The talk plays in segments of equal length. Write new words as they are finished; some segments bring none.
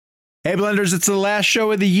Hey Blenders, it's the last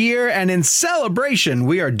show of the year, and in celebration,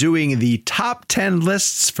 we are doing the top 10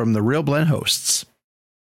 lists from the Real Blend hosts.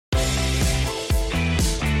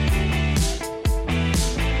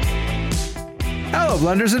 Hello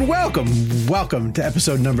Blenders, and welcome to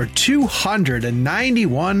episode number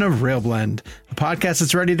 291 of Real Blend, a podcast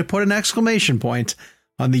that's ready to put an exclamation point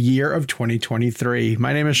on the year of 2023.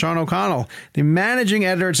 My name is Sean O'Connell, the managing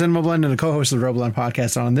editor at Cinema Blend and the co-host of the Real Blend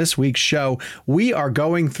podcast. On this week's show, we are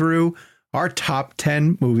going through our top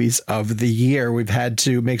 10 movies of the year. We've had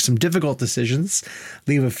to make some difficult decisions,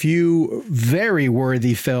 leave a few very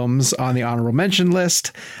worthy films on the honorable mention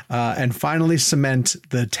list, and finally cement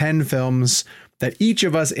the 10 films that each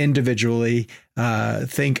of us individually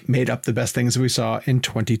think made up the best things we saw in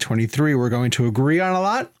 2023. We're going to agree on a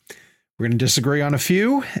lot. We're going to disagree on a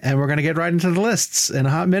few, and we're going to get right into the lists in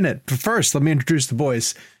a hot minute. But first, let me introduce the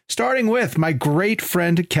boys, starting with my great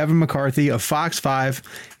friend, Kevin McCarthy of Fox 5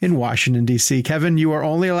 in Washington, D.C. Kevin, you are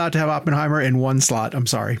only allowed to have Oppenheimer in one slot. I'm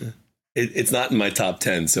sorry. It's not in my top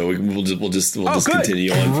 10, so we'll just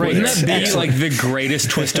continue on. Great. Wouldn't that be like the greatest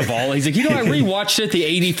twist of all? He's like, I rewatched it the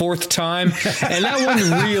 84th time, and that one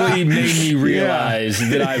really made me realize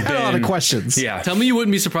that I've been... a lot of questions. Yeah. Tell me you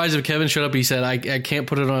wouldn't be surprised if Kevin showed up and he said, I can't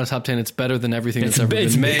put it on a top 10. It's better than everything that's ever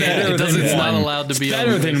been made. It's not allowed to be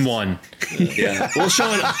better than one. Yeah. Well,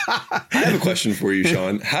 Sean, I have a question for you,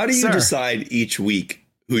 Sean. How do you decide each week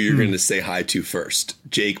who you're going to say hi to first?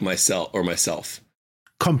 Jake, myself?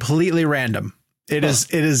 Completely random. It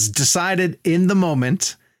is decided in the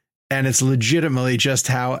moment, and it's legitimately just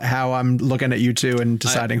how I'm looking at you two and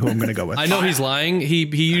deciding who I'm going to go with. I know he's lying. He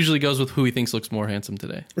usually goes with who he thinks looks more handsome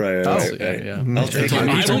today. Right. Yeah. I'll take it.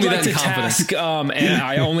 I would like to task, and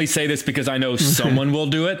I only say this because I know someone will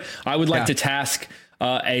do it. I would like to task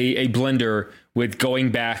a blender with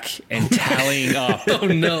going back and tallying up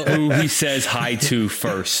who he says hi to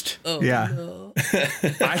first. No.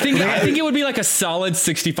 I think it would be like a solid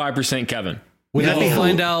 65% Kevin.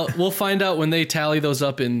 We'll find out when they tally those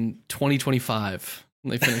up in 2025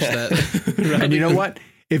 when they finish that. Right? And you know what?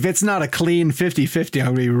 If it's not a clean 50-50, I'm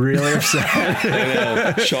going to be really upset.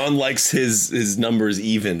 I know. Sean likes his numbers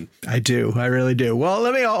even. I do. I really do. Well,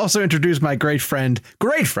 let me also introduce my great friend,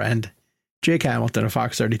 Jake Hamilton of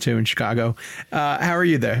Fox 32 in Chicago. How are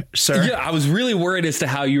you there, sir? Yeah, I was really worried as to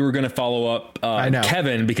how you were going to follow up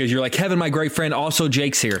Kevin, because you're like, Kevin, my great friend, also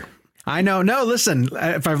Jake's here. I know. No, listen,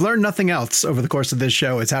 if I've learned nothing else over the course of this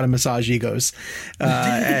show, it's how to massage egos.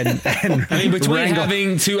 And between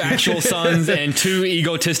having two actual sons and two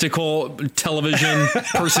egotistical television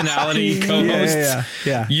personality co-hosts,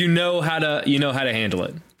 you know how to handle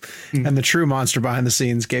it. And the true monster behind the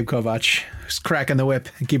scenes, Gabe Kovac, is cracking the whip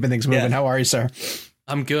and keeping things moving. How are you, sir?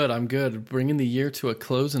 I'm good. Bringing the year to a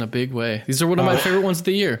close in a big way. These are one of my favorite ones of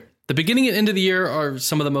the year. The beginning and end of the year are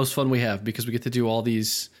some of the most fun we have because we get to do all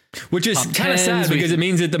these. Which is kind of sad because it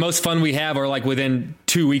means that the most fun we have are like within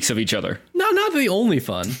 2 weeks of each other. No, not the only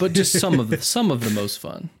fun, but just some of the most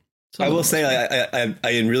fun. I will say I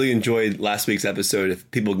really enjoyed last week's episode. If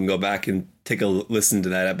people can go back and take a listen to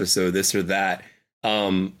that episode, this or that.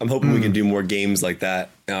 I'm hoping we can do more games like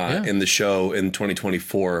that in the show in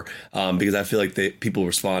 2024 because I feel like people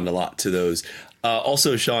respond a lot to those.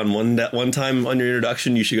 Also, Sean, one time on your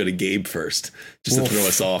introduction, you should go to Gabe first, just to throw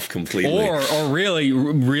us off completely. Or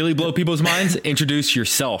really blow people's minds, introduce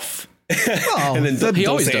yourself. And then he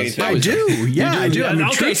always does. I do. Yeah, I do. I mean,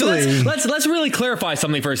 okay, so let's really clarify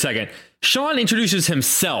something for a second. Sean introduces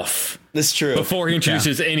himself. That's true. Before he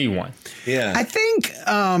introduces anyone. Yeah. I think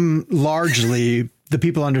largely the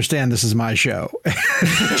people understand this is my show.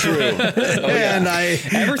 True. And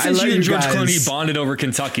ever since you and George Clooney bonded over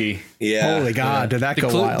Kentucky. Yeah. Holy God, did that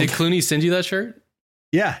go wild? Did Clooney send you that shirt?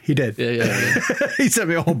 Yeah, he did. Yeah. He sent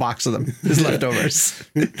me a whole box of them, his leftovers.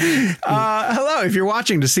 Hello, if you're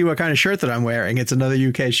watching to see what kind of shirt that I'm wearing, it's another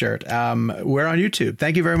UK shirt. We're on YouTube.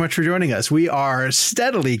 Thank you very much for joining us. We are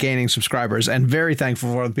steadily gaining subscribers and very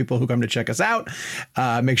thankful for the people who come to check us out.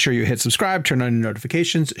 Make sure you hit subscribe, turn on your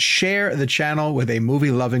notifications, share the channel with a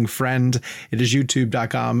movie-loving friend. It is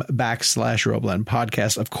youtube.com/RealBlend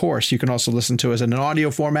podcast. Of course, you can also listen to us in an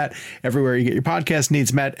audio format everywhere you get your podcast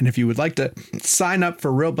needs met. And if you would like to sign up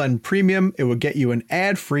for Real Blend Premium, it will get you an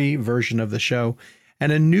ad-free version of the show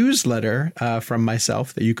and a newsletter from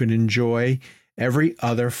myself that you can enjoy every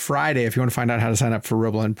other Friday. If you want to find out how to sign up for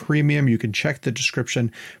Real Blend Premium, you can check the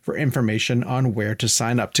description for information on where to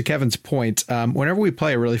sign up. To Kevin's point, whenever we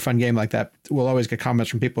play a really fun game like that, we'll always get comments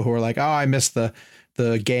from people who are like, oh, I missed the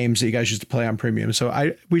games that you guys used to play on Premium.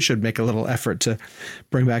 So we should make a little effort to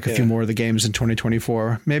bring back a few more of the games in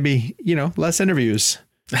 2024. Maybe, less interviews.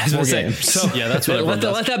 More games. So yeah, that's what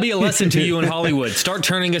let that be a lesson to you in Hollywood. Start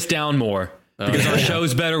turning us down more. Because our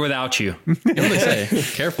show's better without you. You know what they say?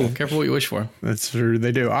 Careful what you wish for. That's true.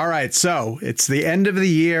 They do. All right. So it's the end of the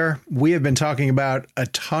year. We have been talking about a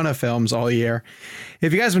ton of films all year.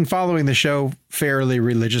 If you guys have been following the show fairly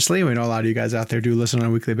religiously, we know a lot of you guys out there do listen on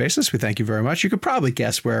a weekly basis. We thank you very much. You could probably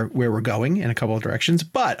guess where we're going in a couple of directions.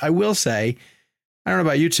 But I will say, I don't know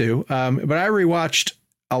about you two, but I rewatched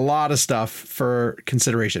a lot of stuff for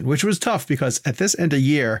consideration, which was tough because at this end of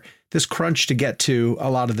year, this crunch to get to a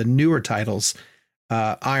lot of the newer titles,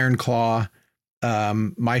 Iron Claw,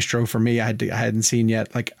 Maestro for me, I hadn't seen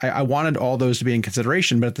yet. Like I wanted all those to be in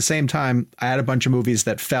consideration, but at the same time, I had a bunch of movies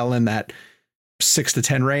that fell in that 6 to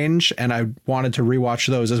 10 range, and I wanted to rewatch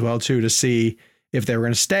those as well too to see if they were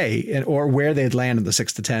going to stay or where they'd land in the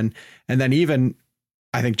 6 to 10. And then even,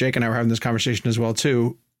 I think Jake and I were having this conversation as well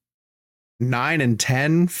too. 9 and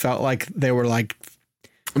 10 felt like they were like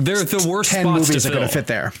they're the worst 10 spots movies to that are going fill. to fit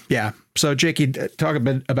there. Yeah. So Jakey, talk a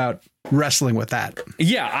bit about wrestling with that.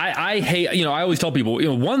 Yeah, I hate, I always tell people,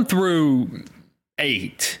 1 through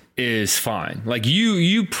 8 is fine. Like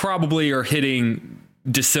you probably are hitting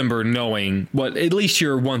December knowing what at least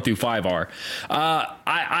your 1 through 5 are.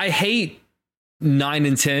 I hate 9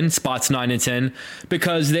 and 10 spots, 9 and 10,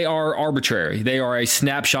 because they are arbitrary. They are a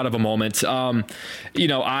snapshot of a moment. I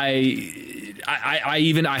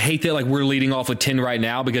hate that like we're leading off with 10 right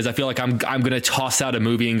now, because I feel like I'm going to toss out a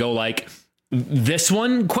movie and go like this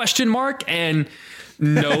one ? And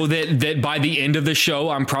know that by the end of the show,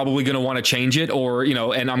 I'm probably going to want to change it, or,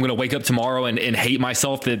 and I'm going to wake up tomorrow and hate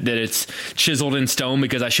myself that it's chiseled in stone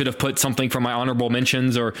because I should have put something from my honorable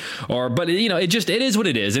mentions but it is what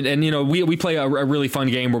it is. And we play a really fun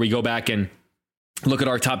game where we go back and look at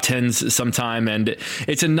our top 10s sometime. And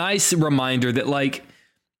it's a nice reminder that like,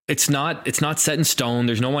 it's not set in stone.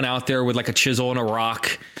 There's no one out there with like a chisel and a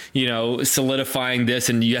rock, solidifying this,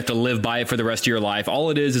 and you have to live by it for the rest of your life. All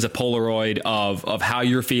it is a Polaroid of how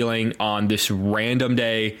you're feeling on this random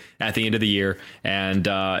day at the end of the year. And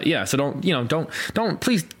so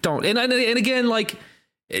please don't. And again, like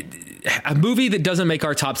a movie that doesn't make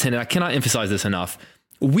our top 10, and I cannot emphasize this enough.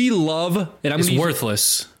 We love, and it's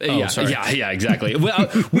worthless. Yeah, exactly. Well,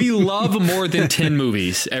 we love more than 10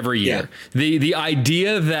 movies every year. Yeah. The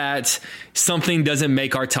idea that something doesn't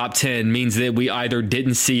make our top 10 means that we either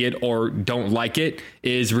didn't see it or don't like it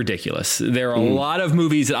is ridiculous. There are a lot of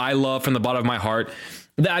movies that I love from the bottom of my heart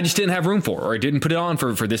that I just didn't have room for, or I didn't put it on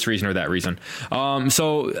for this reason or that reason.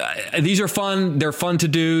 So these are fun. They're fun to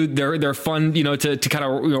do. They're fun, to kind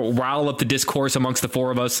of rile up the discourse amongst the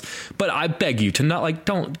four of us. But I beg you to not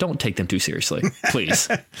don't take them too seriously, please.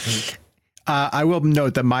 I will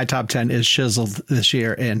note that my top 10 is chiseled this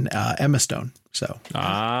year in Emma Stone. So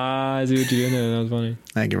I see what you did there. That was funny.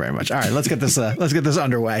 Thank you very much. All right, let's get this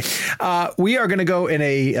underway. We are going to go in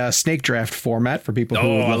a snake draft format for people who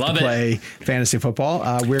love to play fantasy football.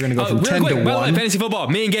 We're going to go from 10 to 1. By the way, fantasy football,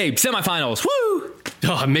 me and Gabe, semifinals. Woo!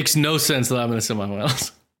 Oh, it makes no sense that I'm in the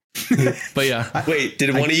semifinals. But yeah. Wait,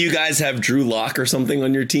 did one of you guys have Drew Lock or something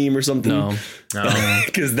on your team or something? No.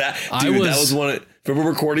 Because that was one of... We're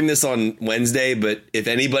recording this on Wednesday, but if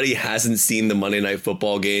anybody hasn't seen the Monday Night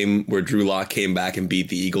Football game where Drew Lock came back and beat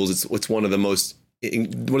the Eagles, it's one of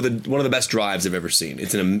the best drives I've ever seen.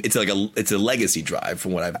 It's a legacy drive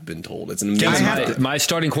from what I've been told. It's an amazing. My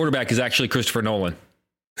starting quarterback is actually Christopher Nolan.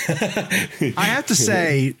 I have to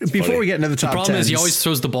say, before we get into the top 10, the problem is he always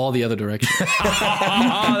throws the ball the other direction.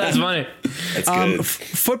 Oh, that's funny. That's good.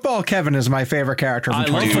 Football Kevin is my favorite character from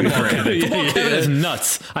 2023. Football Kevin is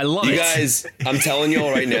nuts. I love it. You guys, I'm telling y'all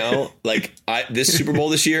right now, this Super Bowl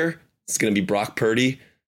this year, it's going to be Brock Purdy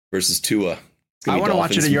versus Tua. I want to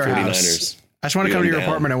watch it at your house. I just want to come to your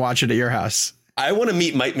apartment and watch it at your house. I want to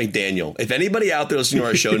meet Mike McDaniel. If anybody out there listening to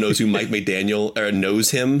our show knows who Mike McDaniel or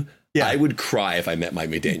knows him, I would cry if I met Mike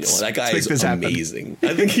McDaniel. That guy is amazing.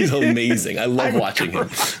 I think he's amazing. I love watching him.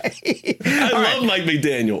 I love Mike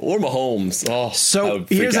McDaniel or Mahomes. Oh, so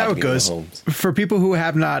here's how it goes. For people who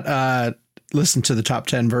have not listened to the top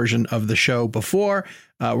 10 version of the show before,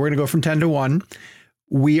 we're going to go from 10 to 1.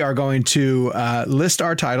 We are going to list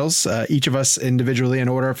our titles, each of us individually in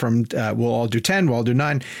order from, we'll all do 10, we'll all do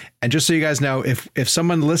 9. And just so you guys know, if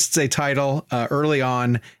someone lists a title early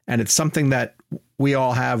on and it's something that we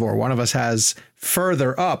all have or one of us has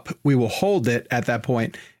further up, we will hold it at that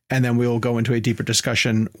point, and then we will go into a deeper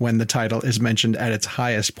discussion when the title is mentioned at its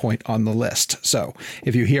highest point on the list. So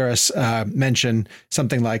if you hear us mention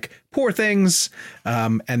something like Poor Things,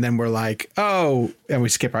 and then we're like, oh, and we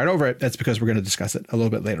skip right over it, that's because we're going to discuss it a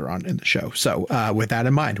little bit later on in the show. So with that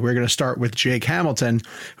in mind, we're going to start with Jake Hamilton,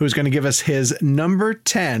 who's going to give us his number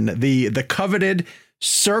 10, the coveted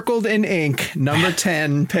circled in ink number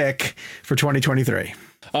 10 pick for 2023?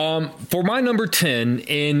 For my number 10,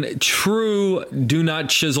 in true do not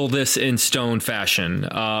chisel this in stone fashion,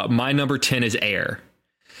 my number 10 is Air.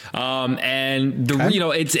 And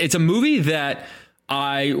it's a movie that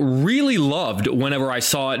I really loved whenever I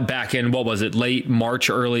saw it back in, what was it, late March,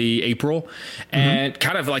 early April, and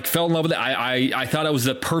kind of like fell in love with it. I thought it was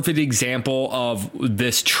the perfect example of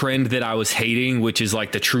this trend that I was hating, which is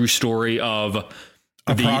like the true story of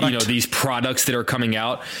these products that are coming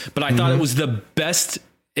out. But I thought it was the best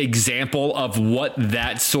example of what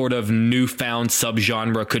that sort of newfound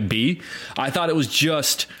subgenre could be. I thought it was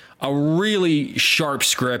just a really sharp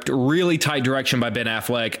script, really tight direction by Ben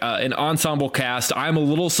Affleck, an ensemble cast. I'm a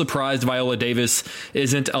little surprised Viola Davis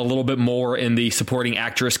isn't a little bit more in the supporting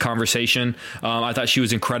actress conversation. I thought she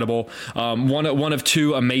was incredible. One of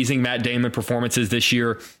two amazing Matt Damon performances this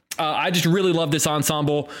year. I just really love this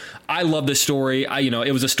ensemble. I love this story.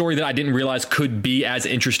 It was a story that I didn't realize could be as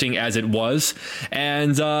interesting as it was.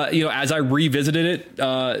 And, as I revisited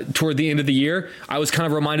it toward the end of the year, I was kind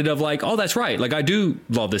of reminded of like, oh, that's right. Like I do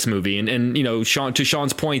love this movie. And Sean, to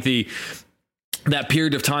Sean's point, that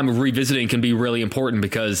period of time of revisiting can be really important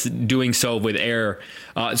because doing so with Air,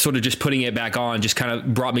 sort of just putting it back on just kind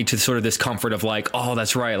of brought me to sort of this comfort of like, oh,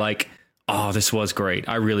 that's right. Like, oh, this was great.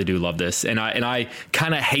 I really do love this. And I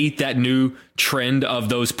kind of hate that new trend of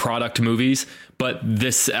those product movies. But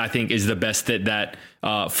this, I think, is the best that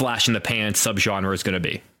flash in the pan subgenre is going to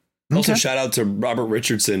be. Also, shout out to Robert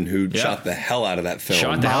Richardson, who shot the hell out of that film.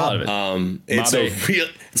 Shot the hell out of it.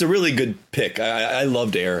 It's a really good pick. I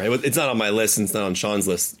loved Air. It's not on my list, and it's not on Sean's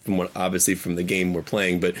list, obviously from the game we're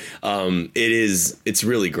playing. But it's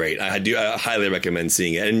really great. I highly recommend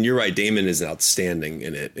seeing it. And you're right, Damon is outstanding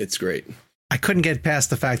in it. It's great. I couldn't get past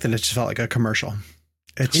the fact that it just felt like a commercial.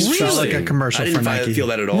 It just felt like a commercial for Nike. I didn't feel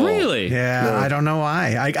that at all. Really? Yeah, no. I don't know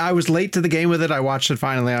why. I was late to the game with it. I watched it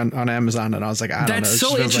finally on Amazon, and I was like, I don't know. That's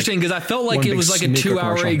so interesting because I felt like it was like a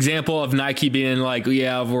 2-hour example of Nike being like,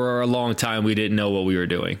 yeah, for a long time we didn't know what we were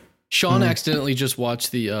doing. Sean accidentally just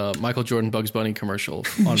watched the Michael Jordan Bugs Bunny commercial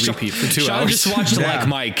on repeat for 2 hours. Sean just watched Like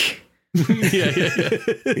Mike. Yeah.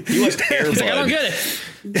 He watched Air Bud. He's like, I don't get it.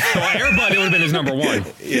 Well, Air Bud, it would have been his number one.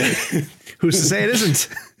 Yeah. Who's to say it isn't?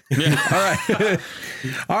 Yeah.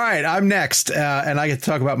 All right. I'm next, and I get to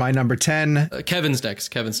talk about my number 10. Kevin's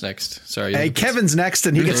next. Sorry. Hey, Kevin's next,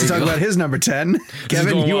 and he gets to talk about his number 10.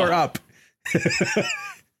 Kevin, you are up.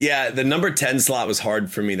 Yeah, the number 10 slot was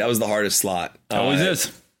hard for me. That was the hardest slot. Always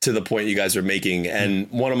is. To the point you guys are making. And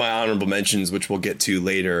one of my honorable mentions, which we'll get to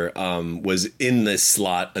later, was in this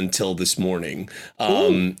slot until this morning.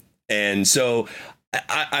 And so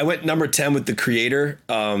I went number 10 with The Creator.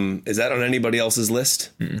 Is that on anybody else's list?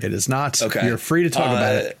 It is not. Okay. You're free to talk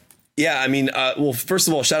about it. Yeah, I mean, well, first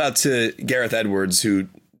of all, shout out to Gareth Edwards, who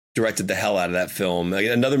directed the hell out of that film. Like,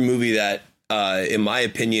 another movie that, in my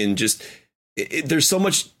opinion, just... there's so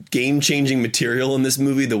much game-changing material in this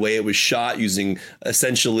movie. The way it was shot using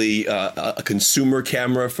essentially a consumer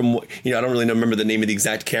camera from, I don't really remember the name of the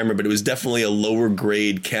exact camera, but it was definitely a lower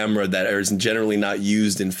grade camera that is generally not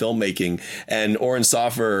used in filmmaking. And Oren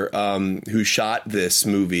Soffer, who shot this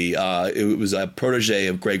movie, it was a protege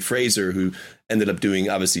of Greg Fraser, who ended up doing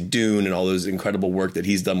obviously Dune and all those incredible work that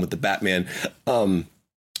he's done with the Batman.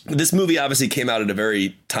 This movie obviously came out at a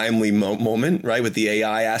very timely moment, right, with the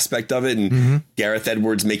AI aspect of it, and Gareth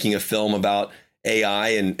Edwards making a film about AI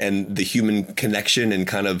and the human connection and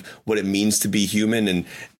kind of what it means to be human. And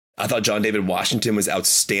I thought John David Washington was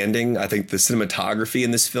outstanding. I think the cinematography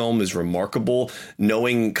in this film is remarkable.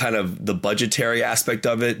 Knowing kind of the budgetary aspect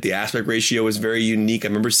of it, the aspect ratio is very unique. I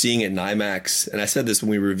remember seeing it in IMAX, and I said this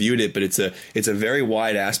when we reviewed it, but it's a very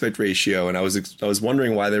wide aspect ratio. And I was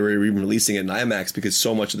wondering why they were even releasing it in IMAX, because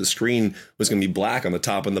so much of the screen was going to be black on the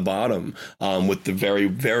top and the bottom, with the very,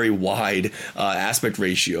 very wide aspect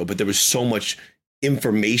ratio. But there was so much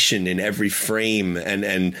information in every frame,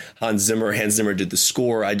 and Hans Zimmer did the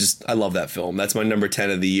score. I love that film. That's my number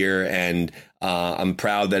 10 of the year, and I'm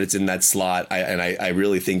proud that it's in that slot. I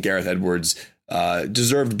really think Gareth Edwards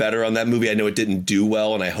deserved better on that movie. I know it didn't do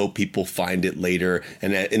well, and I hope people find it later.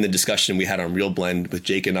 And in the discussion we had on Real Blend with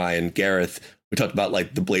Jake and I and Gareth, we talked about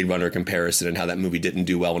like the Blade Runner comparison and how that movie didn't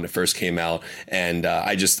do well when it first came out. And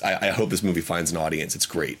I hope this movie finds an audience. It's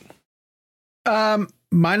great.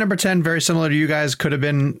 My number 10, very similar to you guys, could have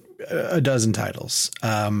been a dozen titles.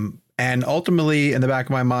 And ultimately, in the back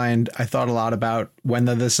of my mind, I thought a lot about when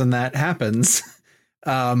the this and that happens.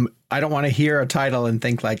 I don't want to hear a title and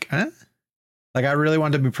think like, huh? Like, I really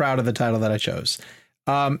want to be proud of the title that I chose.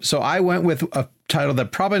 So I went with a title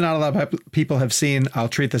that probably not a lot of people have seen. I'll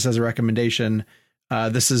treat this as a recommendation.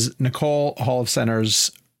 This is Nicole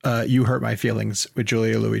Holofcener's You Hurt My Feelings with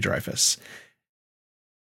Julia Louis-Dreyfus.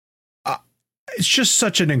 It's just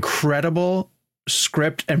such an incredible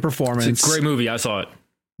script and performance. It's a great movie. I saw it.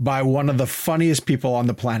 By one of the funniest people on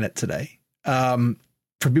the planet today. For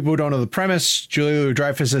people who don't know the premise, Julia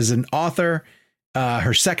Louis-Dreyfus is an author.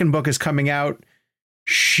 Her second book is coming out.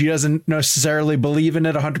 She doesn't necessarily believe in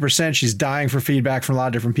it 100%. She's dying for feedback from a lot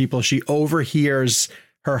of different people. She overhears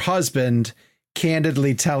her husband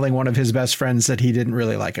candidly telling one of his best friends that he didn't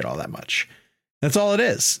really like it all that much. That's all it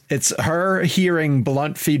is. It's her hearing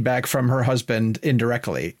blunt feedback from her husband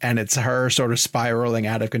indirectly, and it's her sort of spiraling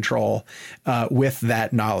out of control with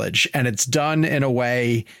that knowledge. And it's done in a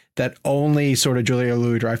way that only sort of Julia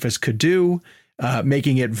Louis-Dreyfus could do,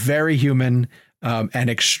 making it very human and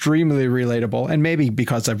extremely relatable. And maybe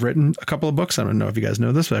because I've written a couple of books, I don't know if you guys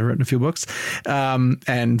know this, but I've written a few books,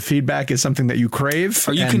 and feedback is something that you crave.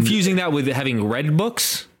 Are you confusing that with having read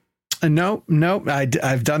books? No,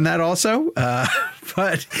 I've done that also.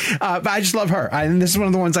 But I just love her. And this is one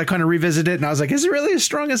of the ones I kind of revisited and I was like, is it really as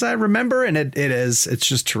strong as I remember? And it is. It's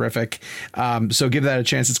just terrific. So give that a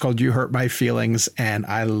chance. It's called You Hurt My Feelings. And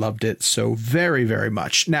I loved it so very, very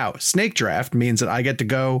much. Now, snake draft means that I get to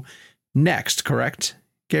go next, correct,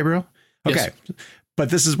 Gabriel? Okay. Yes. But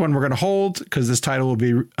this is one we're going to hold because this title will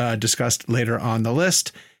be discussed later on the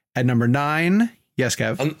list. At number 9. Yes,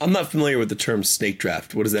 Kev. I'm not familiar with the term snake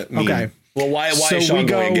draft. What does that mean? Okay. Well, why so is Sean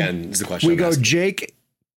going again is the question. We go Jake,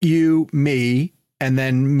 you, me, and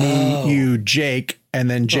then me, you, Jake, and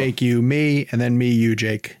then Jake, you, me, and then me, you,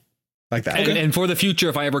 Jake. Like that. And for the future,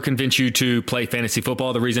 if I ever convince you to play fantasy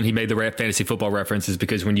football, the reason he made the fantasy football reference is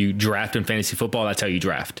because when you draft in fantasy football, that's how you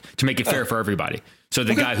draft, to make it fair for everybody. So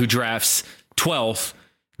the guy who drafts 12th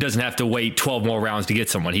doesn't have to wait 12 more rounds to get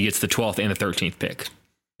someone. He gets the 12th and the 13th pick.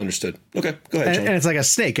 Understood. Okay, go ahead, Sean. And it's like a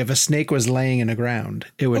snake. If a snake was laying in the ground,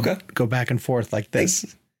 it would go back and forth like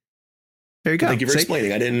this. There you go. Thank you for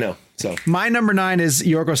explaining. I didn't know. So my number 9 is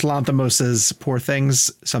Yorgos Lanthimos' Poor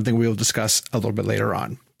Things, something we will discuss a little bit later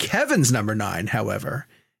on. Kevin's number 9, however,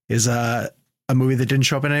 is a movie that didn't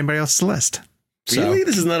show up on anybody else's list. Really?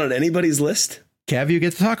 This is not on anybody's list? Kev, you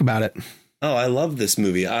get to talk about it. Oh, I love this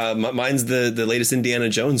movie. Mine's the latest Indiana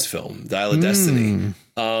Jones film, Dial of Destiny.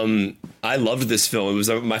 I loved this film. It was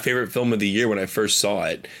my favorite film of the year when I first saw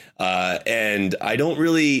it. And I don't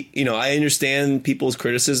really, I understand people's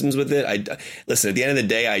criticisms with it. Listen, at the end of the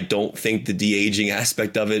day, I don't think the de-aging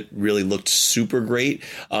aspect of it really looked super great.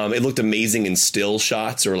 It looked amazing in still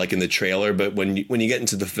shots or like in the trailer. But when you get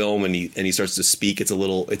into the film and he starts to speak, it's a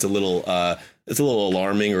little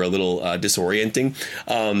alarming or a little disorienting.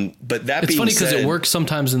 But that it's being funny because said, it works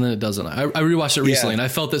sometimes and then it doesn't. I rewatched it recently and I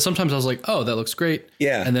felt that sometimes I was like, oh, that looks great.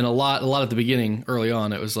 Yeah. And then a lot at the beginning, early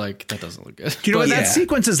on, it was like, that doesn't look good. You know what? That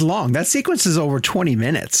sequence is long. That sequence is over 20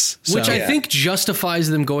 minutes. So. Which I think justifies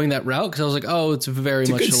them going that route because I was like, oh, it's very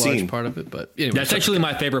much a large part of it. But anyway, that's actually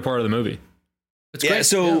my favorite part of the movie. It's great.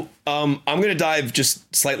 So I'm going to dive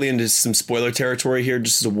just slightly into some spoiler territory here,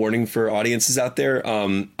 just as a warning for audiences out there.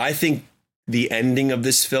 I think the ending of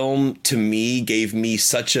this film, to me, gave me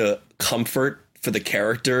such a comfort for the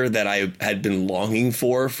character that I had been longing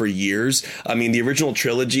for years. I mean, the original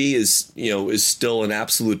trilogy is still an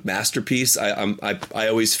absolute masterpiece. I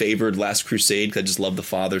always favored Last Crusade because I just love the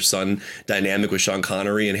father-son dynamic with Sean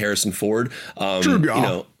Connery and Harrison Ford.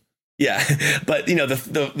 Yeah, but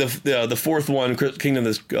the fourth one, Kingdom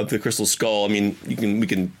of the Crystal Skull. I mean, we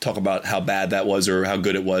can talk about how bad that was or how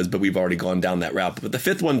good it was, but we've already gone down that route. But the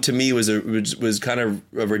fifth one to me was kind of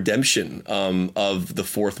a redemption of the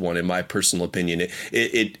fourth one, in my personal opinion.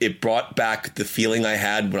 It brought back the feeling I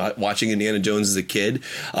had when watching Indiana Jones as a kid.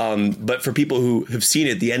 But for people who have seen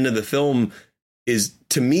it, the end of the film is,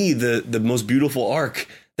 to me, the most beautiful arc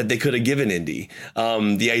that they could have given Indy.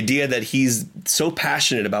 The idea that he's so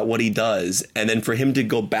passionate about what he does, and then for him to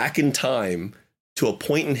go back in time to a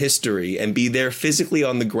point in history and be there physically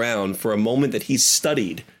on the ground for a moment that he's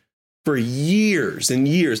studied for years and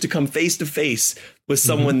years, to come face to face with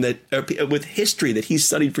someone with history that he's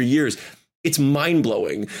studied for years. It's mind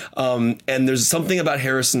blowing. And there's something about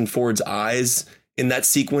Harrison Ford's eyes in that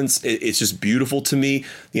sequence. It's just beautiful to me.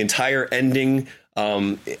 The entire ending,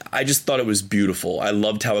 I just thought it was beautiful. I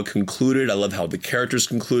loved how it concluded. I love how the characters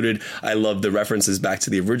concluded. I love the references back to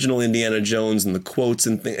the original Indiana Jones and the quotes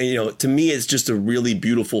and to me, it's just a really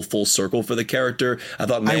beautiful full circle for the character. I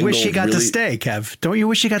thought Mangold, I wish he got to stay, Kev. Don't you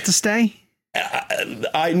wish he got to stay?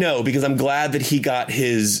 I know, because I'm glad that he got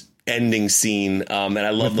his ending scene. And I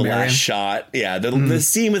love the last shot. Yeah, the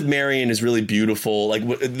scene with Marion is really beautiful. Like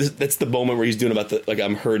that's the moment where he's doing about the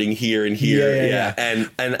I'm hurting here and here. Yeah. And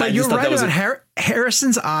but I just thought that was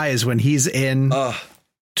Harrison's eyes when he's in. I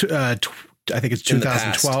think it's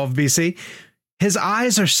 2012 BC. His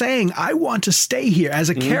eyes are saying, I want to stay here as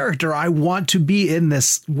a character. I want to be in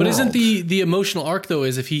this world. But isn't the emotional arc, though,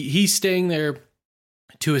 is if he's staying there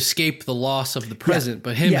to escape the loss of the present,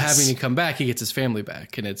 but him having to come back, he gets his family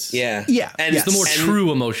back. And it's and it's the more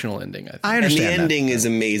true emotional ending, I think. I understand. And the ending is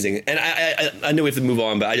amazing. And I know we have to move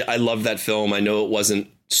on, but I love that film. I know it wasn't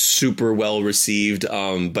super well received,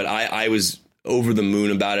 but I was over the moon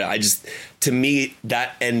about it. To me,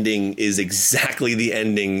 that ending is exactly the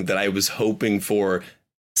ending that I was hoping for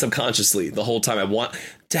subconsciously the whole time. I want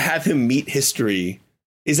to have him meet history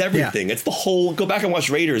is everything. Yeah. It's the whole, go back and watch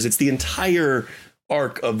Raiders. It's the entire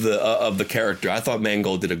arc of the character. I thought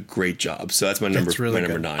Mangold did a great job. So that's my number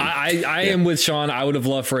 9. I am with Sean. I would have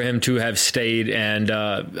loved for him to have stayed. And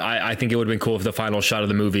I think it would have been cool if the final shot of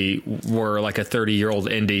the movie were like a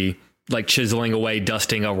 30-year-old Indy like chiseling away,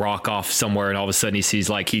 dusting a rock off somewhere, and all of a sudden he sees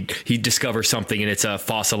like he discovers something, and it's a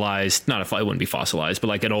fossilized, it wouldn't be fossilized, but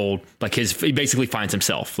like an old, like he basically finds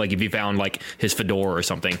himself. Like if he found like his fedora or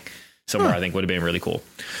something somewhere, I think would have been really cool.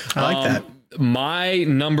 I like that. My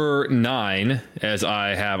number 9, as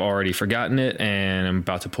I have already forgotten it, and I'm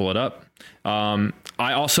about to pull it up. I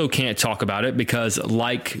also can't talk about it because,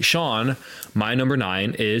 like Sean, my number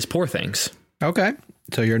 9 is Poor Things. Okay,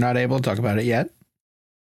 so you're not able to talk about it yet.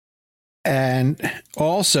 And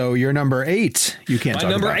also your number 8, you can't talk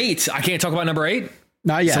about. My number 8, I can't talk about number 8.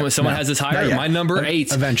 Not yet. Someone has this higher. My number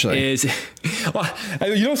 8 eventually is. Well,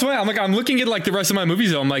 you know what's funny? I'm looking at like the rest of my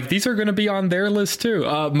movies. I'm like, these are going to be on their list too.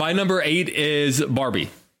 My number 8 is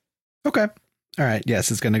Barbie. Okay. All right.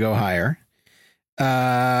 Yes, it's going to go higher.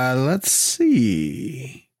 Let's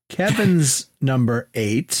see. Kevin's number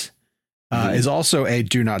 8 is also a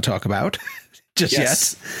do not talk about just yet.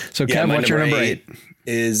 So Kevin, what's your number 8?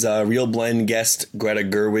 Is Real Blend guest Greta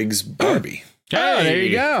Gerwig's Barbie. Oh, there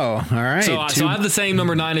you go. All right. So I have the same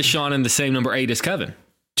number 9 as Sean and the same number 8 as Kevin.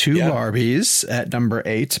 2 Barbies at number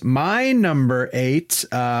 8. My number 8,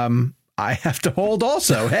 I have to hold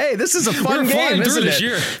also. Hey, this is a fun game, isn't it?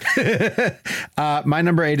 Year. My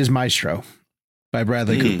number 8 is Maestro by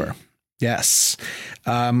Bradley Cooper. Yes.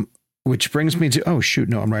 Which brings me to,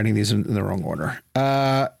 I'm writing these in the wrong order.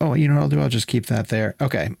 You know what I'll do? I'll just keep that there.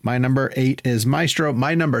 Okay. My number 8 is Maestro.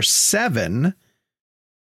 My number 7,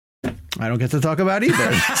 I don't get to talk about either.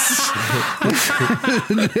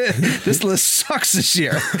 This list sucks this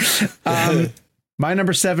year. My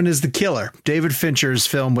number 7 is The Killer, David Fincher's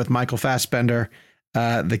film with Michael Fassbender,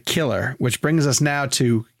 The Killer, which brings us now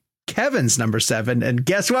to Kevin's number 7. And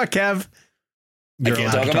guess what, Kev? You're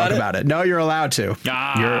allowed to talk about it. No, you're allowed to.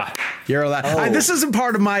 You're allowed. This isn't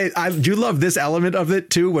part of my. I do love this element of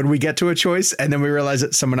it too. When we get to a choice and then we realize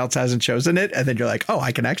that someone else hasn't chosen it, and then you're like,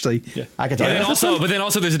 I can actually. Yeah. I can talk about it. But then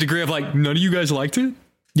also, there's a degree of like, none of you guys liked it.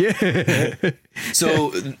 Yeah.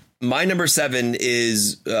 So my number 7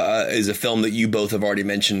 is a film that you both have already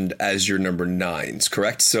mentioned as your number 9s,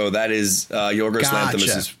 correct? So that is Yorgos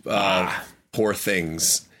Lanthimos' Poor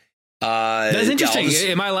Things. That's interesting.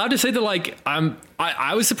 Am I allowed to say that? Like,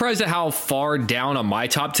 I was surprised at how far down on my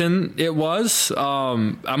top 10 it was.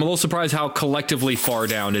 I'm a little surprised how collectively far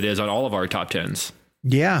down it is on all of our top 10s.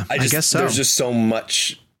 Yeah, I guess so. There's just so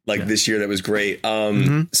much this year that was great.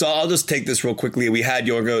 So I'll just take this real quickly. We had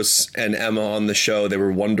Yorgos and Emma on the show. They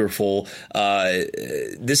were wonderful.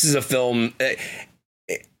 This is a film.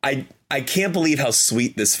 I can't believe how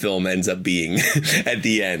sweet this film ends up being at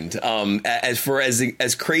the end.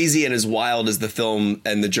 As crazy and as wild as the film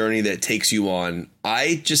and the journey that it takes you on,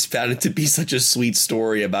 I just found it to be such a sweet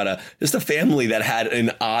story about just a family that had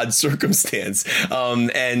an odd circumstance.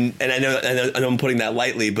 And I know I'm putting that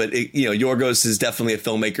lightly, but Yorgos is definitely a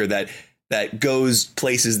filmmaker that goes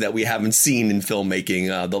places that we haven't seen in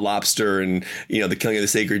filmmaking, The Lobster and, The Killing of the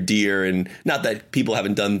Sacred Deer. And not that people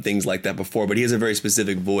haven't done things like that before, but he has a very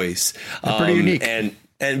specific voice. Pretty unique.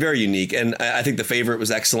 And very unique. And I think The Favorite was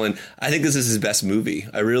excellent. I think this is his best movie.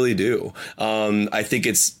 I really do. I think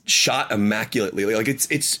it's shot immaculately. Like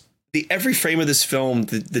it's every frame of this film,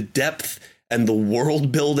 the depth and the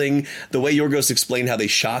world building, the way Yorgos explained how they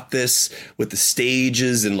shot this with the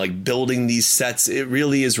stages and like building these sets, it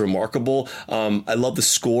really is remarkable. I love the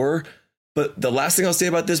score. But the last thing I'll say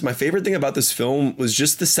about this, my favorite thing about this film was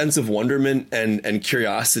just the sense of wonderment and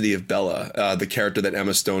curiosity of Bella, the character that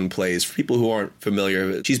Emma Stone plays. For people who aren't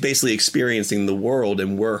familiar, she's basically experiencing the world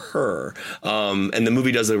and we're her. And the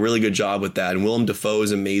movie does a really good job with that. And Willem Dafoe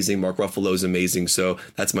is amazing. Mark Ruffalo is amazing. So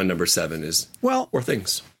that's my number 7 is Poor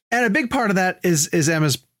Things. And a big part of that is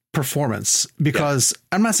Emma's performance, because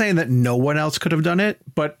I'm not saying that no one else could have done it,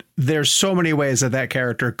 but there's so many ways that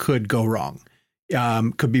character could go wrong.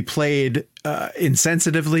 Could be played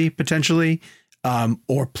insensitively, potentially,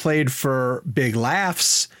 or played for big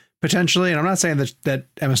laughs, potentially. And I'm not saying that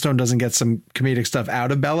Emma Stone doesn't get some comedic stuff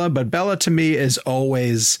out of Bella, but Bella to me is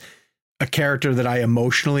always a character that I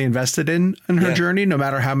emotionally invested in her journey, no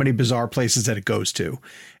matter how many bizarre places that it goes to.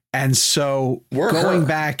 And so going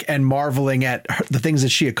back and marveling at the things that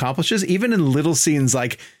she accomplishes, even in little scenes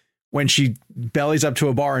like when she bellies up to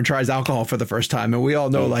a bar and tries alcohol for the first time. And we all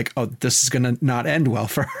know this is going to not end well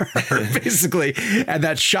for her, basically. And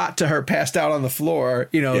that shot to her passed out on the floor,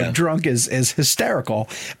 drunk is hysterical.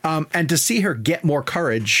 And to see her get more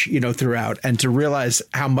courage, throughout, and to realize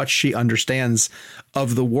how much she understands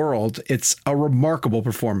of the world, it's a remarkable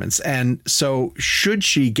performance. And so should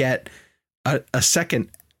she get a second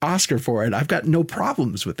Oscar for it, I've got no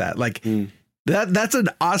problems with that. That's an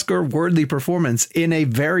Oscar worthy performance in a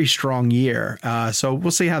very strong year. So we'll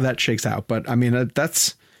see how that shakes out. But I mean,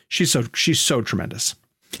 she's so tremendous.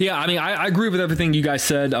 Yeah, I mean, I agree with everything you guys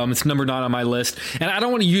said. It's number 9 on my list, and I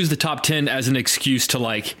don't want to use the top 10 as an excuse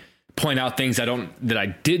to point out things that I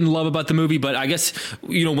didn't love about the movie. But I guess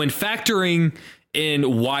when factoring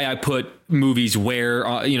in why I put movies where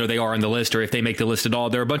they are on the list, or if they make the list at all,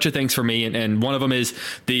 there are a bunch of things for me, and one of them is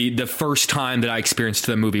the first time that I experienced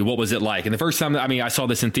the movie. What was it like? And the first time, I saw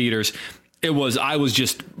this in theaters, I was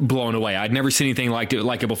just blown away. I'd never seen anything like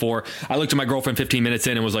it before. I looked at my girlfriend 15 minutes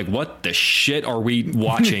in and was like, what the shit are we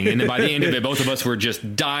watching? And then by the end of it, both of us were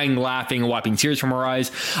just dying, laughing, wiping tears from our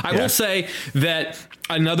eyes. I will say that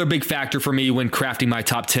another big factor for me when crafting my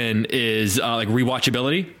top 10 is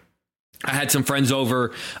rewatchability. I had some friends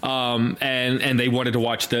over, and they wanted to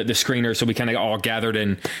watch the screener, so we kind of all gathered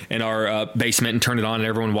in our basement and turned it on, and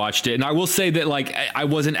everyone watched it. And I will say that I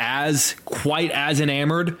wasn't quite as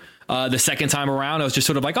enamored the second time around. I was just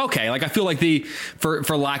sort of okay, I feel like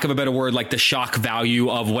for lack of a better word, the shock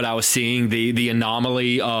value of what I was seeing, the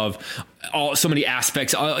anomaly of so many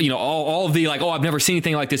aspects, all of the I've never seen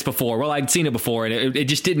anything like this before. Well, I'd seen it before, and it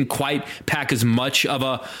just didn't quite pack as much of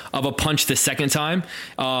a punch the second time,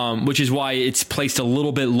 which is why it's placed a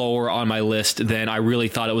little bit lower on my list than I really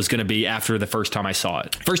thought it was going to be after the first time I saw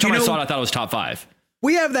it. First time I saw it, I thought it was top 5.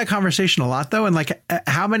 We have that conversation a lot, though. And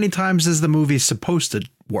how many times is the movie supposed to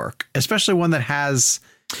work, especially one that has...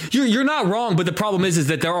 You're not wrong, but the problem is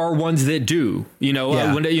that there are ones that do.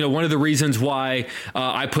 One of the reasons why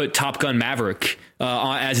I put Top Gun Maverick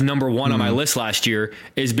as number 1 on my list last year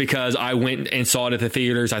is because I went and saw it at the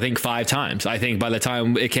theaters, I think 5 times. I think by the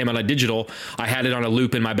time it came out on digital, I had it on a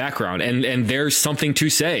loop in my background, and there's something to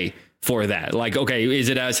say for that. Is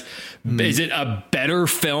it a better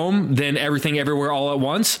film than Everything Everywhere All at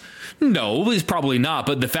Once? No, it's probably not.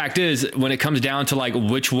 But the fact is, when it comes down to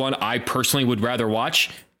which one I personally would rather watch,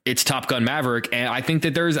 it's Top Gun Maverick, and I think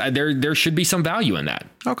that there should be some value in that.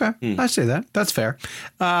 Okay, I see that. That's fair.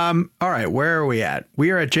 All right, where are we at? We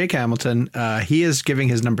are at Jake Hamilton. He is giving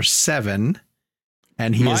his number 7,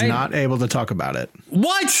 and he is not able to talk about it.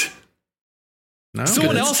 What? No,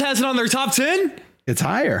 someone else has it on their top 10? It's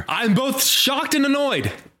higher. I'm both shocked and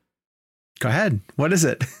annoyed. Go ahead. What is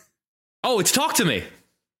it? Oh, it's Talk to Me.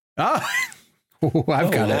 Oh,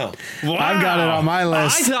 I've got it. Wow. I've got it on my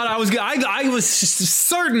list. I thought I was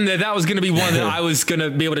certain that was going to be one that I was going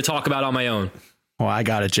to be able to talk about on my own. Well, I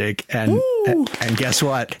got it, Jake. And guess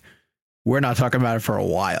what? We're not talking about it for a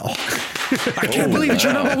while. I can't believe it's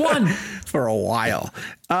your number 1. For a while.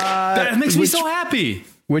 That makes me so happy.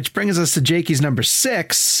 Which brings us to Jakey's number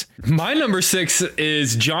 6. My number 6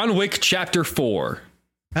 is John Wick Chapter 4.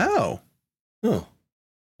 Oh,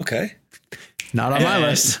 okay. Not on my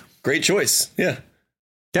list. Great choice. Yeah.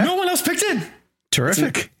 No one else picked it.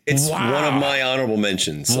 Terrific. It's one of my honorable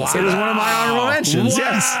mentions. Wow. It is one of my honorable mentions.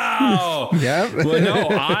 Wow. Yes. Yeah. Well, no,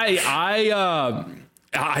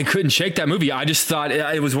 I couldn't shake that movie. I just thought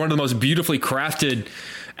it was one of the most beautifully crafted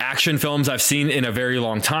action films I've seen in a very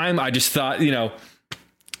long time. I just thought,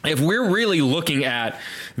 if we're really looking at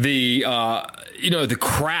the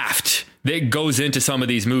craft that goes into some of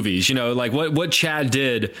these movies, what Chad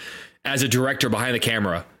did as a director behind the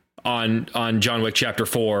camera on John Wick Chapter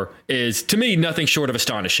 4 is, to me, nothing short of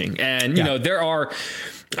astonishing. And,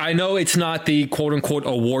 I know it's not the quote unquote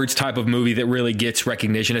awards type of movie that really gets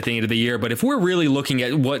recognition at the end of the year, but if we're really looking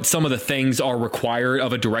at what some of the things are required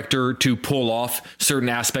of a director to pull off certain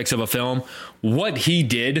aspects of a film, what he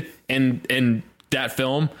did in that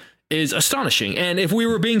film is astonishing. And if we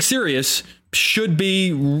were being serious, should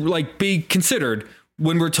be considered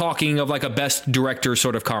when we're talking of like a best director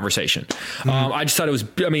sort of conversation. I just thought it was,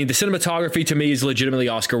 I mean, the cinematography to me is legitimately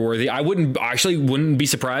Oscar worthy. I wouldn't be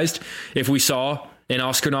surprised if we saw an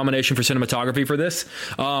Oscar nomination for cinematography for this.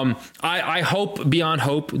 I hope beyond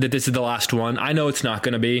hope that this is the last one. I know it's not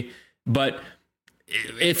going to be, but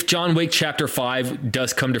if John Wick Chapter 5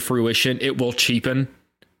 does come to fruition, it will cheapen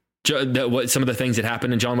some of the things that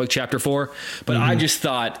happened in John Wick Chapter 4. But I just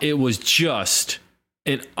thought it was just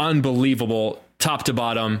an unbelievable top to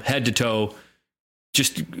bottom, head to toe,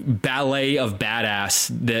 just ballet of badass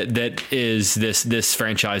that is this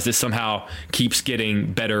franchise. This somehow keeps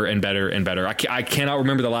getting better and better and better. I cannot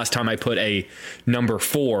remember the last time I put a number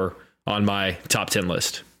 4 on my top 10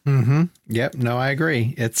 list. Yep. No, I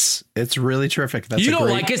agree. It's really terrific. That's you don't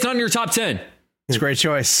like it's not in your top 10. It's a great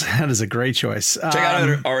choice. That is a great choice. Check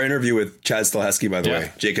out our interview with Chad Stahelski, by the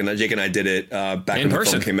way. Jake and I did it back when the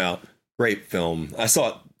film came out. Great film. I saw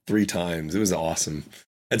it 3 times. It was awesome.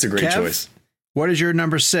 That's a great choice. What is your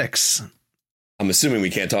number 6? I'm assuming we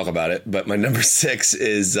can't talk about it, but my number 6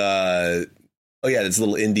 is it's a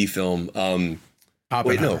little indie film.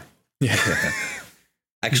 Wait, no. Yeah.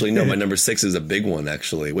 Actually, no, my number 6 is a big one,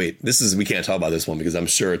 actually. Wait, we can't talk about this one because I'm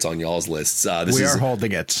sure it's on y'all's lists. We are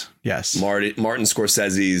holding it. Yes. Martin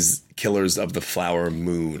Scorsese's Killers of the Flower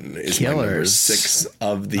Moon is my number 6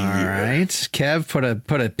 of the year. All right. Kev,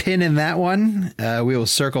 put a pin in that one. We will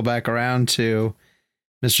circle back around to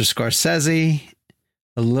Mr. Scorsese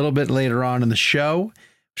a little bit later on in the show,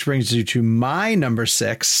 which brings you to my number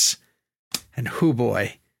 6. And whoo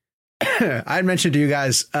boy. I mentioned to you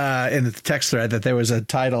guys in the text thread that there was a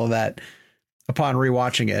title that, upon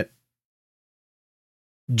rewatching it,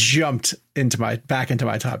 jumped back into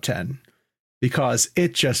my top 10 because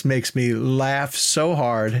it just makes me laugh so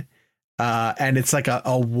hard, and it's like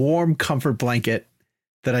a warm comfort blanket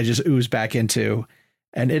that I just ooze back into,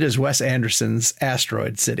 and it is Wes Anderson's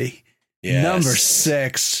Asteroid City. Yes. Number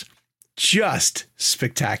 6. Just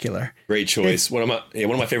spectacular. Great choice. One of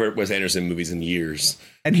my favorite Wes Anderson movies in years.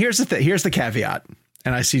 And here's the caveat.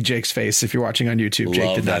 And I see Jake's face if you're watching on YouTube.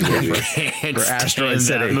 Jake did that movie for Asteroid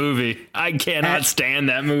City. That movie. I cannot stand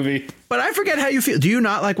that movie. But I forget how you feel. Do you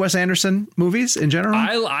not like Wes Anderson movies in general?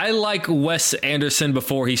 I like Wes Anderson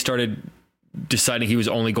before he started deciding he was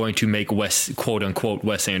only going to make quote unquote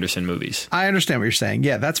Wes Anderson movies. I understand what you're saying.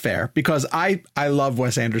 Yeah, that's fair because I love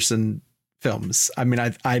Wes Anderson films. I mean,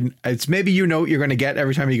 it's maybe you know what you're going to get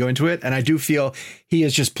every time you go into it, and I do feel he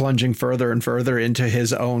is just plunging further and further into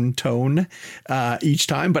his own tone each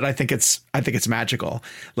time. But I think it's magical.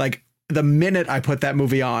 Like the minute I put that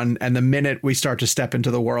movie on, and the minute we start to step into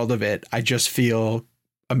the world of it, I just feel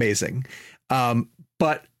amazing.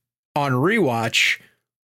 But on rewatch,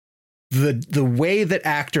 the way that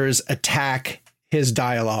actors attack his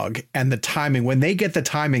dialogue and the timing, when they get the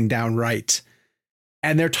timing down right.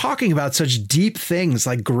 And they're talking about such deep things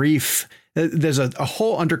like grief. There's a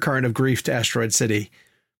whole undercurrent of grief to Asteroid City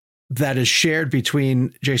that is shared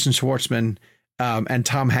between Jason Schwartzman and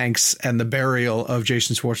Tom Hanks and the burial of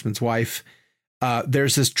Jason Schwartzman's wife.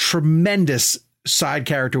 There's this tremendous side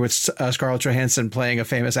character with Scarlett Johansson playing a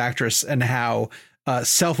famous actress and how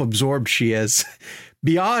self-absorbed she is.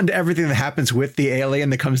 Beyond everything that happens with the alien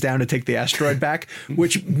that comes down to take the asteroid back,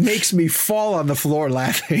 which makes me fall on the floor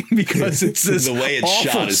laughing because it's this the way it's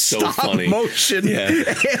shot is so funny. Motion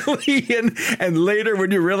alien, and later when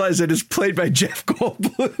you realize it is played by Jeff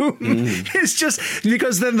Goldblum, it's just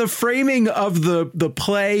because then the framing of the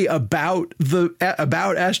play about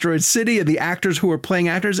Asteroid City and the actors who are playing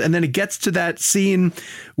actors, and then it gets to that scene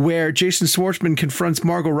where Jason Schwartzman confronts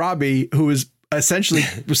Margot Robbie, who is essentially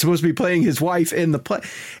was supposed to be playing his wife in the play.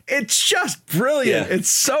 It's just brilliant. Yeah. It's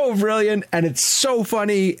so brilliant and it's so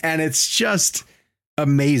funny and it's just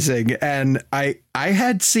amazing. And I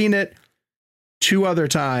had seen it 2 other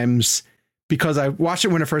times because I watched it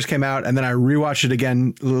when it first came out and then I rewatched it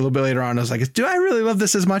again a little bit later on. I was like, do I really love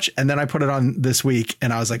this as much? And then I put it on this week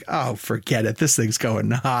and I was like, oh, forget it. This thing's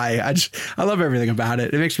going high. I love everything about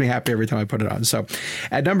it. It makes me happy every time I put it on. So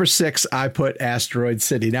at number 6, I put Asteroid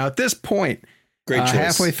City. Now at this point, great choice.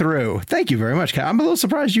 Halfway through. Thank you very much, Kev. I'm a little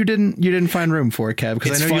surprised you didn't find room for it, Kev,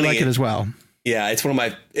 because I know you like it as well. Yeah, it's one of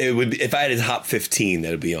my. It would if I had a top 15,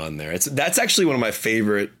 that'd be on there. That's actually one of my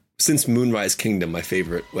favorite since Moonrise Kingdom. My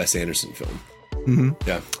favorite Wes Anderson film. Mm-hmm.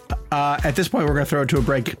 Yeah. At this point, we're going to throw it to a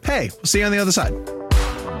break. Hey, we'll see you on the other side.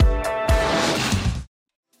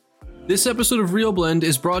 This episode of Real Blend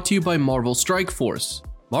is brought to you by Marvel Strike Force.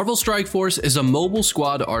 Marvel Strike Force is a mobile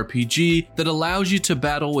squad RPG that allows you to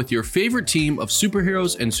battle with your favorite team of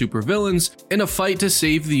superheroes and supervillains in a fight to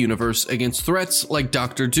save the universe against threats like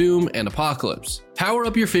Doctor Doom and Apocalypse. Power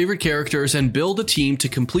up your favorite characters and build a team to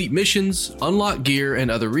complete missions, unlock gear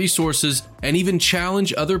and other resources, and even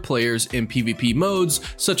challenge other players in PvP modes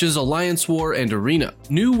such as Alliance War and Arena.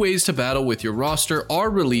 New ways to battle with your roster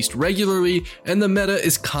are released regularly, and the meta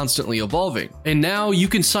is constantly evolving. And now you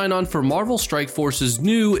can sign on for Marvel Strike Force's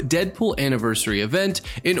new Deadpool Anniversary event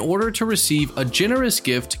in order to receive a generous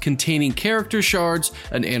gift containing character shards,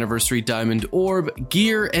 an Anniversary Diamond Orb,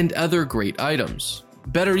 gear, and other great items.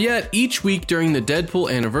 Better yet, each week during the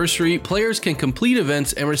Deadpool Anniversary, players can complete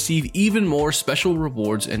events and receive even more special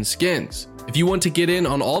rewards and skins. If you want to get in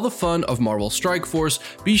on all the fun of Marvel Strike Force,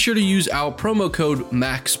 be sure to use our promo code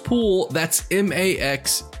MAXPOOL, that's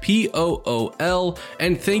MAXPOOL,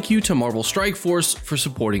 and thank you to Marvel Strike Force for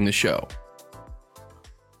supporting the show.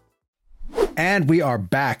 And we are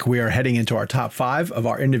back. We are heading into our top 5 of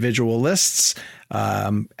our individual lists.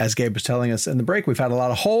 As Gabe was telling us in the break, we've had a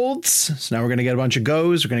lot of holds. So now we're going to get a bunch of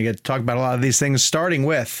goes. We're going to get to talk about a lot of these things, starting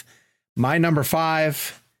with my number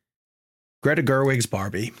 5, Greta Gerwig's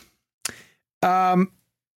Barbie. I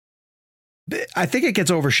think it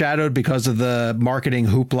gets overshadowed because of the marketing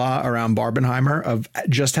hoopla around Barbenheimer of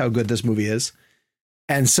just how good this movie is.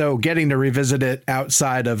 And so getting to revisit it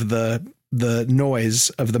outside of the noise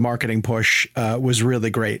of the marketing push was really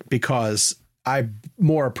great, because I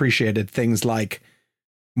more appreciated things like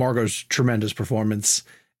Margot's tremendous performance,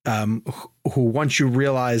 who once you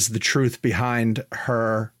realize the truth behind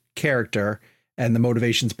her character and the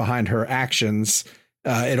motivations behind her actions,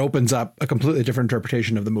 it opens up a completely different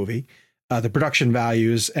interpretation of the movie. The production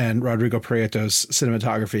values and Rodrigo Prieto's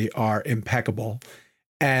cinematography are impeccable.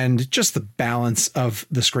 And just the balance of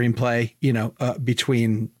the screenplay,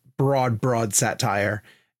 between broad satire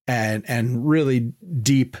and really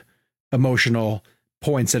deep emotional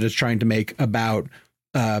points that it's trying to make about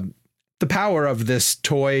the power of this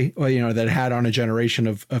toy, that it had on a generation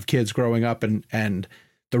of kids growing up, and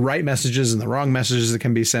the right messages and the wrong messages that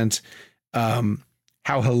can be sent.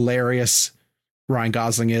 How hilarious Ryan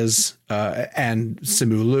Gosling is, and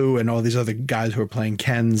Simu Liu and all these other guys who are playing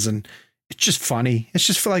Kens, and it's just funny. It's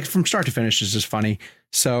just like from start to finish, it's just funny.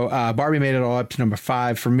 So Barbie made it all up to number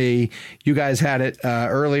 5 for me. You guys had it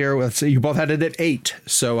earlier. You both had it at 8.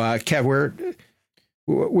 So Kev,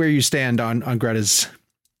 where you stand on Greta's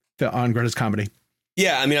comedy?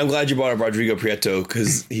 Yeah, I mean, I'm glad you brought up Rodrigo Prieto,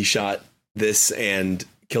 because he shot this and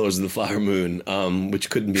Killers of the Flower Moon, which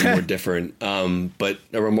couldn't be more different, but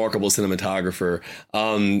a remarkable cinematographer.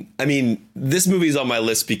 I mean, this movie is on my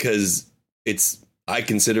list because I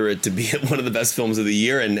consider it to be one of the best films of the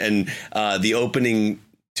year, and the opening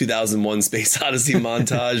 2001 Space Odyssey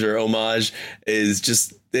montage or homage is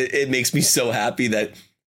just, it makes me so happy that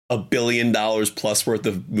 $1 billion plus worth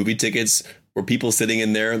of movie tickets were people sitting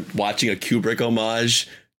in there watching a Kubrick homage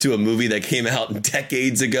to a movie that came out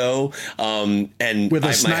decades ago, and with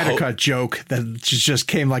a Snyder Cut joke that just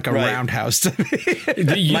came like a roundhouse to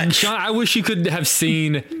me. Sean, I wish you could have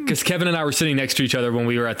seen, because Kevin and I were sitting next to each other when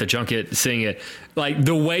we were at the junket seeing it. Like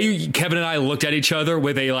the way Kevin and I looked at each other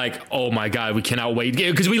with a oh my God, we cannot wait,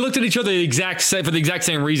 because we looked at each other for the exact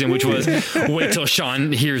same reason, which was wait till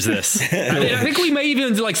Sean hears this. I think we may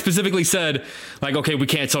even specifically said okay, we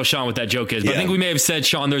can't tell Sean what that joke is, but I think we may have said,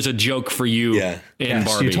 Sean, there's a joke for you in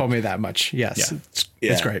Barbie. You told me that much. Yes.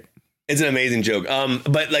 Yeah. It's great. It's an amazing joke.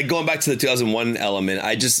 But going back to the 2001 element,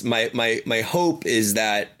 I just, my hope is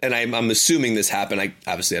that, and I'm assuming this happened.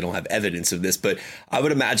 Obviously I don't have evidence of this, but I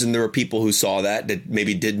would imagine there were people who saw that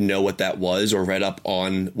maybe didn't know what that was or read up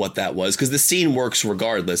on what that was. 'Cause the scene works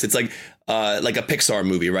regardless. It's like a Pixar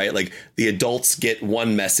movie, right? Like the adults get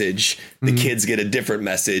one message, the kids get a different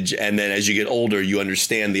message. And then as you get older, you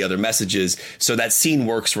understand the other messages. So that scene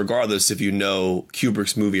works regardless if you know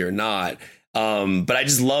Kubrick's movie or not. But I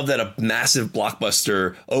just love that a massive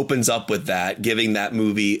blockbuster opens up with that, giving that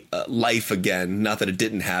movie life again. Not that it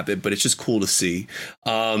didn't have it, but it's just cool to see.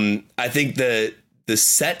 I think the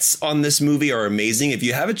sets on this movie are amazing. If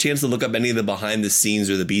you have a chance to look up any of the behind the scenes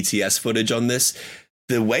or the BTS footage on this,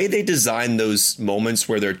 the way they design those moments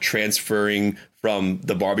where they're transferring from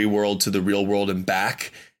the Barbie world to the real world and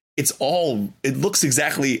back, it looks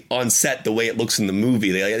exactly on set the way it looks in the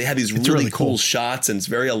movie. They have these really cool shots, and it's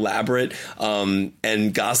very elaborate.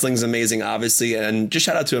 And Gosling's amazing, obviously. And just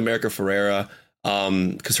shout out to America Ferrera,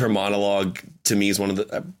 because her monologue to me is one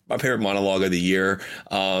of my favorite monologue of the year.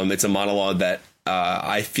 It's a monologue that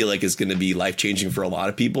I feel like is going to be life changing for a lot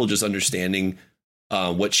of people. Just understanding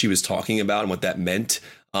what she was talking about and what that meant.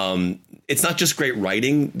 It's not just great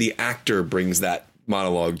writing. The actor brings that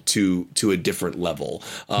monologue to a different level.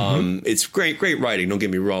 It's great writing, don't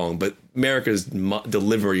get me wrong, but America's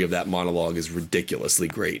delivery of that monologue is ridiculously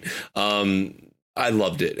great. I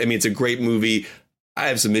loved it. I mean, it's a great movie. I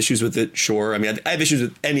have some issues with it. Sure. I mean, I have issues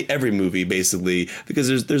with every movie basically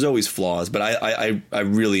because there's always flaws. But I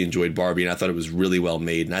really enjoyed Barbie, and I thought it was really well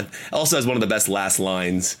made. And it also has one of the best last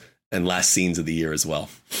lines and last scenes of the year as well.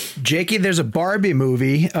 Jakey, there's a Barbie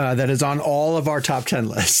movie that is on all of our top 10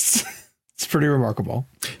 lists. It's pretty remarkable.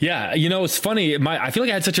 Yeah, it's funny. I feel like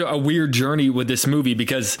I had such a weird journey with this movie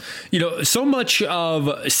because, so much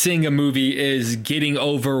of seeing a movie is getting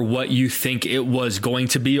over what you think it was going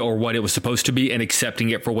to be or what it was supposed to be and accepting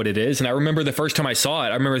it for what it is. And I remember the first time I saw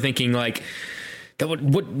it, I remember thinking like, what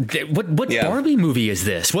Barbie movie is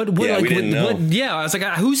this? We didn't know. I was like,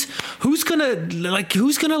 who's gonna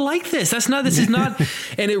like this? This is not.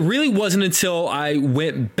 And it really wasn't until I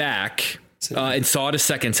went back and saw it a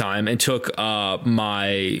second time and took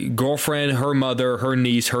my girlfriend, her mother, her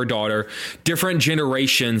niece, her daughter, different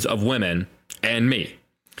generations of women and me,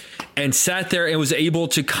 and sat there and was able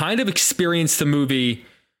to kind of experience the movie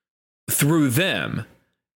through them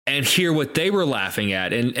and hear what they were laughing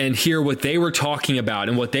at and hear what they were talking about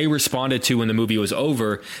and what they responded to when the movie was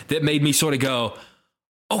over. That made me sort of go,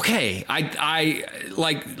 okay, I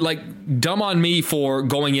like dumb on me for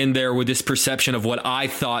going in there with this perception of what I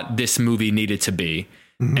thought this movie needed to be.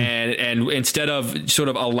 Mm-hmm. And instead of sort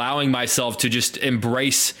of allowing myself to just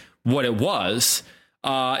embrace what it was,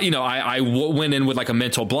 I went in with like a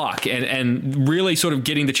mental block and really sort of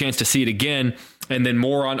getting the chance to see it again. And then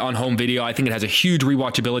more on home video. I think it has a huge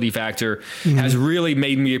rewatchability factor, has really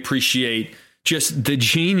made me appreciate just the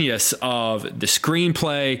genius of the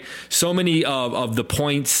screenplay. So many of the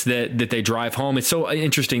points that they drive home. It's so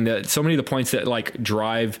interesting that so many of the points that like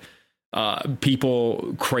drive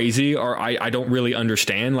people crazy are I don't really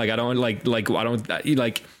understand. Like I don't like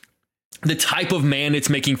the type of man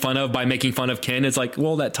it's making fun of by making fun of Ken. It's like,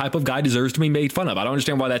 well, that type of guy deserves to be made fun of. I don't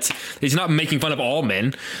understand why he's not making fun of all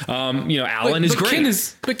men. Alan is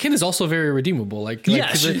great. But Ken is also very redeemable.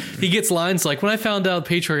 He gets lines like, when I found out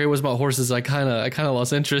patriarchy was about horses, I kind of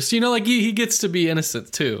lost interest. He gets to be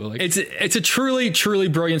innocent too. Like it's a truly, truly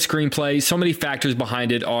brilliant screenplay. So many factors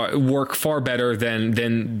behind it work far better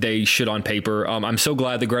than they should on paper. I'm so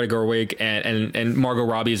glad that Greta Gerwig and Margot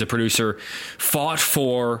Robbie as a producer fought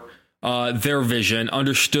for their vision,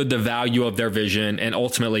 understood the value of their vision, and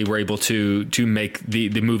ultimately were able to make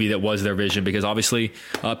the movie that was their vision, because obviously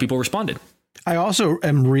people responded. I also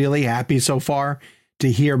am really happy so far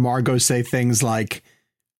to hear Margot say things like,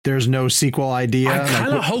 there's no sequel idea. I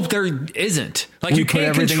kind of hope there isn't. Like, you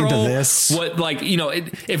can't control what,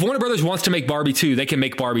 if Warner Brothers wants to make Barbie 2, they can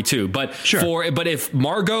make Barbie 2. But but if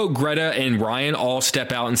Margot, Greta, and Ryan all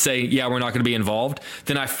step out and say, yeah, we're not going to be involved,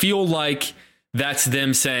 then I feel like that's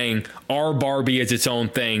them saying our Barbie is its own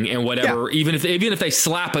thing, and whatever. Yeah. Even if they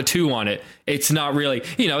slap a 2 on it, it's not really.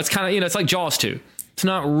 It's kind of it's like Jaws 2. It's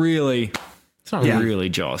not really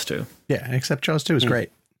Jaws 2. Yeah, except Jaws 2 is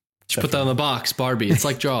great. Just put that on the box, Barbie. It's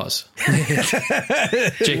like Jaws.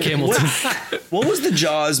 Jake Hamilton. What was the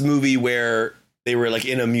Jaws movie where they were like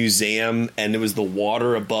in a museum and it was the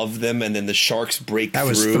water above them and then the sharks break through?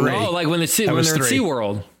 Was 3. Oh, like when they're in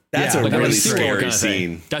SeaWorld. That's a really scary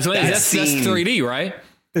scene. That's 3D, right?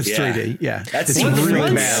 It's 3D. Yeah. That's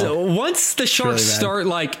really bad. Once the sharks start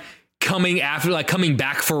coming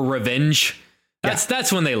back for revenge,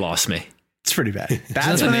 that's when they lost me. It's pretty bad. Isn't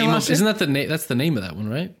that the name? That's the name of that one,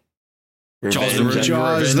 right? Jaws the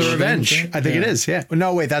Revenge. I think it is. Yeah.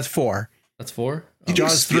 No, wait, that's 4. That's 4.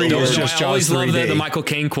 Jaws 3 is just Jaws 3D. I always love the Michael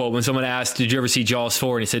Caine quote when someone asked, "Did you ever see Jaws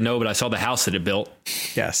 4?" And he said, "No, but I saw the house that it built."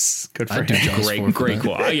 Yes, good for him. Great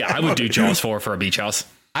quote. I would do Jaws 4 for a beach house.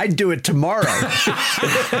 I'd do it tomorrow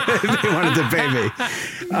if they wanted to pay me.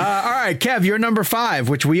 All right, Kev, you're number 5,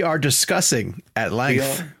 which we are discussing at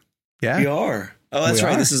length. We are. Oh, that's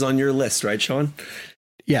right. This is on your list, right, Sean?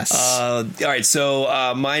 Yes. All right.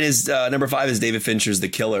 So mine is number 5 is David Fincher's The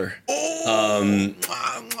Killer.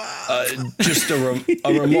 Just a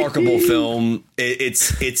remarkable film.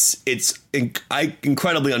 It's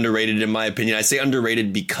incredibly underrated in my opinion. I say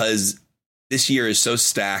underrated because this year is so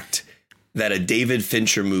stacked that a David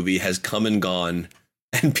Fincher movie has come and gone,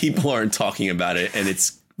 and people aren't talking about it, and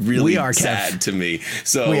it's really sad to me.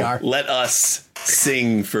 So let us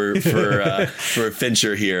sing for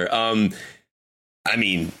Fincher here. I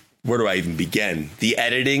mean, where do I even begin? The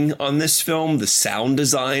editing on this film, the sound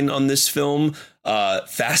design on this film,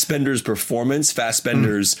 Fassbender's performance,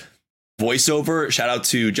 Fassbender's voiceover. Shout out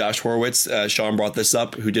to Josh Horowitz. Sean brought this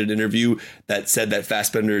up, who did an interview that said that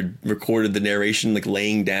Fassbender recorded the narration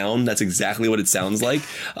laying down. That's exactly what it sounds like.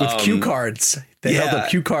 With cue cards. They held up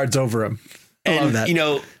cue cards over him. I love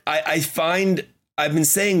that. I find I've been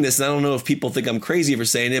saying this, and I don't know if people think I'm crazy for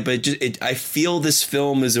saying it, but I feel this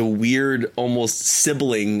film is a weird, almost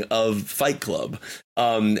sibling of Fight Club.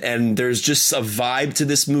 And there's just a vibe to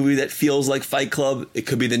this movie that feels like Fight Club. It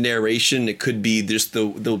could be the narration. It could be just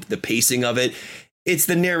the pacing of it. It's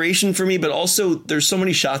the narration for me, but also there's so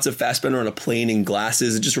many shots of Fassbender on a plane in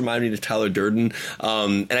glasses. It just reminded me of Tyler Durden.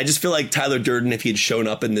 And I just feel like Tyler Durden, if he had shown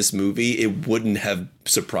up in this movie, it wouldn't have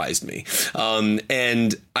surprised me.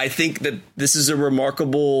 And I think that this is a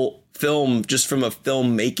remarkable film just from a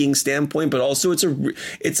filmmaking standpoint, but also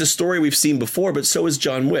it's a story we've seen before, but so is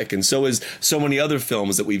John Wick, and so is so many other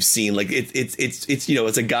films that we've seen. Like it's you know,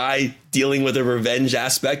 it's a guy dealing with a revenge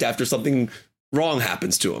aspect after something wrong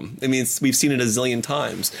happens to him. I mean, we've seen it a zillion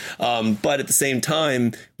times, but at the same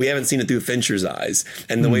time, we haven't seen it through Fincher's eyes.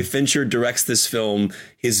 And the way Fincher directs this film,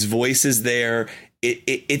 his voice is there.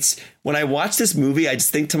 It's when I watch this movie, I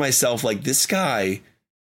just think to myself, like, this guy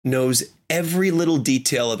knows every little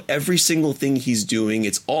detail of every single thing he's doing.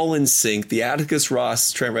 It's all in sync. The Atticus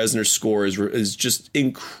Ross, Trent Reznor score is just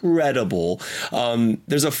incredible.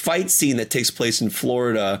 There's a fight scene that takes place in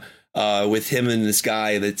Florida with him and this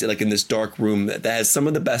guy that's like in this dark room that has some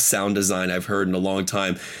of the best sound design I've heard in a long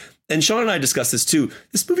time. And Sean and I discussed this too.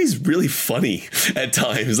 This movie's really funny at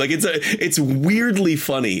times. Like it's weirdly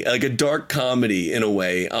funny, like a dark comedy in a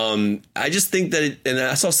way. I just think that, and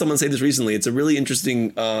I saw someone say this recently, it's a really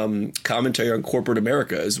interesting commentary on corporate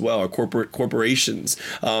America as well, or corporations.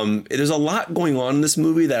 There's a lot going on in this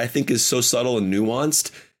movie that I think is so subtle and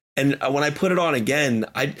nuanced. And when I put it on again,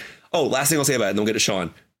 last thing I'll say about it, and then we'll get to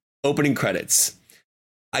Sean. Opening credits.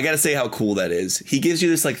 I got to say how cool that is. He gives you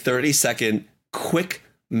this like 30-second quick,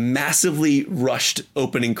 massively rushed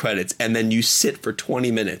opening credits, and then you sit for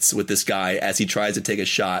 20 minutes with this guy as he tries to take a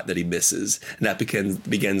shot that he misses, and that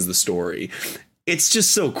begins the story. It's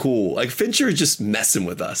just so cool. Like, Fincher is just messing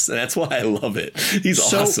with us, and that's why I love it.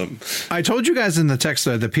 He's awesome. I told you guys in the text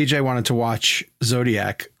that PJ wanted to watch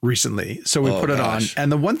Zodiac recently, so we put it on.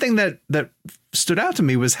 And the one thing that stood out to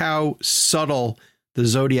me was how subtle the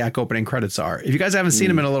Zodiac opening credits are. If you guys haven't seen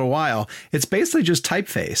them in a little while, it's basically just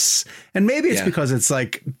typeface. And maybe it's because it's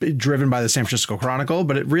like driven by the San Francisco Chronicle,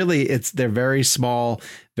 but they're very small,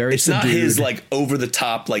 very it's subdued. Not his like over the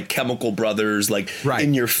top, like Chemical Brothers, like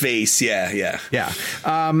in your face. Yeah.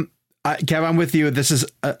 Kev, I'm with you. This is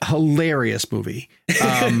a hilarious movie.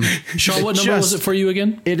 Sean, what number was it for you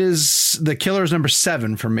again? It is The Killer's number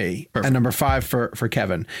 7 for me. Perfect. And number 5 for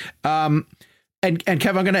Kevin. And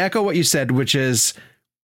Kev, I'm going to echo what you said, which is,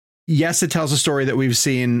 yes, it tells a story that we've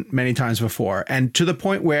seen many times before. And to the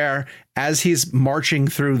point where, as he's marching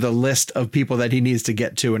through the list of people that he needs to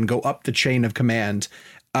get to and go up the chain of command,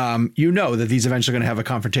 you know that he's eventually going to have a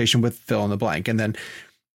confrontation with fill in the blank.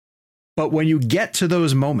 But when you get to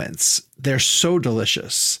those moments, they're so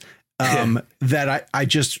delicious that I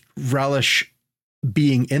just relish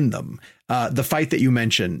being in them. The fight that you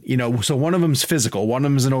mentioned, so one of them's physical, one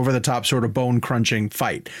of them's an over the top sort of bone crunching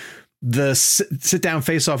fight. The sit down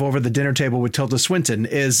face off over the dinner table with Tilda Swinton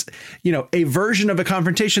is, a version of a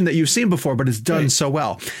confrontation that you've seen before, but it's done so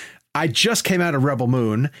well. I just came out of Rebel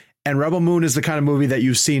Moon, and Rebel Moon is the kind of movie that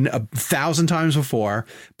you've seen 1,000 times before.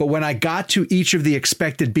 But when I got to each of the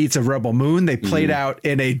expected beats of Rebel Moon, they played out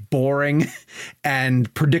in a boring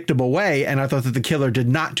and predictable way. And I thought that The Killer did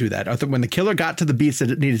not do that. I thought when The Killer got to the beats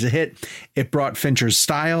that it needed to hit, it brought Fincher's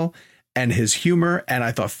style and his humor. And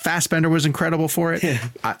I thought Fassbender was incredible for it. Yeah.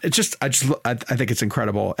 I think it's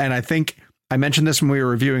incredible. And I think I mentioned this when we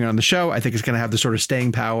were reviewing it on the show. I think it's going to have the sort of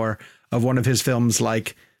staying power of one of his films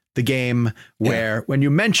like The Game, where when you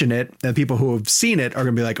mention it, the people who have seen it are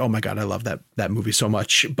going to be like, oh my God, I love that movie so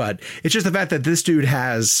much. But it's just the fact that this dude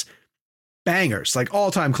has bangers, like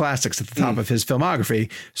all-time classics at the top of his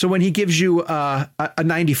filmography. So when he gives you a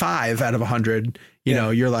 95 out of 100,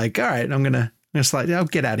 you're like, all right, I'm going to slide. I'll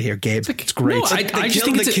get out of here, Gabe. It's great. No, I just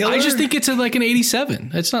think it's like an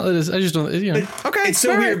 87. It's not. I just don't. Okay, it's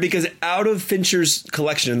so weird because out of Fincher's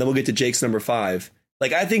collection, and then we'll get to Jake's number 5.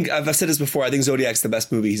 Like, I think I've said this before. I think Zodiac's the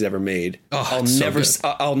best movie he's ever made. I'll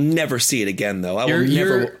never see it again, though.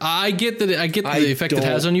 I get the effect it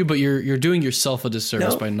has on you, but you're doing yourself a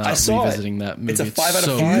disservice by not revisiting that movie. It's a 5 out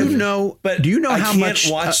of 5. Do you know how much? I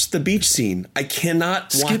can't watch the beach scene. I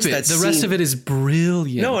cannot watch that scene. The rest of it is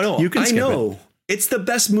brilliant. No, you can skip it. It's the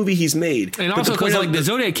best movie he's made. And also because the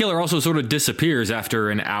Zodiac Killer also sort of disappears after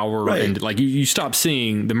an hour, and like you stop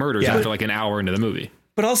seeing the murders after like an hour into the movie.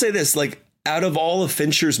 But I'll say this, like, out of all of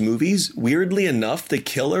Fincher's movies, weirdly enough, The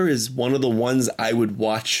Killer is one of the ones I would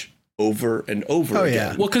watch over and over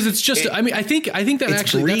again. Well, because it's just, I think that it's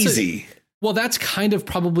actually breezy. That's kind of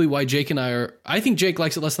probably why Jake and I think Jake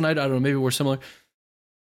likes it less than I do. I don't know, maybe we're similar.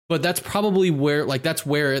 But that's probably where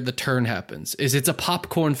the turn happens. Is it's a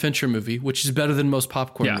popcorn Fincher movie, which is better than most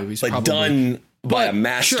popcorn movies, but probably. done by a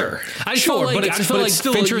master. Sure. I feel like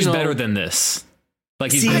still, Fincher's better than this.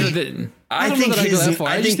 Like he's better than. I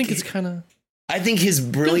think it's kind of. I think his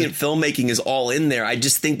brilliant filmmaking is all in there. I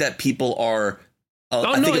just think that people are.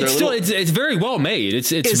 It's very well made.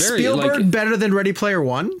 It's is very Spielberg better than Ready Player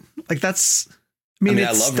One. Like that's. I mean,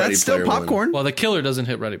 I love Ready Player One. Popcorn. Well, The Killer doesn't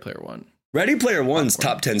hit Ready Player One. Ready Player One's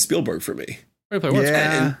top 10 Spielberg for me. Ready Player One's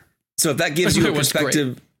and so if that gives you a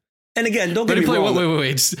perspective, and again, don't get me wrong.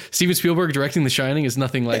 Wait. Steven Spielberg directing The Shining is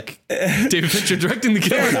nothing like David Fincher directing The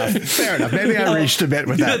Killer. Fair enough. Maybe I reached a bit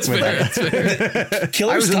with that. That's fair.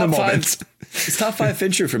 Killer's top 5. It's top 5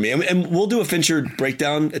 Fincher for me. And we'll do a Fincher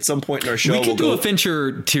breakdown at some point in our show. We can do a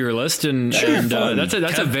Fincher tier list, and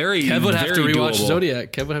that's a very Kev would have to rewatch doable.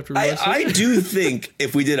 Zodiac. Kev would have to rewatch I do think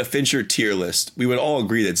if we did a Fincher tier list, we would all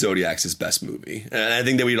agree that Zodiac's his best movie. And I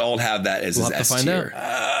think that we'd all have that as his S tier.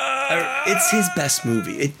 It's his best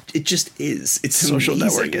movie. It just is. It's Social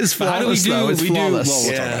amazing. Network is flawless. It's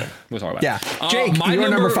flawless. We'll talk about it. Yeah. Jake, your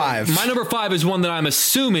number 5. My number 5 is one that I'm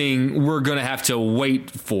assuming we're going to have to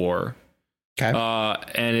wait for. Okay.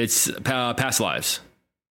 And it's Past Lives.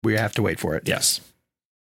 We have to wait for it. Yes.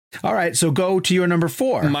 All right. So go to your number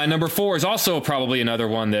 4. My number 4 is also probably another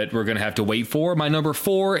one that we're going to have to wait for. My number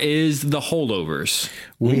 4 is The Holdovers.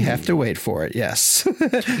 We have to wait for it. Yes.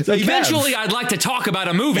 So eventually, I'd like to talk about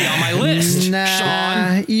a movie on my list.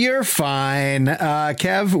 Sean, you're fine.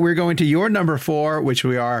 Kev, we're going to your number 4, which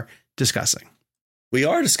we are discussing. We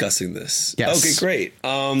are discussing this. Yes. Okay, great.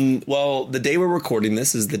 Well, the day we're recording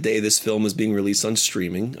this is the day this film is being released on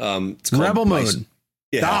streaming. It's called Rebel Moon.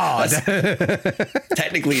 Yeah.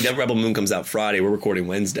 Technically, Rebel Moon comes out Friday. We're recording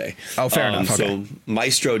Wednesday. Oh, fair enough. Okay. So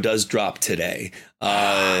Maestro does drop today.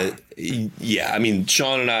 I mean,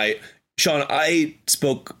 Sean, I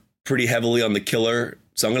spoke pretty heavily on The Killer,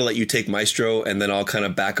 so I'm going to let you take Maestro, and then I'll kind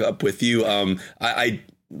of back up with you. I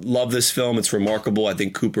love this film. It's remarkable. I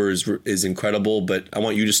think Cooper is incredible, but I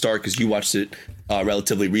want you to start because you watched it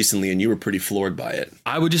relatively recently and you were pretty floored by it.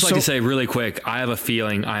 I would just like to say really quick, I have a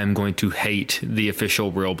feeling I am going to hate the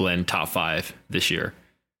official Real Blend top 5 this year.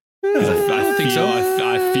 I think so.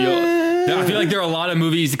 I feel like there are a lot of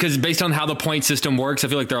movies because based on how the point system works, I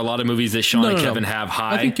feel like there are a lot of movies that Sean and Kevin have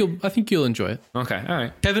high. I think you'll enjoy it. Okay. All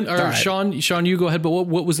right. Kevin or right. Sean, you go ahead. But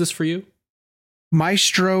what was this for you?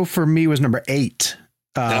 Maestro for me was number 8.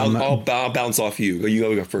 I'll bounce off you. You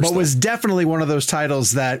go first. But was definitely one of those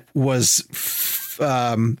titles that was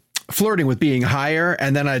flirting with being higher.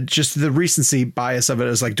 And then just the recency bias of it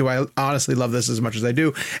is like, do I honestly love this as much as I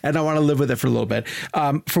do? And I want to live with it for a little bit.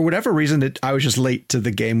 For whatever reason, I was just late to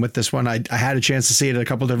the game with this one. I had a chance to see it at a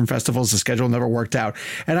couple of different festivals. The schedule never worked out.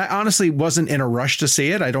 And I honestly wasn't in a rush to see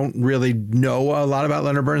it. I don't really know a lot about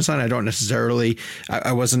Leonard Bernstein.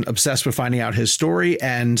 I wasn't obsessed with finding out his story.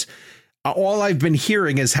 And all I've been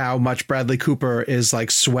hearing is how much Bradley Cooper is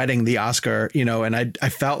like sweating the Oscar, and I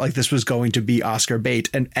felt like this was going to be Oscar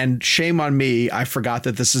bait, and shame on me. I forgot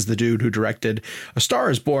that this is the dude who directed A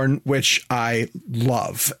Star Is Born, which I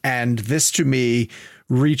love. And this to me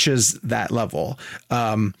reaches that level.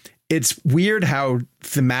 It's weird how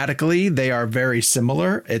thematically they are very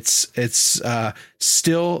similar. It's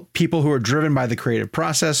still people who are driven by the creative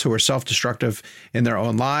process, who are self-destructive in their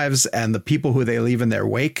own lives, and the people who they leave in their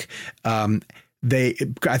wake. I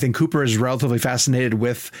think Cooper is relatively fascinated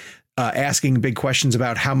with asking big questions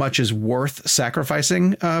about how much is worth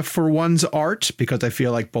sacrificing for one's art, because I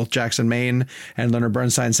feel like both Jackson Maine and Leonard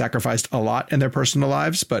Bernstein sacrificed a lot in their personal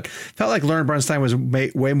lives, but felt like Leonard Bernstein was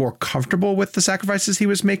way more comfortable with the sacrifices he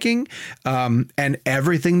was making. And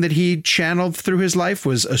everything that he channeled through his life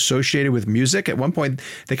was associated with music. At one point,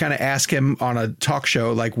 they kind of ask him on a talk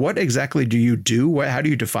show, like, what exactly do you do? How do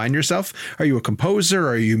you define yourself? Are you a composer?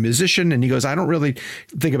 Are you a musician? And he goes, I don't really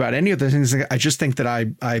think about any of the things. I just think that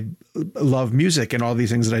I love music, and all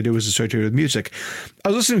these things that I do is associated with music. I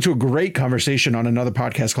was listening to a great conversation on another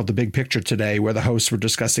podcast called The Big Picture today, where the hosts were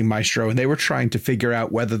discussing Maestro, and they were trying to figure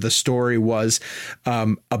out whether the story was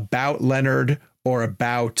about Leonard or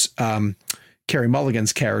about Carey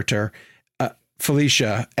Mulligan's character,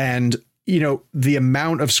 Felicia, and the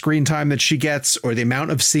amount of screen time that she gets, or the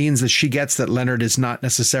amount of scenes that she gets that Leonard is not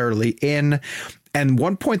necessarily in. And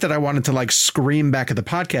one point that I wanted to scream back at the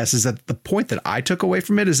podcast is that the point that I took away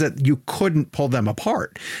from it is that you couldn't pull them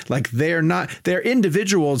apart. Like they're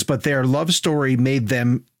individuals, but their love story made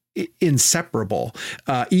them inseparable,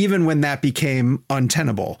 even when that became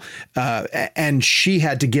untenable. And she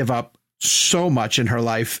had to give up so much in her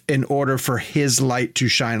life in order for his light to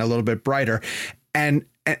shine a little bit brighter. And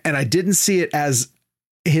I didn't see it as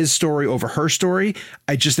his story over her story.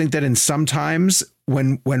 I just think that in sometimes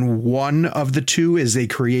when one of the two is a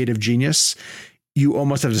creative genius, you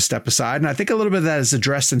almost have to step aside. And I think a little bit of that is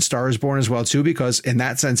addressed in Star is Born as well, too, because in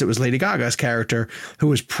that sense, it was Lady Gaga's character who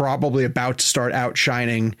was probably about to start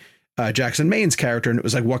outshining Jackson Maine's character. And it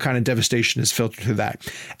was like, what kind of devastation is filtered through that?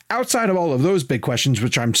 Outside of all of those big questions,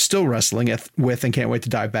 which I'm still wrestling with and can't wait to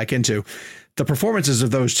dive back into, the performances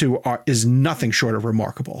of those two is nothing short of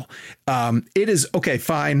remarkable. It is, okay,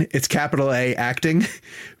 fine. It's capital A acting,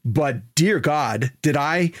 but dear God, did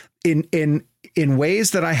I, in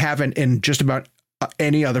ways that I haven't in just about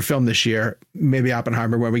any other film this year, maybe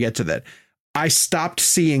Oppenheimer when we get to that, I stopped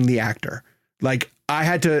seeing the actor. Like I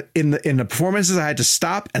had to, in the performances, I had to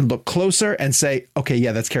stop and look closer and say, okay,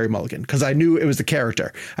 yeah, that's Carey Mulligan. Because I knew it was the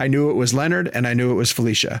character. I knew it was Leonard and I knew it was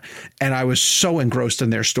Felicia. And I was so engrossed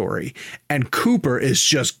in their story. And Cooper is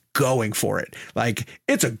just going for it. Like,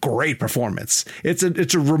 it's a great performance. It's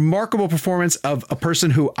a remarkable performance of a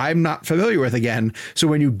person who I'm not familiar with again. So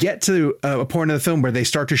when you get to a point in the film where they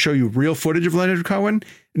start to show you real footage of Leonard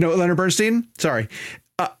Bernstein, sorry.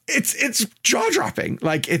 It's jaw-dropping.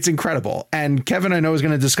 Like, it's incredible. And Kevin, I know, is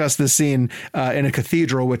going to discuss this scene in a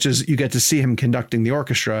cathedral, which is you get to see him conducting the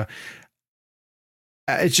orchestra.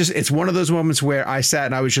 It's one of those moments where I sat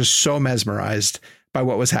and I was just so mesmerized by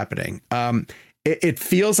what was happening. It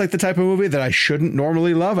feels like the type of movie that I shouldn't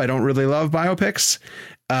normally love. I don't really love biopics,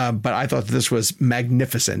 but I thought this was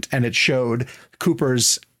magnificent, and it showed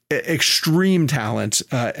Cooper's extreme talent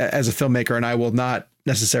as a filmmaker, and I will not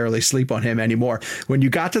necessarily sleep on him anymore. When you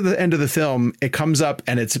got to the end of the film, it comes up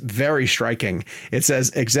and it's very striking. It says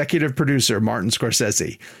executive producer Martin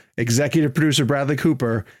Scorsese, executive producer Bradley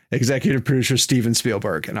Cooper, executive producer Steven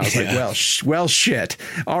Spielberg. And I was like, well, shit.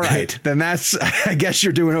 All right, then that's, I guess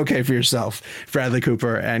you're doing okay for yourself, Bradley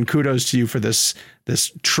Cooper, and kudos to you for this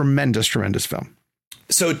tremendous film.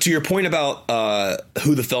 So to your point about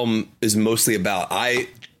who the film is mostly about, I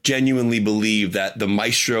genuinely believe that the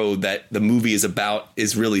maestro that the movie is about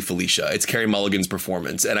is really Felicia. It's Carey Mulligan's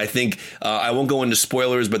performance. And I think I won't go into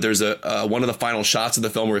spoilers, but there's one of the final shots of the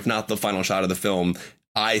film, or if not the final shot of the film,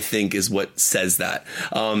 I think is what says that.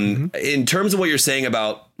 In terms of what you're saying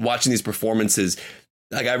about watching these performances,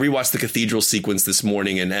 like I rewatched the cathedral sequence this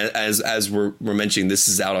morning, and as we're mentioning, this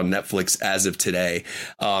is out on Netflix as of today.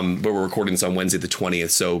 But we're recording this on Wednesday the 20th,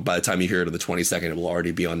 so by the time you hear it on the 22nd, it will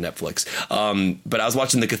already be on Netflix. But I was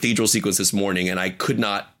watching the cathedral sequence this morning, and I could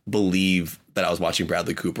not believe that I was watching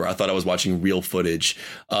Bradley Cooper. I thought I was watching real footage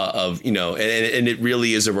of, and it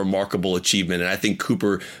really is a remarkable achievement. And I think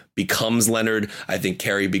Cooper becomes Leonard. I think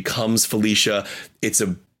Carey becomes Felicia. It's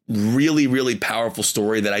a really, really powerful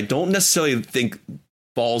story that I don't necessarily think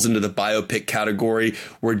falls into the biopic category.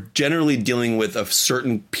 We're generally dealing with a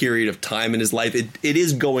certain period of time in his life. It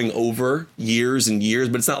is going over years and years,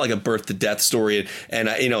 but it's not like a birth to death story. And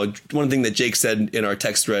one thing that Jake said in our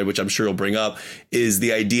text thread, which I'm sure he'll bring up, is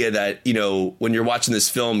the idea that, when you're watching this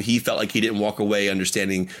film, he felt like he didn't walk away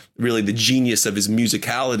understanding really the genius of his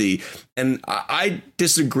musicality. And I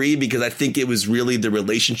disagree, because I think it was really the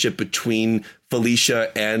relationship between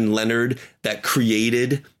Felicia and Leonard that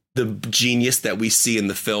created the genius that we see in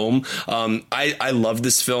the film. I love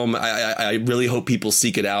this film. I really hope people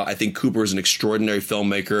seek it out. I think Cooper is an extraordinary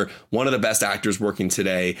filmmaker, one of the best actors working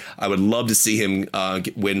today. I would love to see him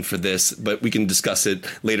win for this, but we can discuss it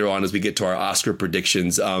later on as we get to our Oscar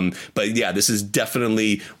predictions. But yeah, this is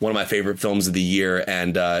definitely one of my favorite films of the year.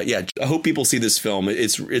 And I hope people see this film.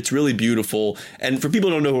 It's really beautiful. And for people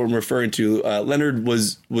who don't know who I'm referring to, Leonard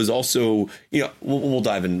was also, we'll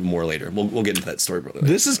dive in more later. We'll get into that story.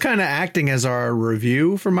 This is kind of acting as our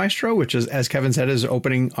review for Maestro, which is, as Kevin said, is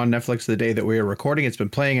opening on Netflix the day that we are recording. It's been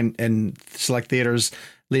playing in select theaters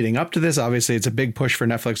leading up to this. Obviously, it's a big push for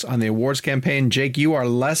Netflix on the awards campaign. Jake, you are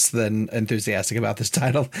less than enthusiastic about this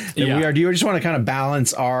title than we are. Do you just want to kind of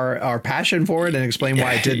balance our passion for it and explain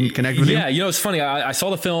why it didn't connect with you? Yeah, it's funny. I saw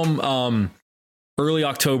the film early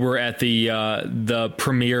October at the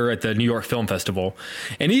premiere at the New York Film Festival,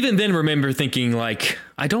 and even then remember thinking, like,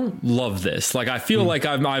 I don't love this. Like, I feel like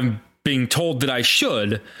I'm being told that I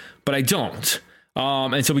should, but I don't.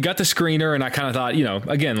 And so we got the screener, and I kind of thought,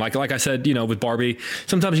 again, like I said, with Barbie,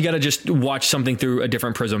 sometimes you got to just watch something through a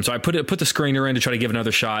different prism. So I put the screener in to try to give it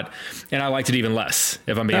another shot, and I liked it even less,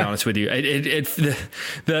 if I'm being honest with you.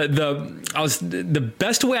 The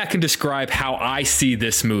best way I can describe how I see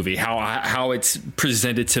this movie, how it's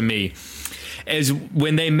presented to me, is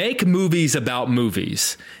when they make movies about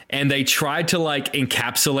movies, and they tried to like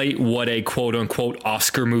encapsulate what a quote unquote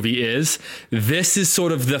Oscar movie is, this is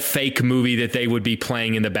sort of the fake movie that they would be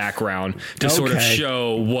playing in the background to sort of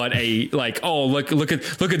show what a like, oh, look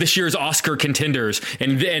at this year's Oscar contenders,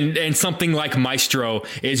 and something like Maestro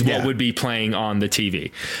is what would be playing on the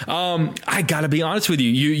TV. I gotta be honest with you.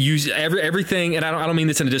 You use everything, and I don't mean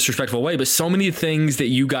this in a disrespectful way, but so many things that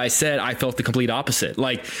you guys said, I felt the complete opposite.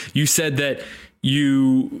 Like you said that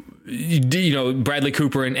you know, Bradley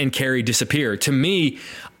Cooper and Carrie disappear. To me,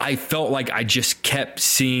 I felt like I just kept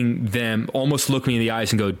seeing them almost look me in the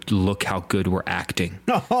eyes and go, look how good we're acting.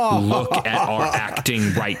 Look at our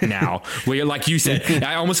acting right now. Where, like you said,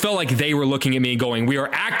 I almost felt like they were looking at me and going, we are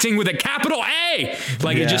acting with a capital A.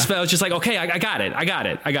 Like it just felt just like, okay, I got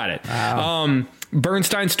it. Wow.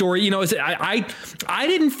 Bernstein's story, you know, I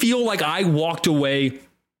didn't feel like I walked away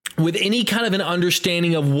with any kind of an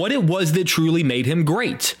understanding of what it was that truly made him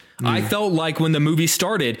great. I felt like when the movie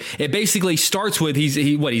started, it basically starts with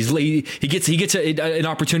he gets an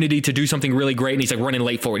opportunity to do something really great, and he's like running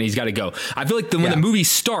late for it, and he's got to go. I feel like when the movie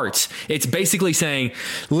starts, it's basically saying,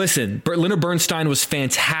 "Listen, Leonard Bernstein was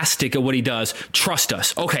fantastic at what he does. Trust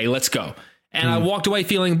us. Okay, let's go." And I walked away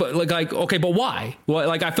feeling like, okay, but why? Well,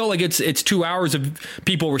 like I felt like it's 2 hours of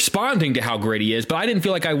people responding to how great he is, but I didn't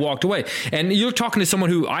feel like I walked away. And you're talking to someone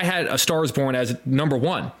who I had A Star Is Born as number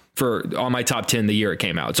 1 on my top 10 the year it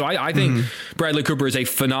came out. So I think Bradley Cooper is a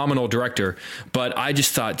phenomenal director, but I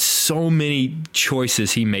just thought so many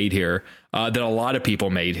choices he made here that a lot of people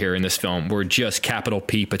made here in this film were just capital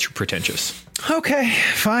P pretentious. Okay,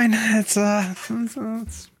 fine.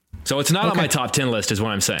 So it's not on my top 10 list is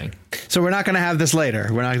what I'm saying. So we're not going to have this later.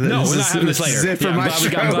 We're not having this later. I'm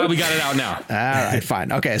glad we got it out now. All right,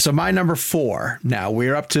 fine. Okay, so my number 4. Now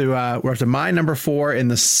we're up to my number 4 in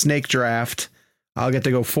the snake draft. I'll get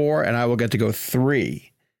to go 4 and I will get to go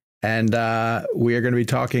 3. And we are going to be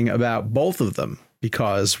talking about both of them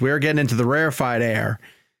because we're getting into the rarefied air.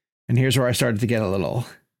 And here's where I started to get a little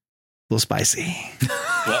spicy.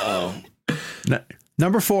 Uh-oh.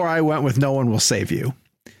 Number 4, I went with No One Will Save You.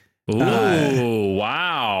 Ooh,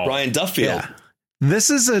 wow. Brian Duffield. Yeah. This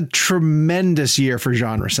is a tremendous year for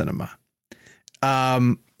genre cinema.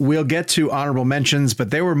 We'll get to honorable mentions,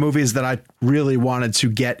 but they were movies that I really wanted to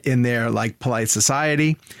get in there, like Polite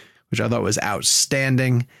Society, which I thought was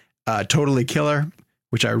outstanding. Totally Killer,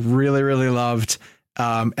 which I really, really loved.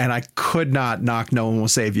 And I could not knock No One Will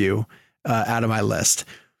Save You out of my list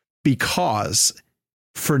because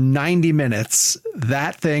for 90 minutes,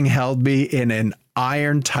 that thing held me in an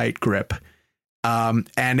iron tight grip.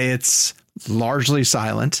 And it's largely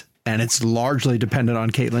silent and it's largely dependent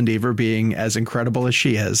on Caitlin Dever being as incredible as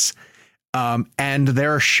she is. And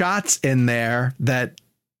there are shots in there that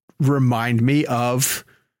remind me of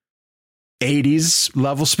 80s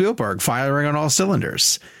level Spielberg firing on all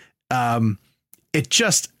cylinders. It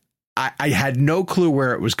just, I had no clue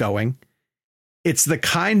where it was going. It's the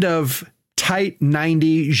kind of tight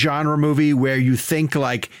 90 genre movie where you think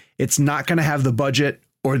like it's not going to have the budget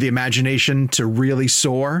or the imagination to really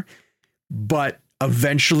soar, but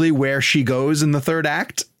eventually where she goes in the third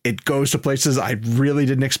act, it goes to places I really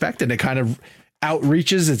didn't expect, and it kind of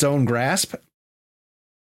outreaches its own grasp.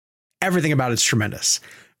 Everything about it's tremendous.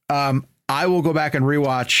 I will go back and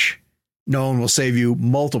rewatch No One Will Save You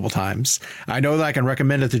multiple times. I know that I can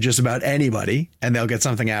recommend it to just about anybody and they'll get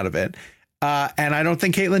something out of it. And I don't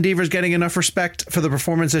think Caitlin Dever is getting enough respect for the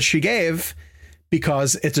performance that she gave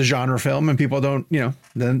because it's a genre film and people don't,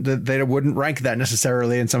 they wouldn't rank that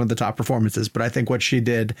necessarily in some of the top performances. But I think what she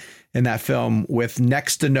did in that film with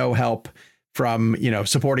next to no help from,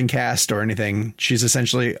 supporting cast or anything, she's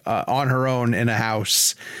essentially on her own in a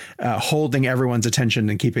house, holding everyone's attention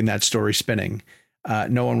and keeping that story spinning.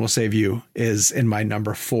 No One Will Save You is in my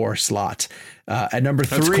number 4 slot. At number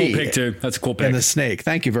 3, that's a cool pick too. That's a cool pick. In The Snake.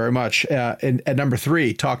 Thank you very much. At number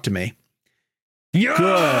 3, Talk to Me.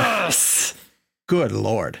 Yes. Good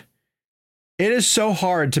Lord. It is so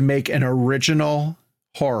hard to make an original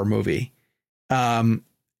horror movie.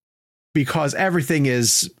 Because everything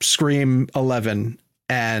is Scream 11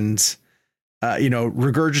 and,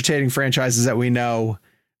 regurgitating franchises that we know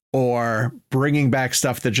or bringing back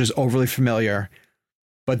stuff that's just overly familiar.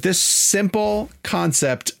 But this simple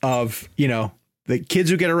concept of, the kids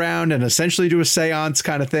who get around and essentially do a seance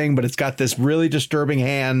kind of thing, but it's got this really disturbing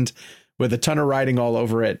hand with a ton of writing all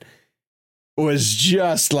over it, was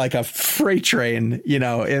just like a freight train,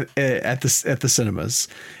 at the cinemas.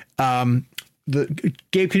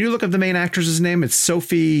 Gabe, can you look up the main actress's name? It's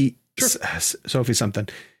Sophie. Sure. Sophie something.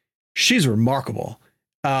 She's remarkable.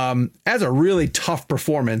 As a really tough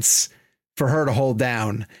performance for her to hold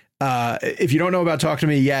down. If you don't know about Talk to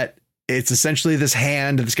Me yet, it's essentially this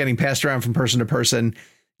hand that's getting passed around from person to person.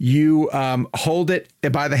 You hold it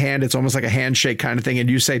by the hand. It's almost like a handshake kind of thing. And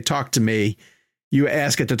you say, talk to me. You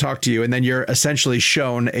ask it to talk to you. And then you're essentially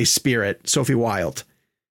shown a spirit, Sophie Wilde.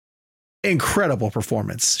 Incredible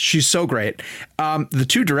performance. She's so great. The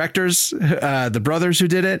two directors, the brothers who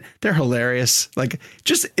did it, they're hilarious. Like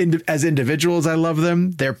just as individuals, I love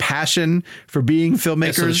them. Their passion for being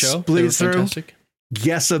filmmakers bleeds through.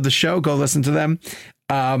 Guests of the show, go listen to them.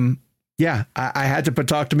 Yeah, I had to put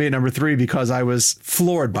Talk to Me at number 3 because I was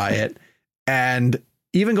floored by it. And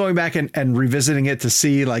even going back and revisiting it to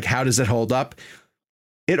see like, how does it hold up?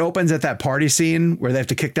 It opens at that party scene where they have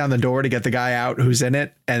to kick down the door to get the guy out who's in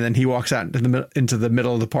it. And then he walks out into the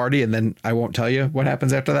middle of the party. And then I won't tell you what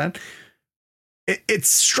happens after that. It's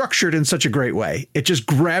structured in such a great way. It just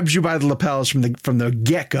grabs you by the lapels from the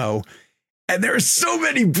get-go. And there are so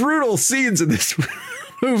many brutal scenes in this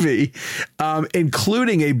movie,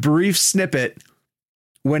 including a brief snippet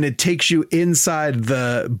when it takes you inside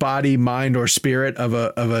the body, mind, or spirit of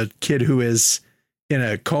a kid who is in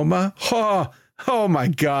a coma. Oh my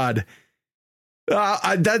God.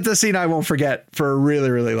 That's a scene I won't forget for a really,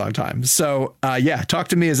 really long time. So yeah, Talk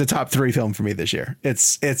to Me is a top 3 film for me this year.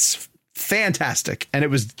 It's fantastic. And it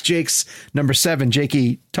was Jake's number 7.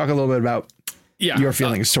 Jakey, talk a little bit about your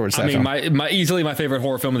feelings towards that film. my easily my favorite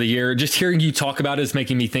horror film of the year. Just hearing you talk about it is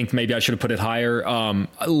making me think maybe I should have put it higher.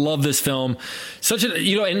 I love this film.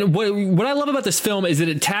 And what I love about this film is that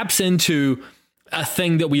it taps into a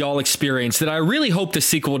thing that we all experience that I really hope the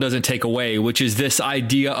sequel doesn't take away, which is this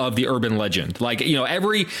idea of the urban legend. Like,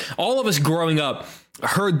 all of us growing up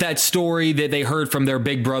heard that story that they heard from their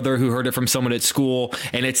big brother who heard it from someone at school.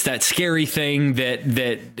 And it's that scary thing that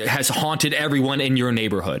has haunted everyone in your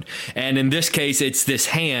neighborhood. And in this case, it's this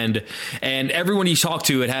hand, and everyone you talk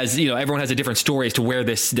to, it has, everyone has a different story as to where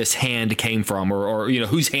this hand came from or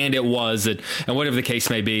whose hand it was and whatever the case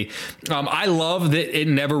may be. I love that it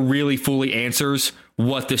never really fully answers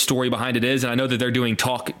what the story behind it is. And I know that they're doing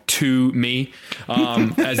Talk to Me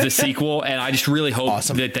as the sequel. And I just really hope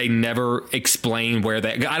that they never explain where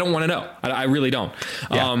I don't want to know. I really don't.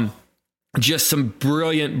 Yeah. Just some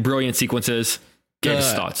brilliant sequences. Get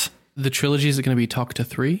his thoughts. The trilogy, is it going to be Talk to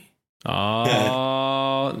 3?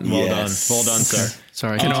 Well done, sir.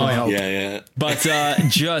 Sorry. Can only hope. Yeah. But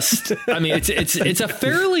it's a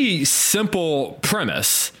fairly simple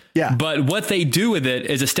premise. Yeah. But what they do with it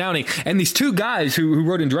is astounding. And these two guys who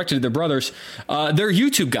wrote and directed it, they're brothers, they're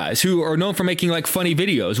YouTube guys who are known for making like funny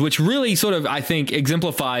videos, which really sort of, I think,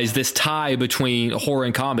 exemplifies this tie between horror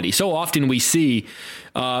and comedy. So often we see,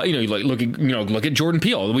 look at Jordan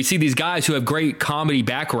Peele. We see these guys who have great comedy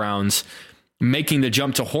backgrounds making the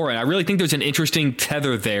jump to horror. And I really think there's an interesting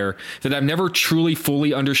tether there that I've never truly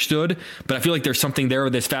fully understood, but I feel like there's something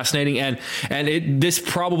there that's fascinating. And this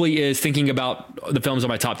probably is, thinking about the films on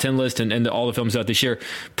my top 10 list and all the films out this year,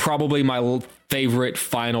 probably my favorite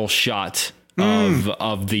final shot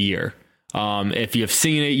of the year. If you've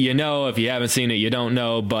seen it, if you haven't seen it, you don't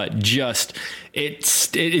know, but just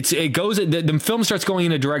it goes, the film starts going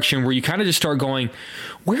in a direction where you kind of just start going,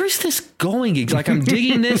 where is this going? Like, I'm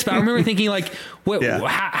digging this, but I remember thinking like,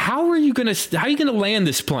 how are you going to land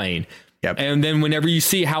this plane? Yep. And then whenever you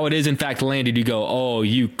see how it is in fact landed, you go, oh,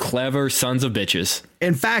 you clever sons of bitches.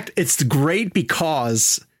 In fact, it's great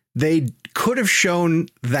because they could have shown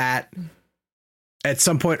that at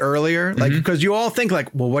some point earlier, like, because you all think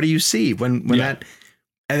like, well, what do you see when that,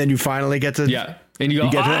 and then you finally get to, and you go,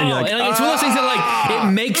 and you're like, and it's one of those things that like,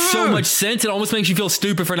 it makes so much sense. It almost makes you feel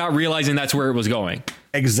stupid for not realizing that's where it was going.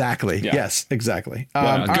 Exactly. Yeah. Yes, exactly.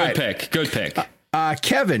 Good pick.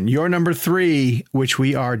 Kevin, your number 3, which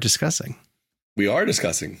we are discussing. We are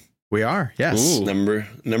discussing. We are, yes. Ooh.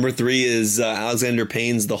 Number 3 is Alexander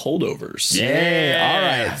Payne's The Holdovers. Yeah. All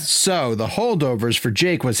right. So The Holdovers for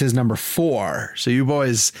Jake was his number 4. So you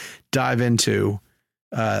boys dive into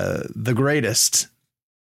the greatest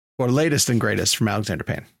or latest and greatest from Alexander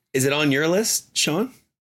Payne. Is it on your list, Sean?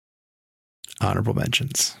 Honorable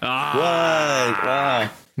mentions. What? Wow.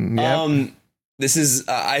 Yep. This is,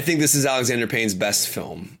 I think this is Alexander Payne's best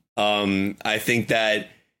film. I think that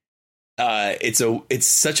it's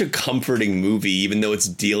such a comforting movie, even though it's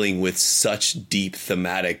dealing with such deep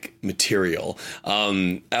thematic material.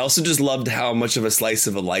 I also just loved how much of a slice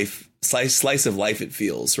of life it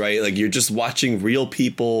feels, right? Like you're just watching real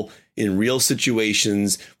people in real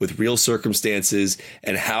situations with real circumstances,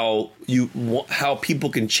 and how people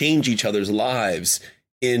can change each other's lives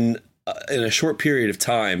in in a short period of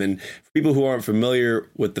time. And for people who aren't familiar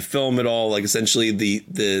with the film at all, like essentially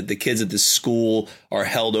the kids at this school are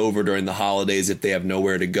held over during the holidays if they have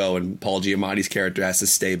nowhere to go. And Paul Giamatti's character has to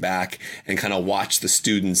stay back and kind of watch the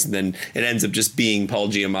students. And then it ends up just being Paul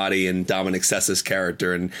Giamatti and Dominic Sessa's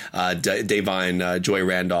character and Da'Vine Joy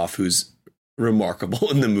Randolph, who's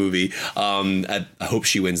remarkable in the movie. I hope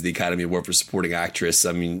she wins the Academy Award for supporting actress.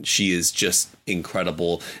 I mean, she is just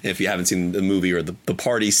incredible. And if you haven't seen the movie or the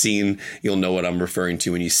party scene, you'll know what I'm referring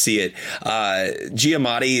to when you see it.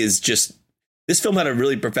 Giamatti is just, this film had a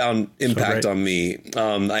really profound impact on me.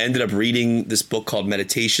 I ended up reading this book called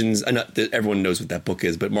Meditations. I know that everyone knows what that book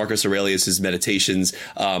is, but Marcus Aurelius' Meditations.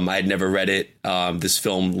 I had never read it. This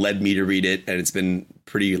film led me to read it, and it's been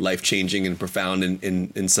pretty life-changing and profound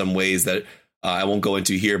in some ways that I won't go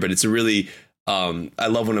into here, but it's a really, I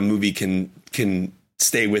love when a movie can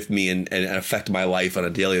stay with me and affect my life on a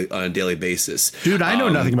daily basis. Dude, I know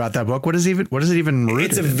nothing about that book. What is it even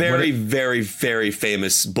rooted It's a in? very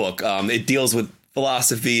famous book. It deals with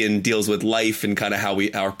philosophy and deals with life and kind of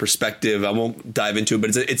our perspective. I won't dive into it,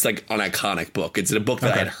 but it's like an iconic book. It's a book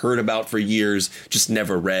that I had heard about for years, just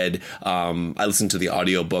never read. I listened to the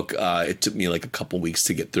audiobook. It took me like a couple weeks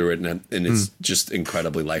to get through it, and it's just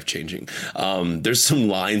incredibly life-changing. There's some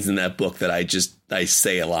lines in that book that I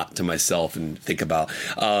say a lot to myself and think about.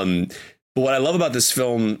 But what I love about this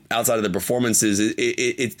film, outside of the performances,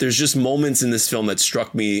 there's just moments in this film that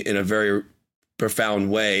struck me in a very profound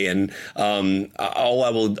way, and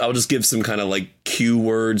I'll just give some kind of like cue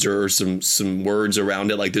words or some words around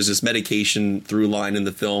it. Like there's this medication through line in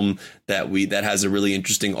the film that has a really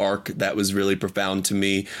interesting arc that was really profound to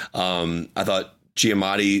me. I thought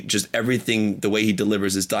Giamatti, just everything, the way he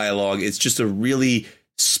delivers his dialogue, it's just a really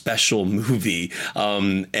special movie.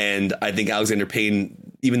 And I think Alexander Payne,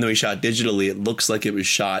 even though he shot digitally, it looks like it was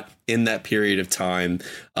shot in that period of time.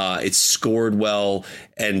 It's scored well.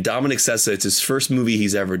 And Dominic Sessa, it's his first movie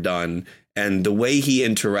he's ever done. And the way he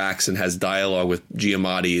interacts and has dialogue with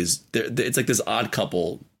Giamatti it's like this odd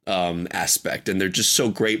couple aspect. And they're just so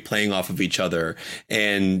great playing off of each other.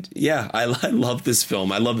 And yeah, I love this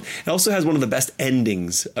film. It also has one of the best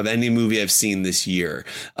endings of any movie I've seen this year.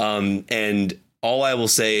 And all I will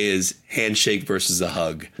say is handshake versus a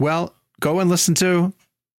hug. Well, go and listen to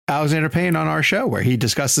Alexander Payne on our show where he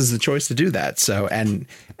discusses the choice to do that. So, and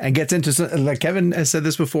gets into, like Kevin has said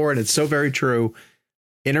this before, and it's so very true.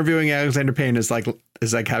 Interviewing Alexander Payne is like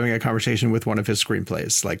having a conversation with one of his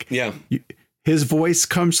screenplays. Like, yeah, his voice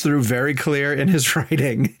comes through very clear in his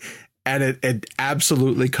writing, and it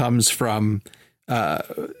absolutely comes from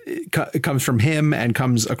it comes from him and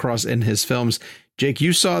comes across in his films. Jake,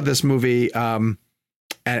 you saw this movie and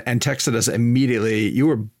texted us immediately.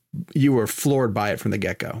 You were floored by it from the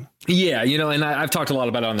get-go. Yeah, and I've talked a lot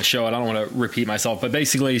about it on the show. I don't want to repeat myself, but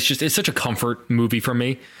basically it's such a comfort movie for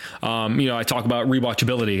me. I talk about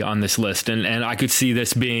rewatchability on this list, and I could see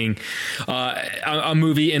this being a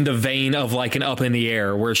movie in the vein of like an Up in the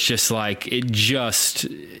Air, where it's just like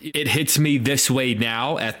it hits me this way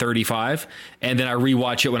now at 35, and then I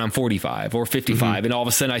rewatch it when I'm 45 or 55, and all of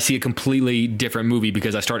a sudden I see a completely different movie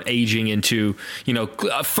because I start aging into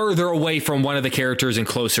further away from one of the characters and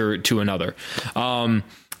closer to another.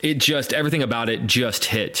 Everything about it just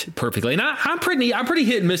hit perfectly. And I'm pretty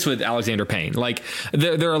hit and miss with Alexander Payne. Like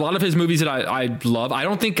there are a lot of his movies that I love. I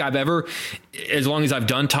don't think I've ever, as long as I've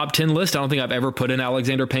done top 10 lists, I don't think I've ever put an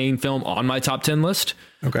Alexander Payne film on my top 10 list.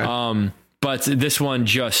 Okay. But this one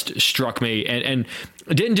just struck me, and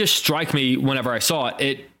it didn't just strike me whenever I saw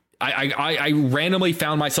it. I randomly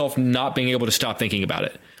found myself not being able to stop thinking about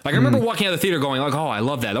it. Like I remember walking out of the theater going like, oh, I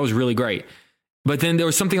love that. That was really great. But then there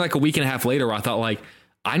was something like a week and a half later where I thought like,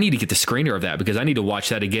 I need to get the screener of that because I need to watch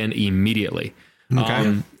that again immediately.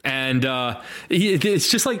 Okay. It's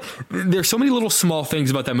just like, there's so many little small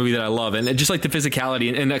things about that movie that I love. And just like the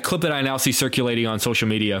physicality and that clip that I now see circulating on social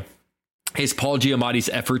media is Paul Giamatti's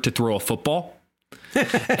effort to throw a football.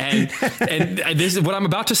 and this is what I'm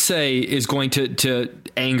about to say is going to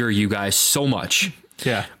anger you guys so much.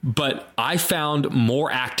 Yeah. But I found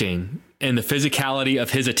more acting and the physicality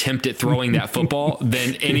of his attempt at throwing that football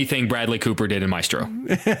than anything Bradley Cooper did in Maestro.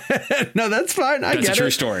 No, that's fine. That's a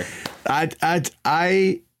true story.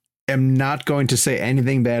 I am not going to say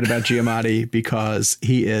anything bad about Giamatti because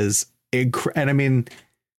he is and I mean,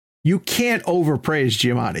 you can't overpraise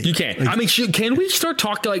Giamatti. You can't. I mean, can we start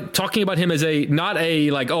talking about him as not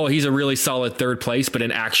a like, oh, he's a really solid third place, but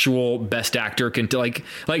an actual best actor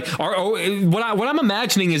what I'm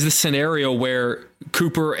imagining is the scenario where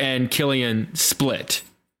Cooper and Cillian split,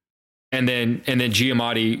 and then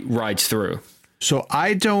Giamatti rides through. So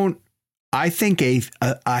I don't I think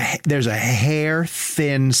there's a hair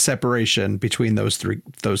thin separation between those three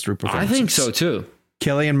performances. I think so too.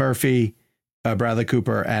 Cillian Murphy, Bradley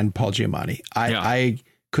Cooper, and Paul Giamatti. I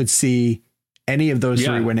could see any of those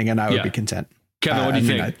three winning, and I would be content. Kevin, what do you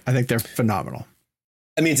think? I think they're phenomenal.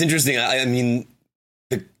 I mean, it's interesting. I mean,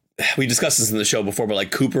 we discussed this in the show before, but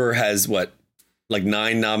like Cooper has 9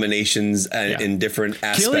 nominations in different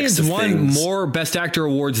aspects. Cillian's of won things. more Best Actor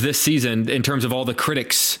awards this season in terms of all the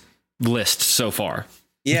critics list so far.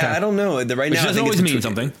 Yeah, okay. I don't know. Right Which now, doesn't always mean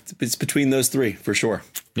something. It's between those three for sure.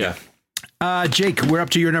 Yeah. Jake, we're up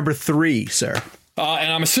to your number 3, sir.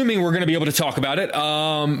 And I'm assuming we're going to be able to talk about it.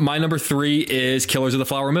 My number 3 is Killers of the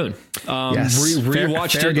Flower Moon. Yes.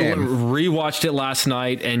 Rewatched it last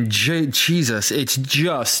night, and Jesus, it's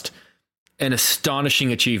just an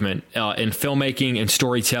astonishing achievement in filmmaking and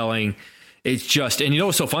storytelling. It's just, and you know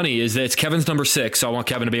what's so funny is that it's Kevin's number 6. So I want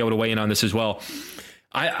Kevin to be able to weigh in on this as well.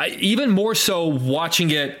 I even more so watching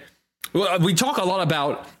it. We talk a lot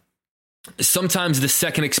about sometimes the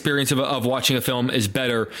second experience of watching a film is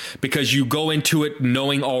better because you go into it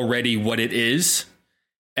knowing already what it is.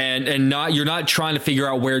 And you're not trying to figure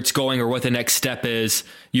out where it's going or what the next step is.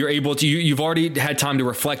 You're able to, you've already had time to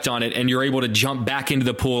reflect on it, and you're able to jump back into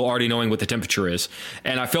the pool already knowing what the temperature is.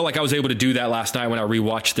 And I feel like I was able to do that last night when I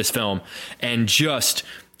rewatched this film, and just,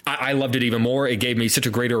 I loved it even more. It gave me such a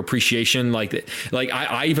greater appreciation.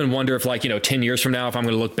 I even wonder if 10 years from now, if I'm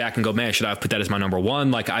going to look back and go, man, should I have put that as my number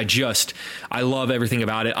 1? I love everything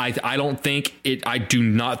about it. I do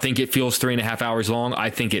not think it feels 3.5 hours long. I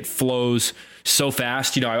think it flows so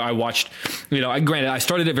fast. I watched, granted, I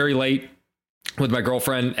started it very late with my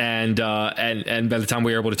girlfriend, and by the time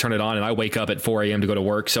we were able to turn it on, and I wake up at 4 a.m. to go to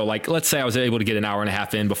work. So let's say I was able to get an hour and a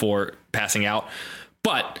half in before passing out.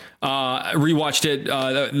 But rewatched it,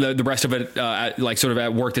 the rest of it, sort of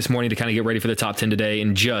at work this morning to kind of get ready for the top 10 today,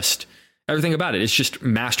 and just everything about it. It's just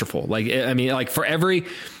masterful. For every,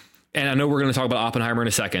 and I know we're going to talk about Oppenheimer in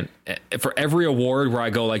a second. For every award where I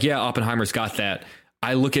go Oppenheimer's got that,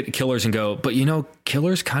 I look at Killers and go, but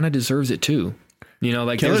Killers kind of deserves it too.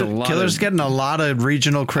 There's a lot. Killers getting a lot of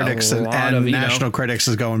regional critics and national critics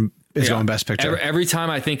is going Best Picture. Every time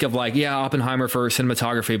I think of Oppenheimer for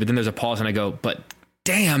cinematography, but then there's a pause and I go, but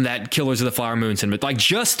damn, that Killers of the Flower Moon cinema.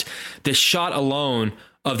 Just the shot alone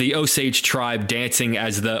of the Osage tribe dancing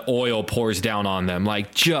as the oil pours down on them. It's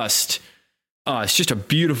just a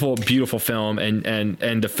beautiful, beautiful film.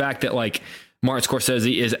 And the fact that Martin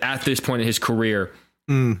Scorsese is at this point in his career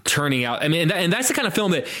turning out. I mean, and that's the kind of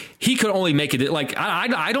film that he could only make it.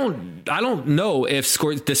 I don't know if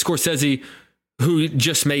the Scorsese who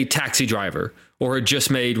just made Taxi Driver or had just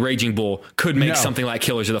made Raging Bull could make something like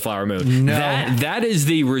Killers of the Flower Moon. No. That is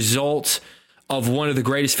the result of one of the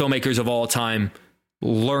greatest filmmakers of all time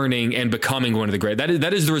learning and becoming one of the great.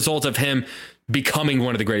 That is the result of him becoming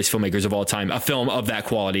one of the greatest filmmakers of all time. A film of that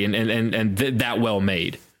quality and that well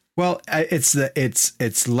made. Well,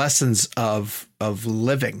 it's lessons of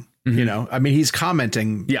living. Mm-hmm. I mean, he's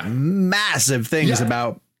commenting massive things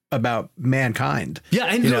about mankind. Yeah.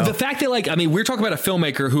 And the fact that we're talking about a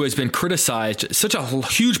filmmaker who has been criticized such a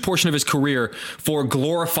huge portion of his career for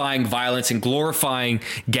glorifying violence and glorifying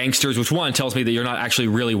gangsters, which one tells me that you're not actually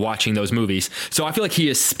really watching those movies. So I feel like he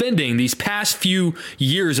is spending these past few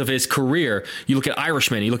years of his career. You look at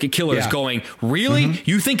Irishman, you look at Killers going, really? Mm-hmm.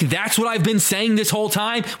 You think that's what I've been saying this whole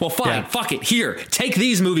time? Well, fine. Fuck it. Here, take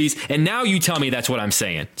these movies. And now you tell me that's what I'm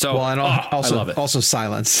saying. So I love it. Also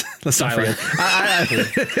Silence. Let's not forget.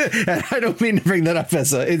 I don't mean to bring that up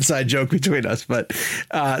as an inside joke between us, but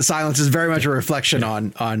Silence is very much a reflection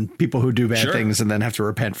on people who do bad things and then have to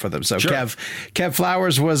repent for them. So Kev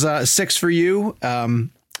Flowers was 6 for you.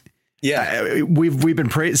 We've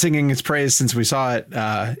been singing its praise since we saw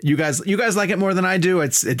it. You guys like it more than I do.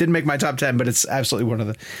 It didn't make my top 10, but it's absolutely one of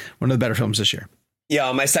the better films this year. Yeah,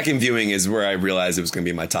 my second viewing is where I realized it was going to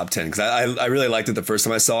be my top 10 because I really liked it the first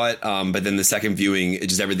time I saw it. But then the second viewing,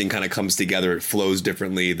 everything kind of comes together. It flows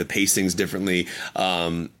differently. The pacing's differently.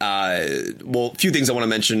 A few things I want to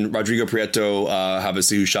mention. Rodrigo Prieto,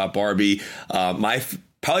 obviously, who shot Barbie. Probably my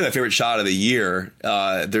favorite shot of the year.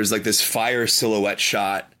 There's this fire silhouette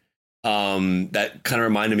shot. That kind of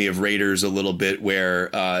reminded me of Raiders a little bit, where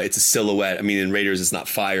it's a silhouette. I mean, in Raiders, it's not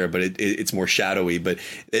fire, but it's more shadowy. But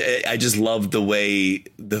I just loved the way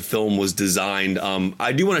the film was designed.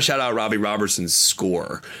 I do want to shout out Robbie Robertson's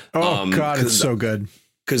score. Oh, God, it's so good.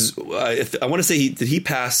 Because I want to say he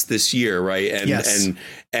passed this year, right? And yes.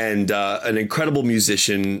 and an incredible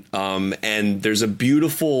musician. And there's a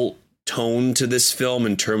beautiful tone to this film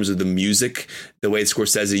in terms of the music, the way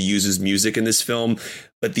Scorsese uses music in this film.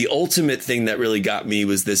 But the ultimate thing that really got me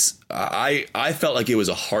was this. I felt like it was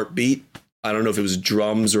a heartbeat I don't know if it was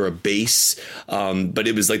drums or a bass, but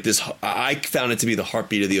it was like this. I found it to be the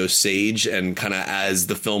heartbeat of the Osage, and kind of as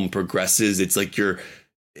the film progresses, it's like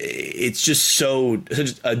it's just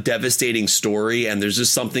such a devastating story, and there's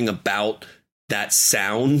just something about that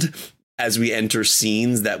sound as we enter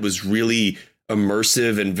scenes that was really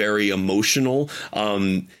immersive and very emotional.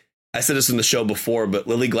 I said this in the show before, but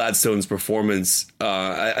Lily Gladstone's performance,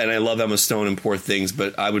 and I love Emma Stone in Poor Things,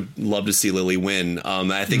 but I would love to see Lily win.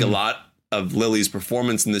 I think a lot of Lily's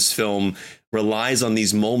performance in this film relies on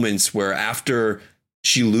these moments where after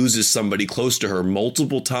she loses somebody close to her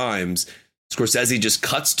multiple times, Scorsese just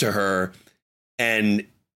cuts to her, and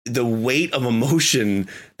the weight of emotion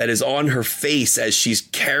that is on her face as she's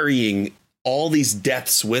carrying all these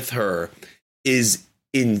deaths with her is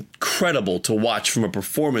incredible to watch from a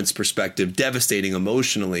performance perspective, devastating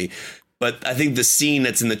emotionally. But I think the scene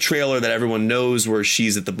that's in the trailer that everyone knows, where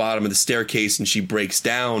she's at the bottom of the staircase and she breaks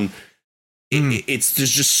down, there's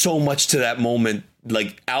just so much to that moment.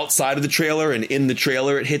 Like outside of the trailer and in the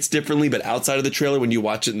trailer, it hits differently. But outside of the trailer, when you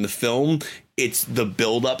watch it in the film, it's the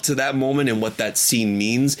build up to that moment and what that scene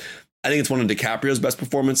means. I think it's one of DiCaprio's best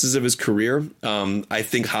performances of his career. I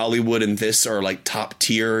think Hollywood and this are like top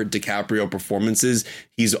tier DiCaprio performances.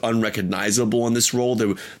 He's unrecognizable in this role.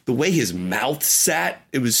 The way his mouth sat,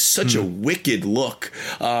 it was such a wicked look.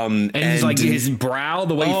 And like his brow,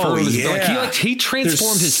 the way he furrowed his brow, he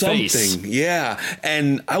transformed his face. Yeah.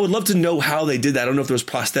 And I would love to know how they did that. I don't know if there was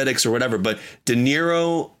prosthetics or whatever, but De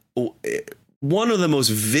Niro, one of the most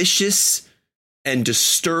vicious and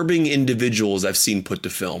disturbing individuals I've seen put to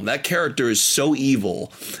film. That character is so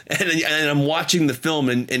evil. And I'm watching the film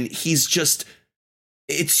and he's just,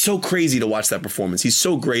 it's so crazy to watch that performance. He's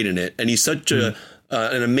so great in it. And he's such an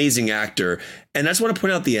amazing actor. And I just want to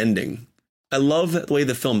point out the ending. I love the way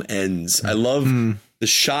the film ends. I love the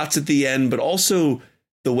shots at the end, but also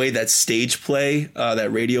the way that stage play,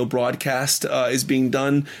 that radio broadcast is being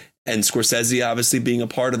done. And Scorsese obviously being a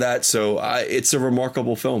part of that. So it's a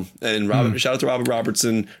remarkable film. And shout out to Robert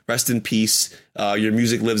Robertson. Rest in peace. Your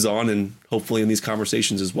music lives on, and hopefully in these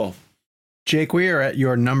conversations as well. Jake, we are at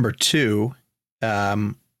your number 2.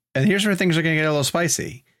 And here's where things are going to get a little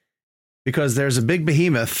spicy, because there's a big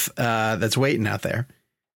behemoth that's waiting out there.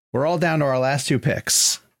 We're all down to our last 2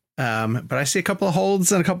 picks. But I see a couple of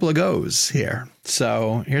holds and a couple of goes here.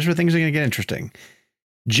 So here's where things are going to get interesting.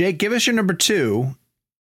 Jake, give us your number 2.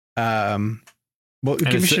 Well,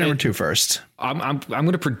 give me your number 2 first. I'm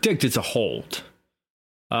going to predict it's a hold.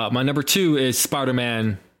 My number 2 is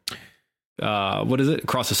Spider-Man. What is it?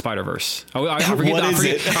 Across the Spider-Verse. I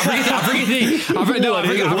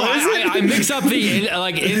mix up the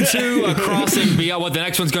into, across, and beyond. What the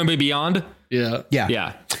next one's going to be beyond?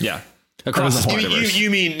 Yeah. Across the Spider-Verse.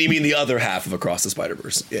 You mean the other half of Across the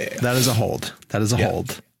Spider-Verse? Yeah. That is a hold.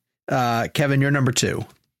 Hold. Kevin, your number 2.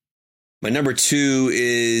 My number 2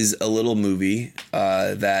 is a little movie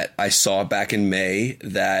that I saw back in May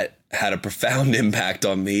that had a profound impact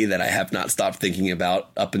on me that I have not stopped thinking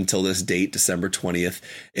about up until this date, December 20th.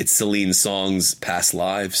 It's Celine Song's Past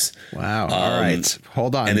Lives. Wow. All right.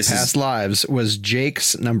 Hold on. Past Lives was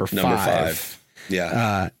Jake's number 5. Number 5.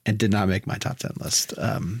 Yeah. It did not make my top 10 list.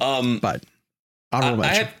 But honorable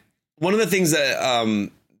mention. One of the things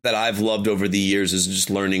that I've loved over the years is just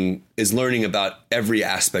learning about every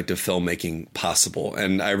aspect of filmmaking possible.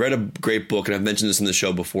 And I read a great book, and I've mentioned this in the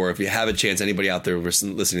show before. If you have a chance, anybody out there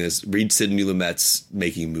listening to this, read Sidney Lumet's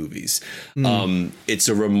Making Movies. It's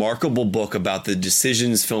a remarkable book about the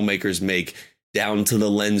decisions filmmakers make, down to the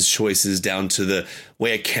lens choices, down to the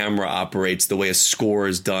way a camera operates, the way a score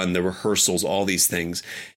is done, the rehearsals, all these things.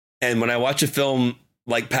 And when I watch a film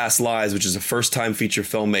like Past Lives, which is a first-time feature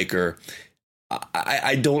filmmaker,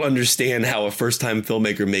 I don't understand how a first-time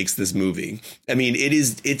filmmaker makes this movie. I mean,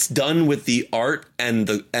 it's done with the art and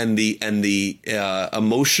the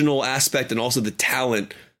emotional aspect, and also the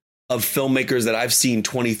talent of filmmakers that I've seen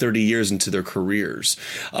 20, 30 years into their careers.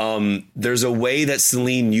 There's a way that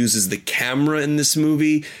Celine uses the camera in this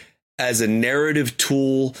movie as a narrative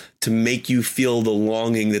tool to make you feel the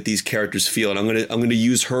longing that these characters feel. And I'm going to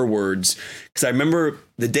use her words, because I remember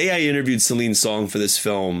the day I interviewed Celine Song for this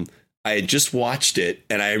film, I had just watched it,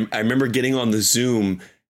 and I remember getting on the Zoom,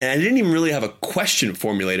 and I didn't even really have a question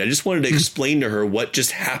formulated. I just wanted to explain to her what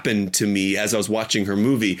just happened to me as I was watching her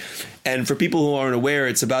movie. And for people who aren't aware,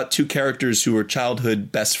 it's about 2 characters who were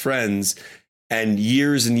childhood best friends. And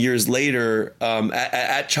years later,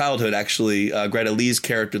 at childhood, actually, Greta Lee's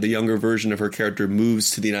character, the younger version of her character, moves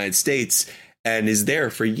to the United States and is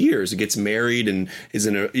there for years. Gets married and is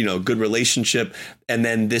in a good relationship. And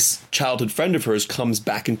then this childhood friend of hers comes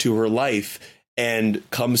back into her life and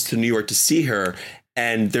comes to New York to see her.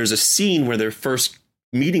 And there's a scene where they're first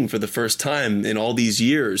meeting for the first time in all these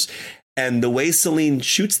years. And the way Celine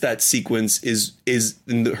shoots that sequence is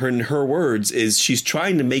in her words, is she's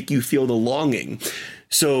trying to make you feel the longing.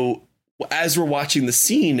 So as we're watching the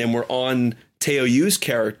scene and we're on Teo Yu's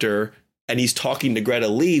character and he's talking to Greta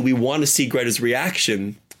Lee, we want to see Greta's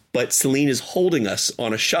reaction, but Celine is holding us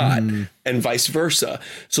on a shot and vice versa.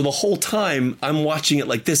 So the whole time I'm watching it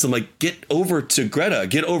like this, I'm like, get over to Greta,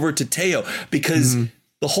 get over to Teo, because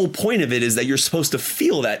the whole point of it is that you're supposed to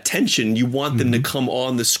feel that tension. You want them to come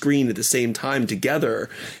on the screen at the same time together.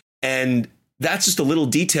 And that's just a little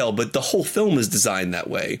detail, but the whole film is designed that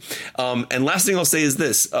way. And last thing I'll say is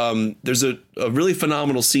this. There's a really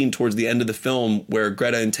phenomenal scene towards the end of the film where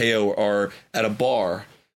Greta and Teo are at a bar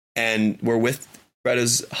and we're with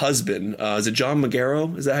Greta's husband. Is it John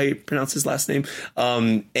Magaro? Is that how you pronounce his last name?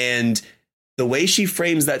 And the way she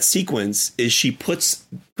frames that sequence is she puts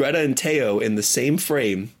Greta and Teo in the same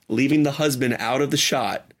frame, leaving the husband out of the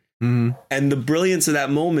shot. And the brilliance of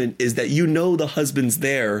that moment is that the husband's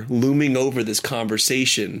there looming over this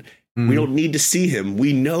conversation. We don't need to see him.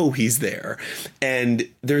 We know he's there. And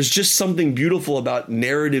there's just something beautiful about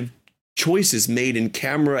narrative choices made in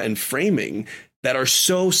camera and framing that are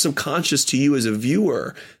so subconscious to you as a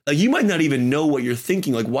viewer. Like, you might not even know what you're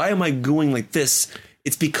thinking. Like, why am I going like this?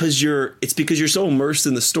 It's because you're so immersed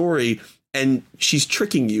in the story, and she's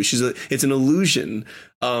tricking you. It's an illusion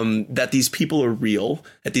that these people are real,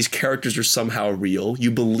 that these characters are somehow real. You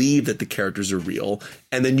believe that the characters are real,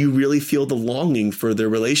 and then you really feel the longing for their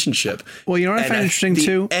relationship. Well, you know what I find interesting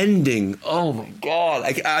too? Ending. Oh my God.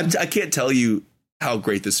 I can't tell you how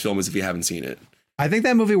great this film is if you haven't seen it. I think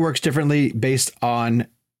that movie works differently based on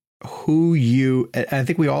I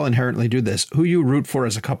think we all inherently do this, who you root for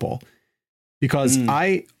as a couple. Because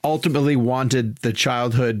I ultimately wanted the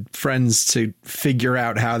childhood friends to figure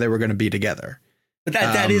out how they were going to be together. But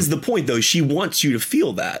that is the point, though. She wants you to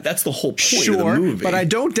feel that. That's the whole point of the movie. But I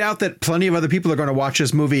don't doubt that plenty of other people are going to watch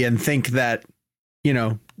this movie and think that,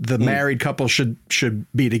 the married couple should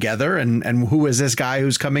be together. And who is this guy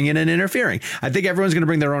who's coming in and interfering? I think everyone's going to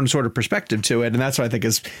bring their own sort of perspective to it. And that's what I think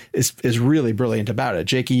is really brilliant about it.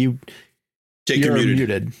 Jakey, you're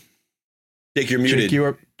muted. Jake, you're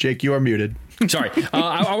muted. Jake, you are muted. Sorry.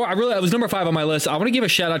 I was number 5 on my list. I want to give a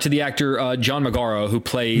shout out to the actor, John Magaro, who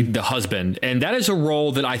played the husband. And that is a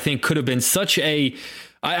role that I think could have been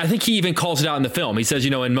I think he even calls it out in the film. He says,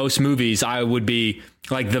 in most movies, I would be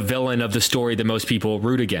like the villain of the story that most people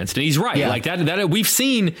root against. And he's right. Yeah. Like that we've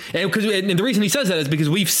seen. And the reason he says that is because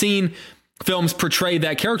we've seen films portray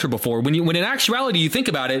that character before. When in actuality, you think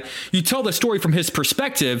about it, you tell the story from his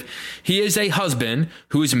perspective. He is a husband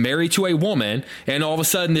who is married to a woman, and all of a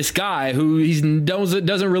sudden this guy who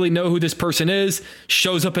doesn't really know who this person is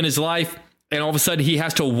shows up in his life, and all of a sudden he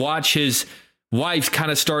has to watch his wife kind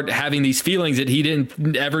of start having these feelings that he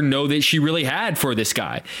didn't ever know that she really had for this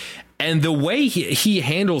guy. And the way he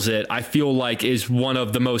handles it, I feel like, is one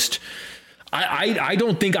of the most... I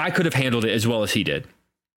don't think I could have handled it as well as he did.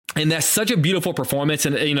 And that's such a beautiful performance.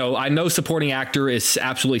 And, I know supporting actor is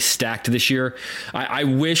absolutely stacked this year. I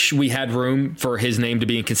wish we had room for his name to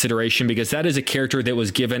be in consideration, because that is a character that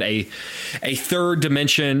was given a third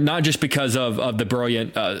dimension, not just because of the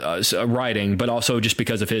brilliant writing, but also just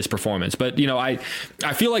because of his performance. But, I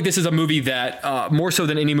feel like this is a movie that more so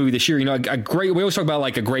than any movie this year, we always talk about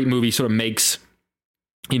like a great movie sort of makes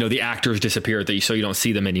the actors disappear so you don't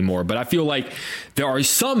see them anymore. But I feel like there are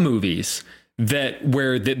some movies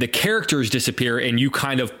where the characters disappear and you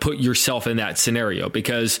kind of put yourself in that scenario,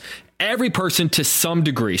 because every person to some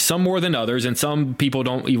degree, some more than others, and some people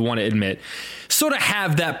don't even want to admit, sort of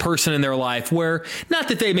have that person in their life where, not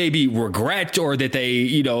that they maybe regret or that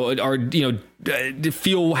they,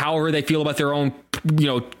 feel however they feel about their own,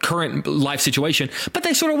 current life situation, but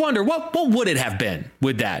they sort of wonder, what would it have been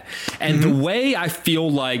with that? And the way I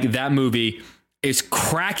feel like that movie is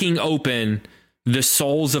cracking open the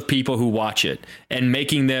souls of people who watch it and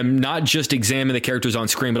making them not just examine the characters on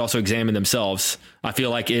screen, but also examine themselves, I feel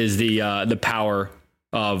like is the power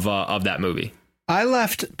of that movie. I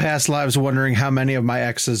left past lives wondering how many of my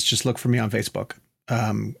exes just look for me on Facebook.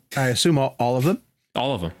 I assume all of them.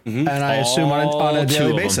 All of them. Mm-hmm. And I assume on a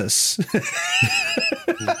daily basis.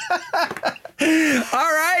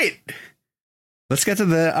 All right. Let's get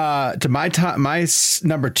to my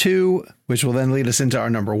number 2, which will then lead us into our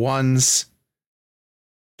number 1s.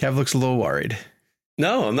 Kev looks a little worried.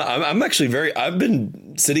 No, I'm not. I'm actually I've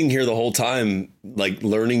been sitting here the whole time, like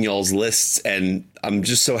learning y'all's lists, and I'm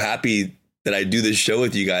just so happy that I do this show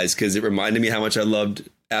with you guys, because it reminded me how much I loved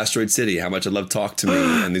Asteroid City, how much I loved Talk to Me,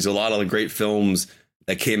 and there's a lot of great films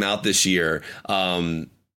that came out this year.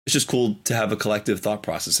 it's just cool to have a collective thought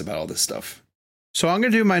process about all this stuff. So I'm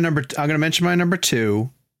going to do I'm going to mention my number 2,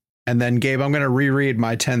 and then Gabe, I'm going to reread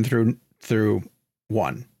my 10 through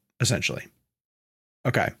 1, essentially.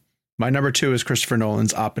 Okay. My number 2 is Christopher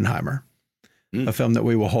Nolan's Oppenheimer, a film that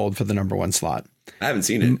we will hold for the number 1 slot. I haven't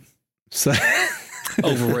seen it. So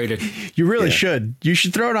overrated. You really should. You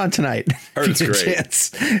should throw it on tonight. Heard it's great.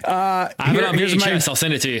 Chance. I have it on VHS. I'll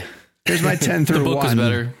send it to you. Here's my 10 through 1. The book is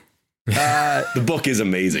better. The book is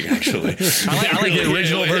amazing, actually. I like the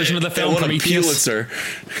original version of the film from Pulitzer.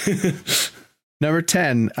 Number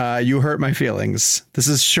 10, You Hurt My Feelings. This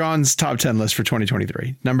is Sean's top 10 list for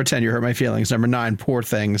 2023. Number 10, You Hurt My Feelings. Number 9, Poor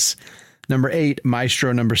Things. Number 8,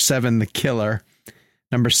 Maestro. Number 7, The Killer.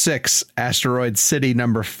 Number 6, Asteroid City.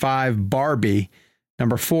 Number 5, Barbie.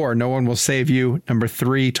 Number 4, No One Will Save You. Number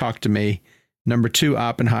 3, Talk to Me. Number 2,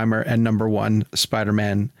 Oppenheimer. And number 1,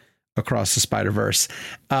 Spider-Man Across the Spider-Verse.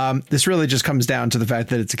 This really just comes down to the fact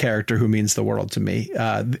that it's a character who means the world to me.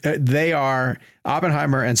 They are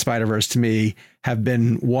Oppenheimer and Spider-Verse to me have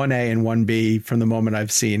been 1A and 1B from the moment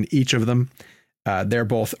I've seen each of them. They're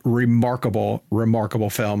both remarkable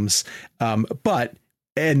films. But,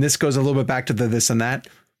 and this goes a little bit back to the this and that.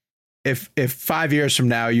 If 5 years from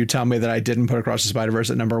now you tell me that I didn't put Across the Spider-Verse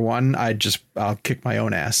at number 1, I'll kick my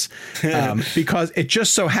own ass. Because it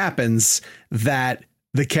just so happens that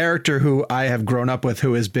the character who I have grown up with,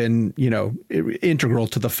 who has been, integral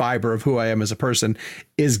to the fiber of who I am as a person,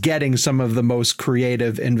 is getting some of the most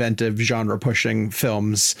creative, inventive, genre pushing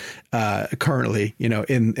films currently,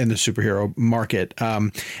 in the superhero market.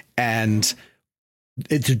 And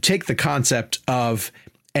to take the concept of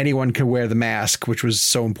anyone can wear the mask, which was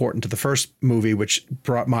so important to the first movie, which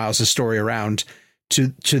brought Miles' story around,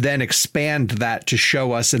 to then expand that to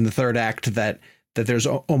show us in the third act that there's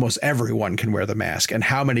almost everyone can wear the mask, and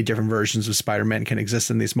how many different versions of Spider-Man can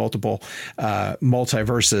exist in these multiple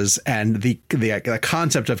multiverses, and the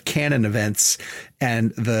concept of canon events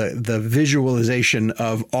and the visualization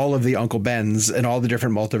of all of the Uncle Bens and all the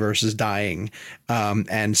different multiverses dying,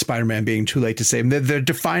 and Spider-Man being too late to save them. They're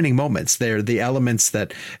defining moments. They're the elements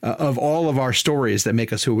that of all of our stories that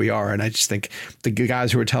make us who we are. And I just think the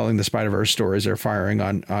guys who are telling the Spider-Verse stories are firing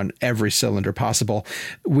on every cylinder possible.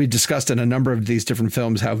 We discussed in a number of these different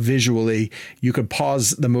films how visually you could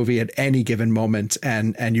pause the movie at any given moment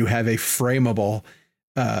and you have a frameable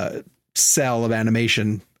cell of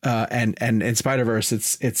animation. And in Spider-Verse,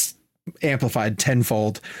 it's amplified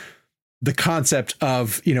tenfold. The concept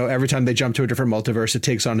of, every time they jump to a different multiverse, it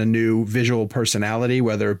takes on a new visual personality,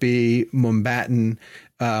 whether it be Mumbattan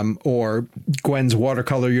or Gwen's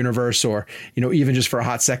watercolor universe, or, even just for a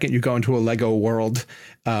hot second, you go into a Lego world,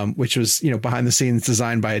 which was, behind the scenes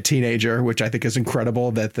designed by a teenager, which I think is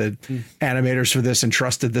incredible that the animators for this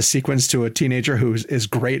entrusted this sequence to a teenager who is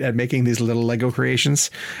great at making these little Lego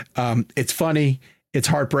creations. It's funny. It's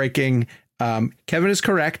heartbreaking. Kevin is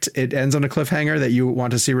correct. It ends on a cliffhanger that you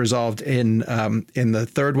want to see resolved in the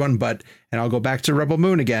third one. And I'll go back to Rebel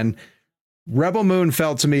Moon again. Rebel Moon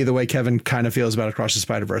felt to me the way Kevin kind of feels about Across the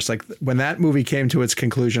Spider-Verse. Like when that movie came to its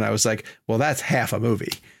conclusion, I was like, well, that's half a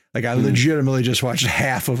movie. Like I legitimately just watched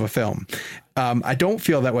half of a film. I don't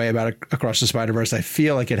feel that way about Across the Spider-Verse. I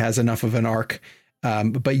feel like it has enough of an arc,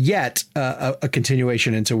 but yet a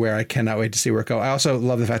continuation into where I cannot wait to see where it goes. I also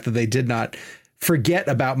love the fact that they did not forget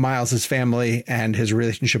about Miles' family, and his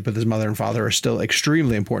relationship with his mother and father are still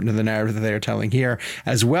extremely important to the narrative that they are telling here,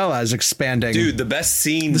 as well as expanding. Dude, the best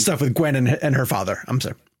scene, the stuff with Gwen and her father. I'm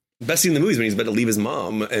sorry. The best scene in the movie is when he's about to leave his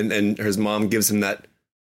mom, and his mom gives him that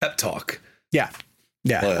pep talk. Yeah.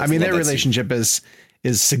 Well, I mean, their relationship is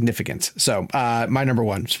significant. So my number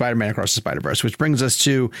 1, Spider-Man Across the Spider-Verse, which brings us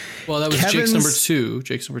to that was Jake's number 2.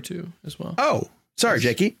 Jake's number 2 as well. Oh, sorry,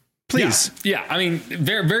 Jakey. Please. Yeah. I mean,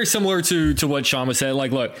 very, very similar to what Sean was saying.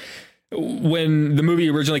 Like, look, when the movie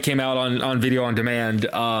originally came out on video on demand,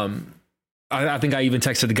 I think I even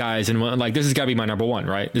texted the guys and went like, this has got to be my number 1,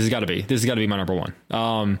 right? This has got to be my number 1.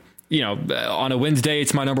 On a Wednesday,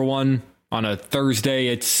 it's my number 1. On a Thursday,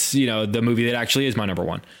 it's, the movie that actually is my number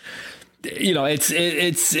 1.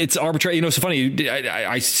 It's arbitrary. It's so funny.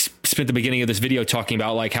 I spent the beginning of this video talking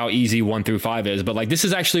about like how easy 1 through 5 is, but like this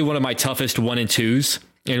is actually one of my toughest 1 and 2s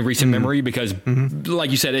in recent memory, because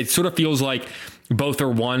like you said, it sort of feels like both are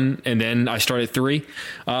 1 and then I start at 3.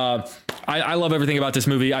 I love everything about this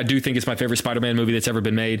movie. I do think it's my favorite Spider-Man movie that's ever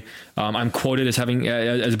been made. I'm quoted as having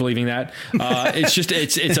as believing that. It's just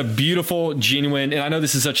it's a beautiful, genuine, and I know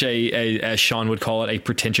this is such a as Sean would call it, a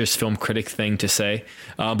pretentious film critic thing to say,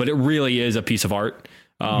 but it really is a piece of art.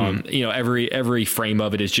 Every frame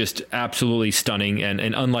of it is just absolutely stunning and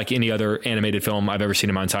unlike any other animated film I've ever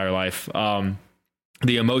seen in my entire life.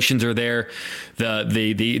 The emotions are there.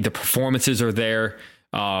 The performances are there.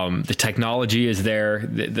 The technology is there.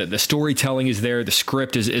 The storytelling is there. The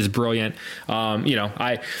script is brilliant.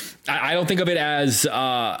 I don't think of it as,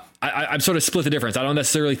 I'm sort of split the difference. I don't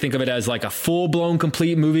necessarily think of it as like a full blown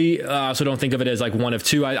complete movie. I also don't think of it as like one of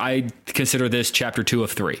two. I consider this chapter 2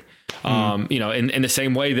 of 3. In the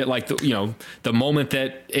same way that like, the moment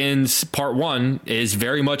that ends part 1 is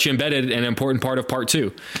very much embedded in an important part of part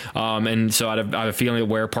 2. And so I have a feeling that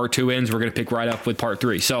where part 2 ends, we're going to pick right up with part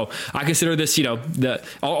 3. So I consider this,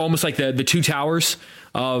 almost like the two towers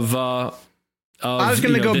of I was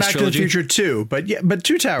going to go Back to the Future too, but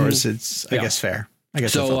Two Towers, I guess fair. I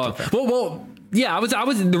guess so. I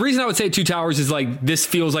was the reason I would say Two Towers is like this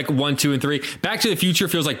feels like 1, 2, and 3. Back to the Future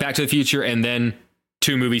feels like Back to the Future, and then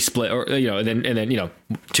 2 movies split, or and then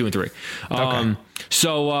 2 and 3. Okay.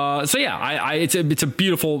 It's a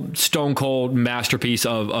beautiful stone cold masterpiece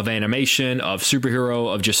of animation, of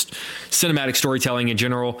superhero, of just cinematic storytelling in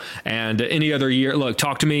general. And any other year, look,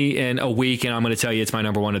 talk to me in a week, and I'm going to tell you it's my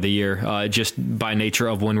number 1 of the year. Just by nature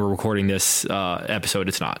of when we're recording this episode,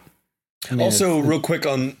 it's not. Also, real quick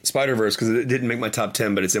on Spider-Verse, because it didn't make my top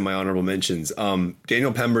 10, but it's in my honorable mentions.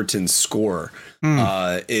 Daniel Pemberton's score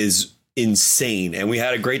is insane, and we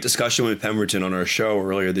had a great discussion with Pemberton on our show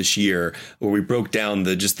earlier this year where we broke down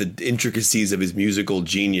the intricacies of his musical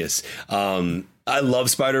genius. I love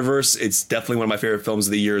Spider-Verse. It's definitely one of my favorite films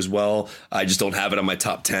of the year as well. I just don't have it on my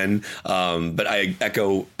top 10. But I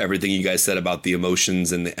echo everything you guys said about the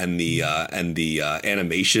emotions and the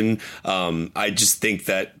animation. I just think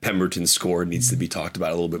that Pemberton's score needs to be talked about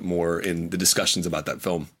a little bit more in the discussions about that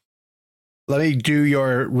film. Let me do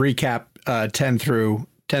your recap 10 through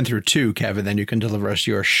 2, Kevin. Then you can deliver us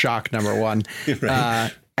your shock number 1.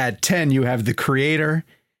 Right. At 10, you have The Creator.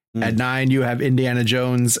 At 9, you have Indiana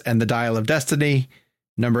Jones and the Dial of Destiny.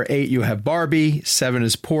 Number 8, you have Barbie. 7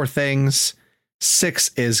 is Poor Things.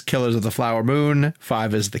 6 is Killers of the Flower Moon.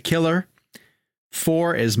 5 is The Killer.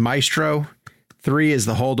 4 is Maestro. 3 is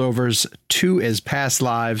The Holdovers. 2 is Past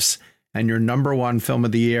Lives. And your number 1 film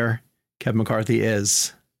of the year, Kevin McCarthy,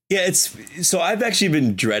 is... Yeah, so I've actually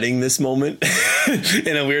been dreading this moment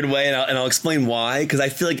in a weird way, and I'll explain why. Because I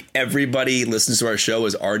feel like everybody listens to our show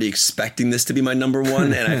is already expecting this to be my number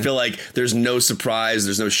 1, and I feel like there's no surprise,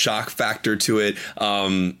 there's no shock factor to it.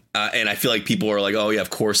 And I feel like people are like, oh, yeah, of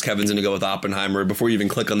course, Kevin's going to go with Oppenheimer. Before you even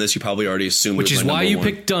click on this, you probably already assumed which is why you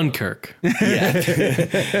picked Dunkirk.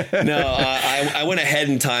 Yeah. No, I went ahead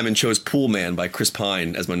in time and chose Pool Man by Chris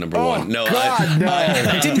Pine as my number 1. No, God, no.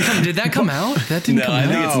 It didn't come. Did that come out? That didn't come out.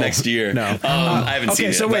 I think it's next year. No. I haven't seen it.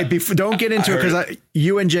 Okay, so wait, don't get into it because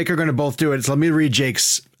you and Jake are going to both do it. So let me read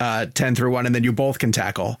Jake's 10 through 1, and then you both can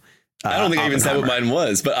tackle. I don't think I even said what mine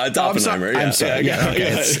was, but it's Oppenheimer. I'm sorry.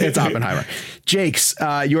 It's Oppenheimer. Jake's,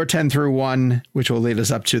 your 10 through 1, which will lead us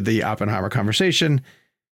up to the Oppenheimer conversation.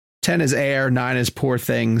 10 is Air, 9 is Poor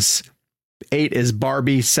Things, 8 is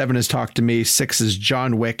Barbie, 7 is Talk to Me, 6 is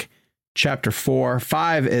John Wick, Chapter 4,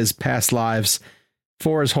 5 is Past Lives,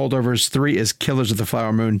 4 is Holdovers, 3 is Killers of the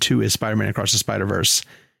Flower Moon, 2 is Spider-Man Across the Spider-Verse.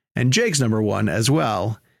 And Jake's number 1 as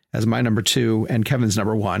well as my number 2, and Kevin's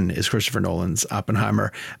number 1 is Christopher Nolan's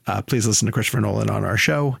Oppenheimer. Please listen to Christopher Nolan on our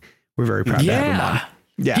show. We're very proud to have him on.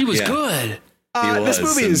 Yeah, he was good. This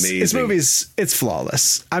movie is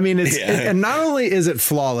flawless. I mean, and not only is it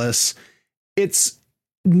flawless, it's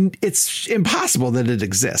impossible that it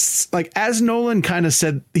exists. Like, as Nolan kind of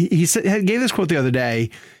said, he gave this quote the other day,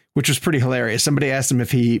 which was pretty hilarious. Somebody asked him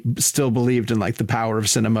if he still believed in like the power of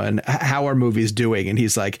cinema and how are movies doing. And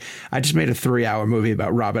he's like, I just made a 3-hour movie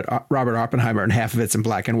about Robert Oppenheimer, and half of it's in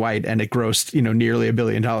black and white, and it grossed, nearly $1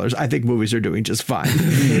 billion. I think movies are doing just fine.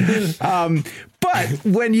 But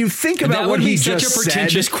when you think about what he just said, such a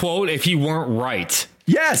pretentious quote if he weren't right.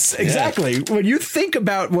 Yes, exactly. Yeah. When you think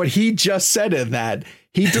about what he just said in that,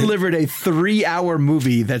 he delivered a 3-hour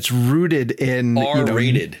movie that's rooted in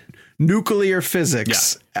R-rated. Nuclear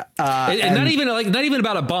physics, and not even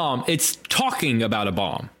about a bomb. It's talking about a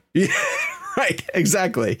bomb. Yeah, right.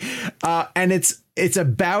 Exactly. And it's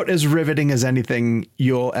about as riveting as anything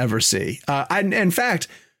you'll ever see. And in fact,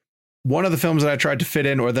 one of the films that I tried to fit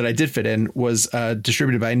in, or that I did fit in, was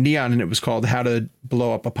distributed by Neon, and it was called How to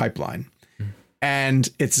Blow Up a Pipeline. And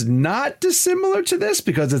it's not dissimilar to this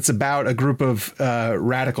because it's about a group of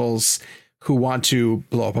radicals who want to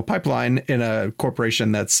blow up a pipeline in a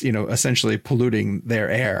corporation that's, essentially polluting their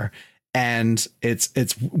air. And it's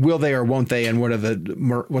will they or won't they? And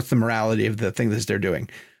what's the morality of the thing that they're doing?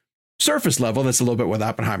 Surface level, that's a little bit what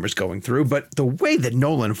Oppenheimer's going through. But the way that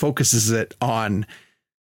Nolan focuses it on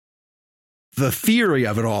the theory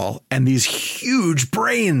of it all, and these huge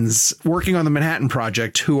brains working on the Manhattan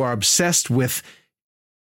Project who are obsessed with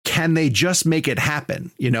can they just make it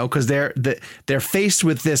happen? You know, because they're faced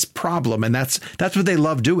with this problem, and that's what they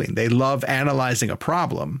love doing. They love analyzing a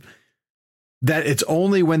problem. That it's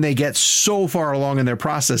only when they get so far along in their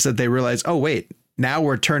process that they realize, oh wait, now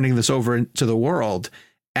we're turning this over into the world,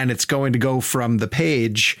 and it's going to go from the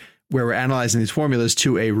page where we're analyzing these formulas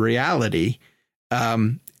to a reality.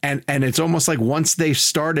 And it's almost like once they've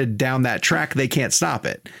started down that track, they can't stop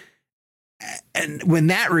it. And when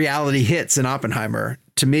that reality hits in Oppenheimer,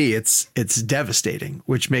 to me, it's devastating,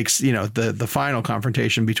 which makes, you know, the final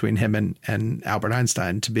confrontation between him and Albert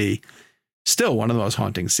Einstein to be still one of the most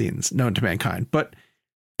haunting scenes known to mankind.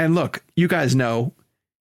 And look, you guys know,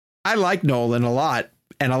 I like Nolan a lot.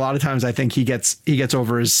 And a lot of times I think he gets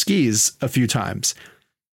over his skis a few times.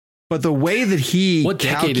 But the way that he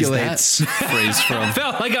calculates phrase from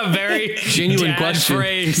felt like a very genuine question.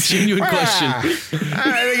 Phrase. Genuine question.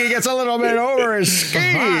 I think he gets a little bit over his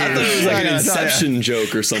skis. I thought it was like an Inception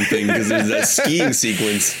joke or something because there's that skiing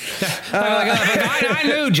sequence. I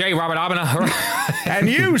knew J. Robert Oppenheimer. And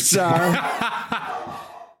you, sir.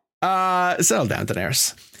 Settle down,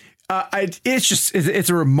 Daenerys. It's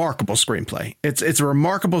a remarkable screenplay. It's a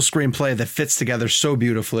remarkable screenplay that fits together so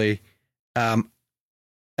beautifully.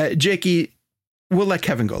 Jakey, we'll let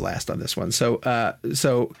Kevin go last on this one.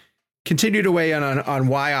 So continue to weigh in on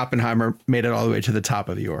why Oppenheimer made it all the way to the top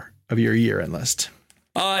of your year-end list.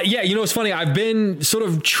 Yeah, you know, it's funny. I've been sort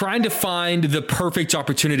of trying to find the perfect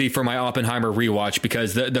opportunity for my Oppenheimer rewatch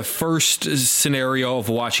because the first scenario of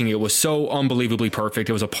watching it was so unbelievably perfect.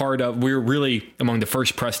 It was we were really among the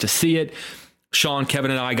first press to see it. Sean,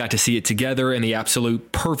 Kevin, and I got to see it together in the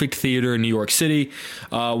absolute perfect theater in New York City,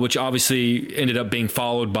 which obviously ended up being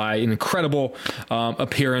followed by an incredible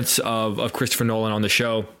appearance of Christopher Nolan on the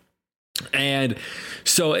show. And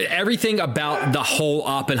so everything about the whole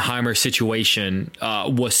Oppenheimer situation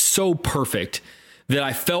was so perfect that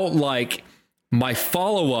I felt like my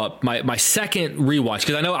follow-up, my second rewatch,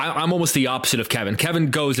 because I know I'm almost the opposite of Kevin.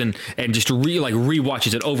 Kevin goes and just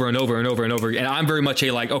rewatches it over and over and over and over. And I'm very much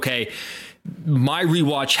okay, my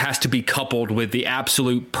rewatch has to be coupled with the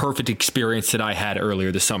absolute perfect experience that I had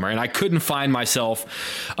earlier this summer. And I couldn't find myself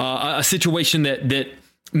a situation that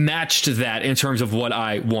matched that in terms of what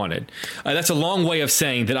I wanted. That's a long way of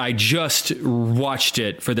saying that I just watched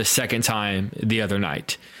it for the second time the other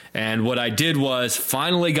night. And what I did was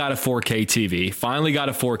finally got a 4K TV, finally got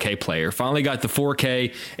a 4K player, finally got the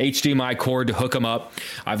 4K HDMI cord to hook them up.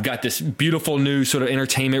 I've got this beautiful new sort of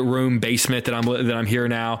entertainment room basement that I'm here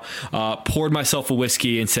now. Poured myself a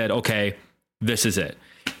whiskey and said, okay, this is it.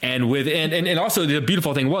 And and also the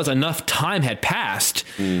beautiful thing was enough time had passed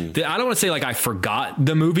that I don't want to say like I forgot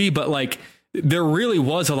the movie, but like there really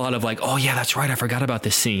was a lot of like, oh yeah, that's right, I forgot about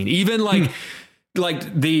this scene. Even like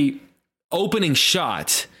the opening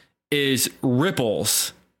shot is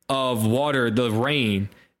ripples of water, the rain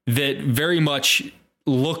that very much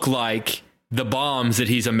look like the bombs that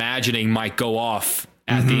he's imagining might go off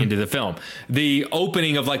at the end of the film. The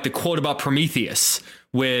opening of like the quote about Prometheus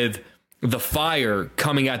with the fire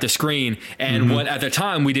coming at the screen and what at the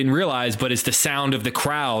time we didn't realize, but it's the sound of the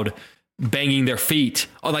crowd banging their feet.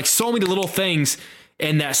 Like so many little things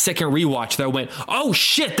in that second rewatch that I went, oh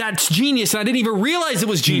shit, that's genius. And I didn't even realize it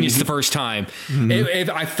was genius the first time.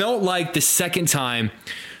 I felt like the second time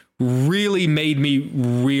really made me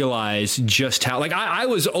realize just how, like I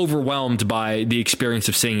was overwhelmed by the experience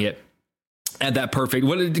of seeing it at that perfect.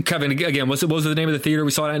 What did Kevin again? What was the name of the theater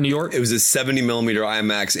we saw it at in New York? It was a 70 millimeter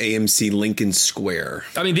IMAX AMC Lincoln Square.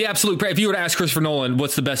 I mean, the absolute. If you were to ask Christopher Nolan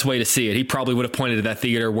what's the best way to see it, he probably would have pointed to that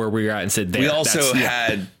theater where we were at and said, there. We also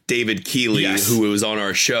had David Keeley, who was on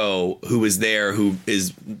our show, who was there, who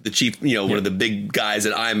is the chief, one of the big guys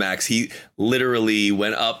at IMAX. He literally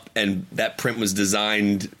went up and that print was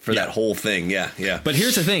designed for that whole thing. Yeah. But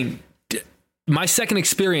here's the thing. My second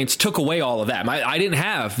experience took away all of that. I didn't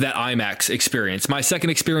have that IMAX experience. My second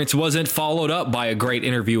experience wasn't followed up by a great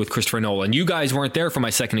interview with Christopher Nolan. You guys weren't there for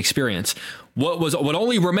my second experience. What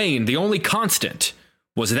only remained, the only constant,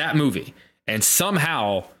 was that movie. And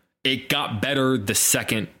somehow it got better the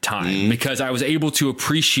second time because I was able to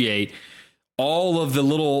appreciate all of the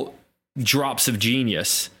little drops of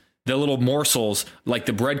genius, the little morsels, like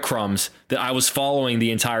the breadcrumbs that I was following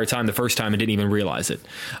the entire time the first time and didn't even realize it.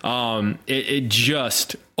 It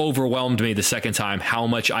just overwhelmed me the second time how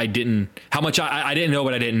much I didn't know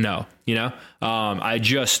what I didn't know,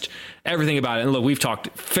 everything about it. And look, we've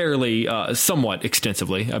talked fairly, somewhat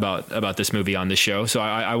extensively about this movie on this show. So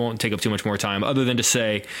I won't take up too much more time other than to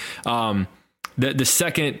say, the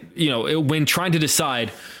second, when trying to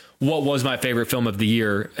decide what was my favorite film of the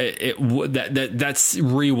year, that's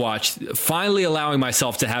rewatch. Finally allowing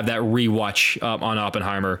myself to have that rewatch on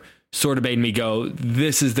Oppenheimer sort of made me go,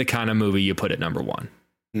 this is the kind of movie you put at number one.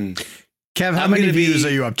 Kev, how many views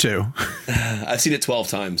are you up to? I've seen it 12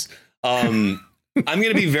 times. I'm going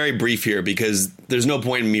to be very brief here because there's no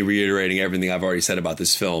point in me reiterating everything I've already said about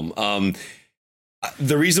this film.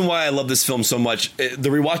 The reason why I love this film so much, the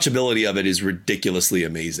rewatchability of it is ridiculously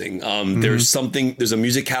amazing. There's a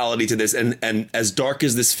musicality to this. And as dark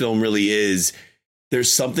as this film really is,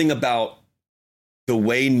 there's something about the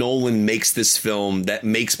way Nolan makes this film that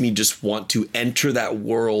makes me just want to enter that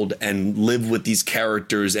world and live with these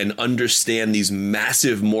characters and understand these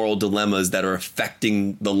massive moral dilemmas that are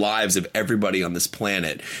affecting the lives of everybody on this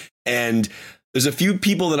planet. And there's a few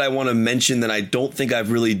people that I want to mention that I don't think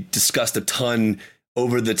I've really discussed a ton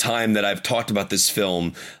over the time that I've talked about this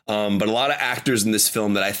film. But a lot of actors in this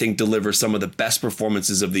film that I think deliver some of the best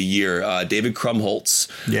performances of the year. David Krumholtz,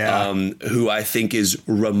 who I think is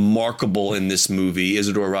remarkable in this movie.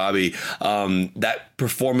 Isidore Rabi, that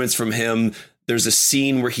performance from him. There's a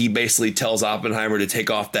scene where he basically tells Oppenheimer to take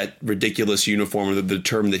off that ridiculous uniform, or the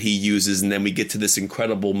term that he uses. And then we get to this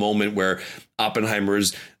incredible moment where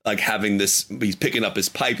Oppenheimer's like having this, he's picking up his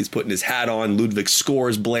pipe, he's putting his hat on, Ludwig's score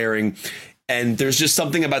is blaring. And there's just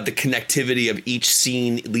something about the connectivity of each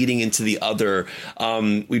scene leading into the other.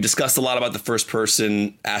 We've discussed a lot about the first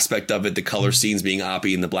person aspect of it, the color scenes being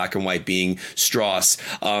Oppie and the black and white being Strauss.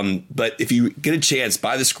 But if you get a chance,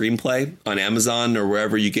 buy the screenplay on Amazon or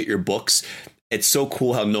wherever you get your books. It's so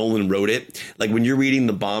cool how Nolan wrote it. Like when you're reading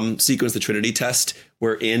the bomb sequence, the Trinity test,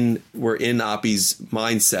 we're in Oppie's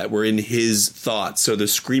mindset. We're in his thoughts. So the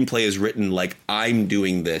screenplay is written like I'm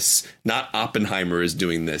doing this, not Oppenheimer is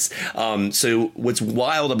doing this. So what's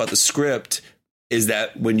wild about the script is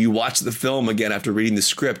that when you watch the film again after reading the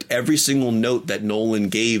script, every single note that Nolan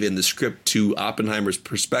gave in the script to Oppenheimer's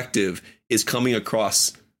perspective is coming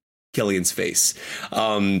across Killian's face.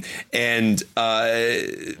 And there's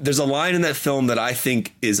a line in that film that I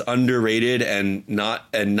think is underrated and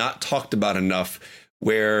not talked about enough,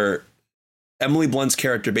 where Emily Blunt's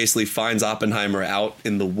character basically finds Oppenheimer out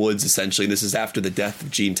in the woods, essentially. This is after the death of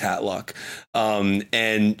Jean Tatlock.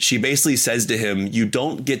 And she basically says to him, you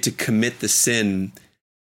don't get to commit the sin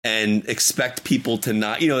and expect people to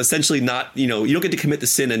not, essentially not, you don't get to commit the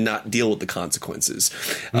sin and not deal with the consequences.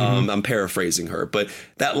 I'm paraphrasing her, but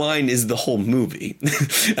that line is the whole movie.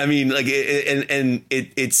 I mean, like,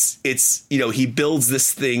 it's he builds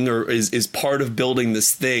this thing, or is part of building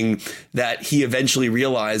this thing that he eventually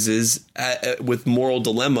realizes with Moral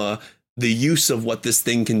Dilemma, the use of what this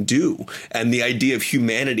thing can do, and the idea of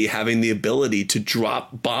humanity having the ability to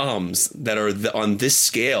drop bombs that are on this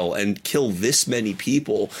scale and kill this many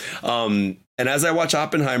people. And as I watch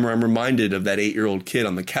Oppenheimer, I'm reminded of that 8-year-old kid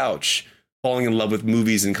on the couch falling in love with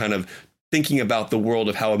movies and kind of thinking about the world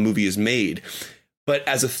of how a movie is made. But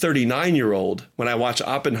as a 39-year-old, when I watch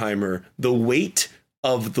Oppenheimer, the weight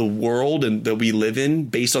of the world and that we live in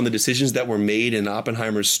based on the decisions that were made in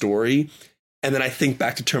Oppenheimer's story. And then I think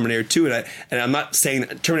back to Terminator 2, and I'm not saying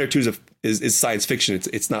that Terminator 2 is science fiction.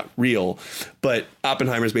 It's not real, but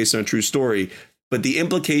Oppenheimer is based on a true story. But the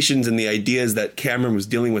implications and the ideas that Cameron was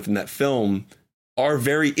dealing with in that film are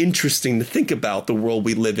very interesting to think about the world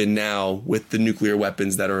we live in now with the nuclear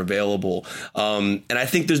weapons that are available. And I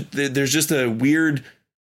think there's just a weird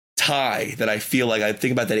tie that I feel like I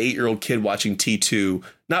think about that 8-year-old kid watching T2,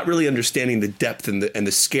 not really understanding the depth and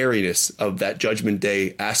the scariness of that Judgment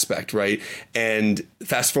Day aspect, right? And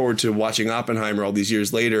fast forward to watching Oppenheimer all these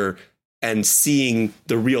years later and seeing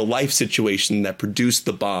the real life situation that produced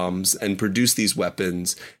the bombs and produced these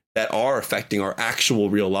weapons that are affecting our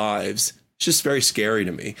actual real lives. It's just very scary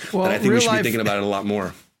to me. Well, and I think we should be thinking about it a lot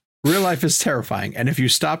more. Real life is terrifying. And if you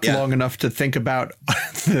stopped long enough to think about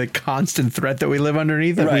the constant threat that we live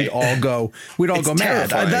underneath, we'd all go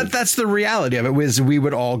mad. That's the reality of it, was we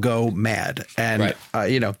would all go mad. And,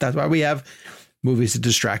 that's why we have movies to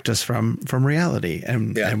distract us from reality.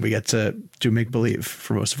 And we get to do make believe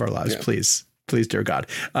for most of our lives. Yeah. Please, dear God.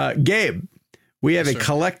 Gabe, we have a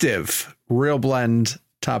collective Real Blend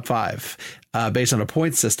top 5 based on a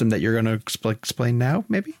point system that you're going to explain now,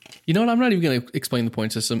 maybe? You know what? I'm not even going to explain the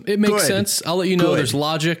point system. It makes sense. I'll let you know there's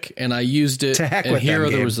logic, and I used it, and here are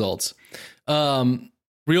the results.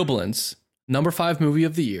 Real Blends, number 5 movie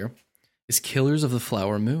of the year is Killers of the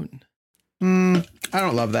Flower Moon. I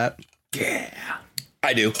don't love that. Yeah.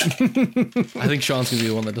 I do. I think Sean's going to be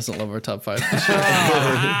the one that doesn't love our top 5.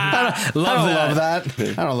 I don't love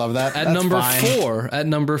that. I don't love that. At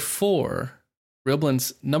number 4, Real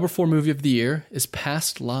Blend's number 4 movie of the year is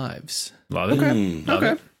Past Lives. Love it.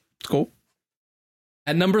 Okay. It's cool.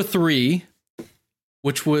 At number 3,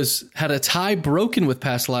 which had a tie broken with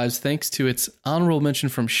Past Lives thanks to its honorable mention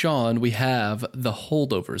from Sean, we have The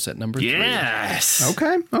Holdovers at number 3. Yes.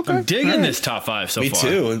 Okay. I'm digging this top 5 so far. Me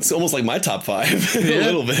too. It's almost like my top 5 a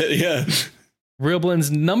little bit. Yeah. Real Blend's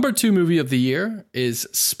number 2 movie of the year is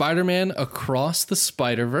Spider-Man Across the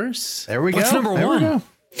Spider-Verse. There we go. What's number 1?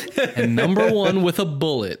 And number 1 with a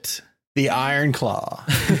bullet. The Iron Claw.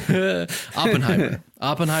 Oppenheimer.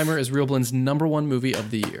 Oppenheimer is Real Blend's number 1 movie of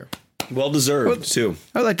the year. Well deserved, too.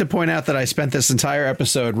 I'd like to point out that I spent this entire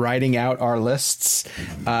episode writing out our lists,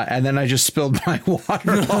 and then I just spilled my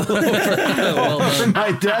water all over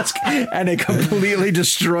my desk, and it completely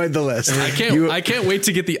destroyed the list. I can't wait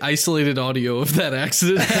to get the isolated audio of that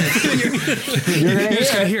accident. You're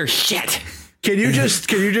just gonna hear shit. Can you just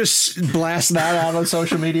blast that out on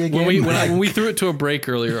social media again? When we threw it to a break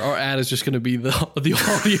earlier, our ad is just going to be the audio.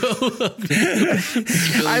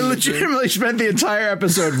 I legitimately spent the entire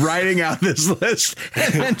episode writing out this list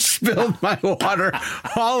and then spilled my water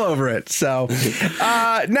all over it. So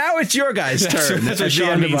now it's your guys' turn. That's what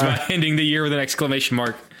Sean means by ending the year with an exclamation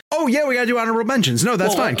mark. Oh yeah, we got to do honorable mentions. No,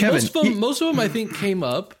 that's fine, Kevin. Most of them I think came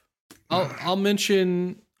up. I'll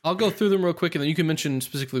mention. I'll go through them real quick, and then you can mention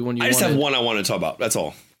specifically one you wanted. I just have one I want to talk about. That's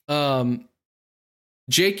all.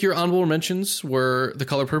 Jake, your honorable mentions were The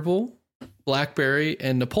Color Purple, Blackberry,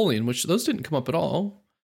 and Napoleon, which those didn't come up at all.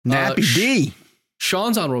 Nappy D.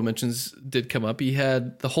 Sean's honorable mentions did come up. He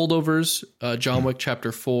had The Holdovers, John Wick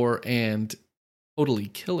Chapter 4, and Totally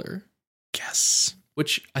Killer. Yes.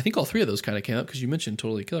 Which I think all 3 of those kind of came up because you mentioned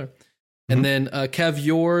Totally Killer. Mm-hmm. And then Kev,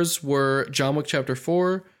 yours were John Wick Chapter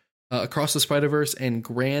 4, Across the Spider-Verse, and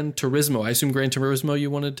Gran Turismo. I assume Gran Turismo you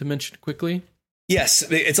wanted to mention quickly? Yes,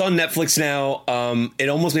 it's on Netflix now. It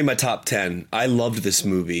almost made my top 10. I loved this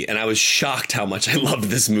movie, and I was shocked how much I loved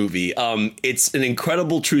this movie. It's an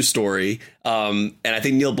incredible true story, and I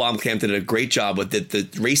think Neil Blomkamp did a great job with it. The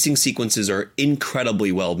racing sequences are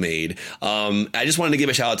incredibly well made. I just wanted to give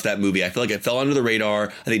a shout out to that movie. I feel like it fell under the radar.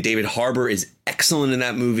 I think David Harbour is excellent in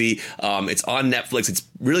that movie. It's on Netflix. It's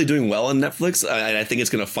really doing well on Netflix, and I think it's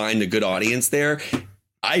going to find a good audience there.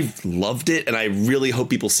 I loved it, and I really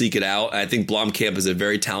hope people seek it out. I think Blomkamp is a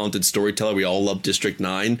very talented storyteller. We all love District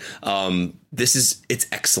 9. It's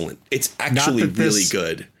excellent. It's actually really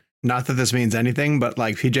good. Not that this means anything, but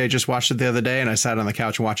like PJ just watched it the other day, and I sat on the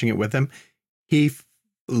couch watching it with him. He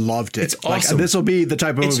loved it. It's awesome. This will be the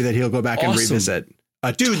type of movie that he'll go back and revisit.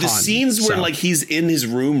 The scenes where like he's in his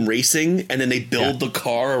room racing, and then they build the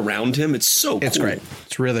car around him. It's so cool. It's great.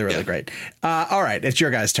 It's really, really great. All right. It's your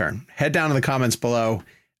guys' turn. Head down to the comments below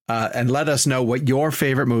and let us know what your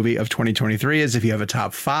favorite movie of 2023 is. If you have a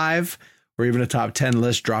top 5 or even a top 10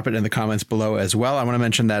 list, drop it in the comments below as well. I want to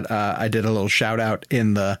mention that I did a little shout out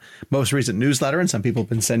in the most recent newsletter, and some people have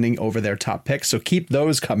been sending over their top picks. So keep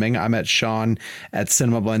those coming. I'm at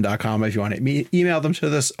Sean@cinemablend.com if you want to email them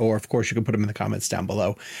to us, or of course you can put them in the comments down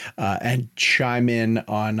below and chime in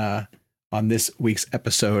on this week's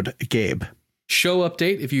episode. Gabe. Show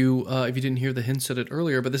update. If you didn't hear the hints at it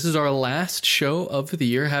earlier, but this is our last show of the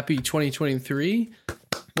year. Happy 2023.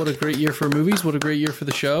 What a great year for movies. What a great year for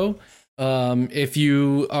the show. If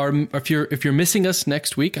you're missing us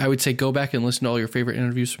next week, I would say go back and listen to all your favorite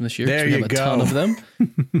interviews from this year. There you go. A ton of them.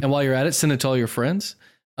 And while you're at it, send it to all your friends.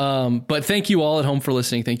 But thank you all at home for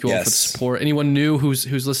listening. Thank you all for the support. Anyone new who's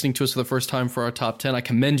listening to us for the first time for our top 10, I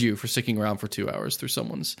commend you for sticking around for 2 hours through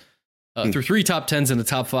someone's through 3 top 10s and a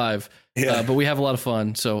top 5. But we have a lot of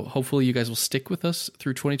fun. So hopefully you guys will stick with us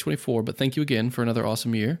through 2024. But thank you again for another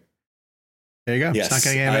awesome year. There you go. Yes, it's not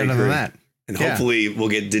going to get any better than that. And hopefully we'll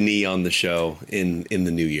get Denis on the show in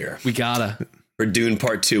the new year. We gotta. For Dune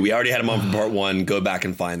Part 2. We already had him on for Part 1. Go back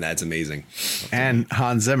and find that. It's amazing. And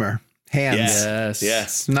Hans Zimmer. Hands.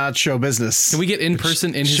 Yes. Not show business. Can we get in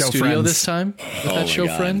person in his studio this time with that show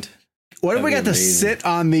friend? What if we got to sit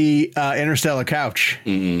on the Interstellar couch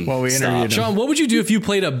while we interviewed him? Sean, what would you do if you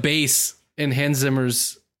played a bass in Hans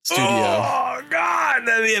Zimmer's studio? Oh, God,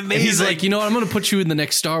 that'd be amazing. And he's like, you know what? I'm going to put you in the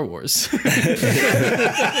next Star Wars.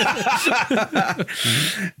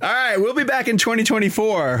 All right. We'll be back in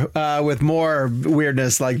 2024 with more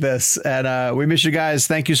weirdness like this. And we miss you guys.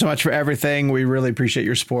 Thank you so much for everything. We really appreciate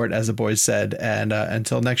your support, as the boys said. And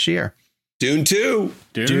until next year. Dune 2.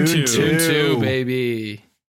 Dune 2, baby.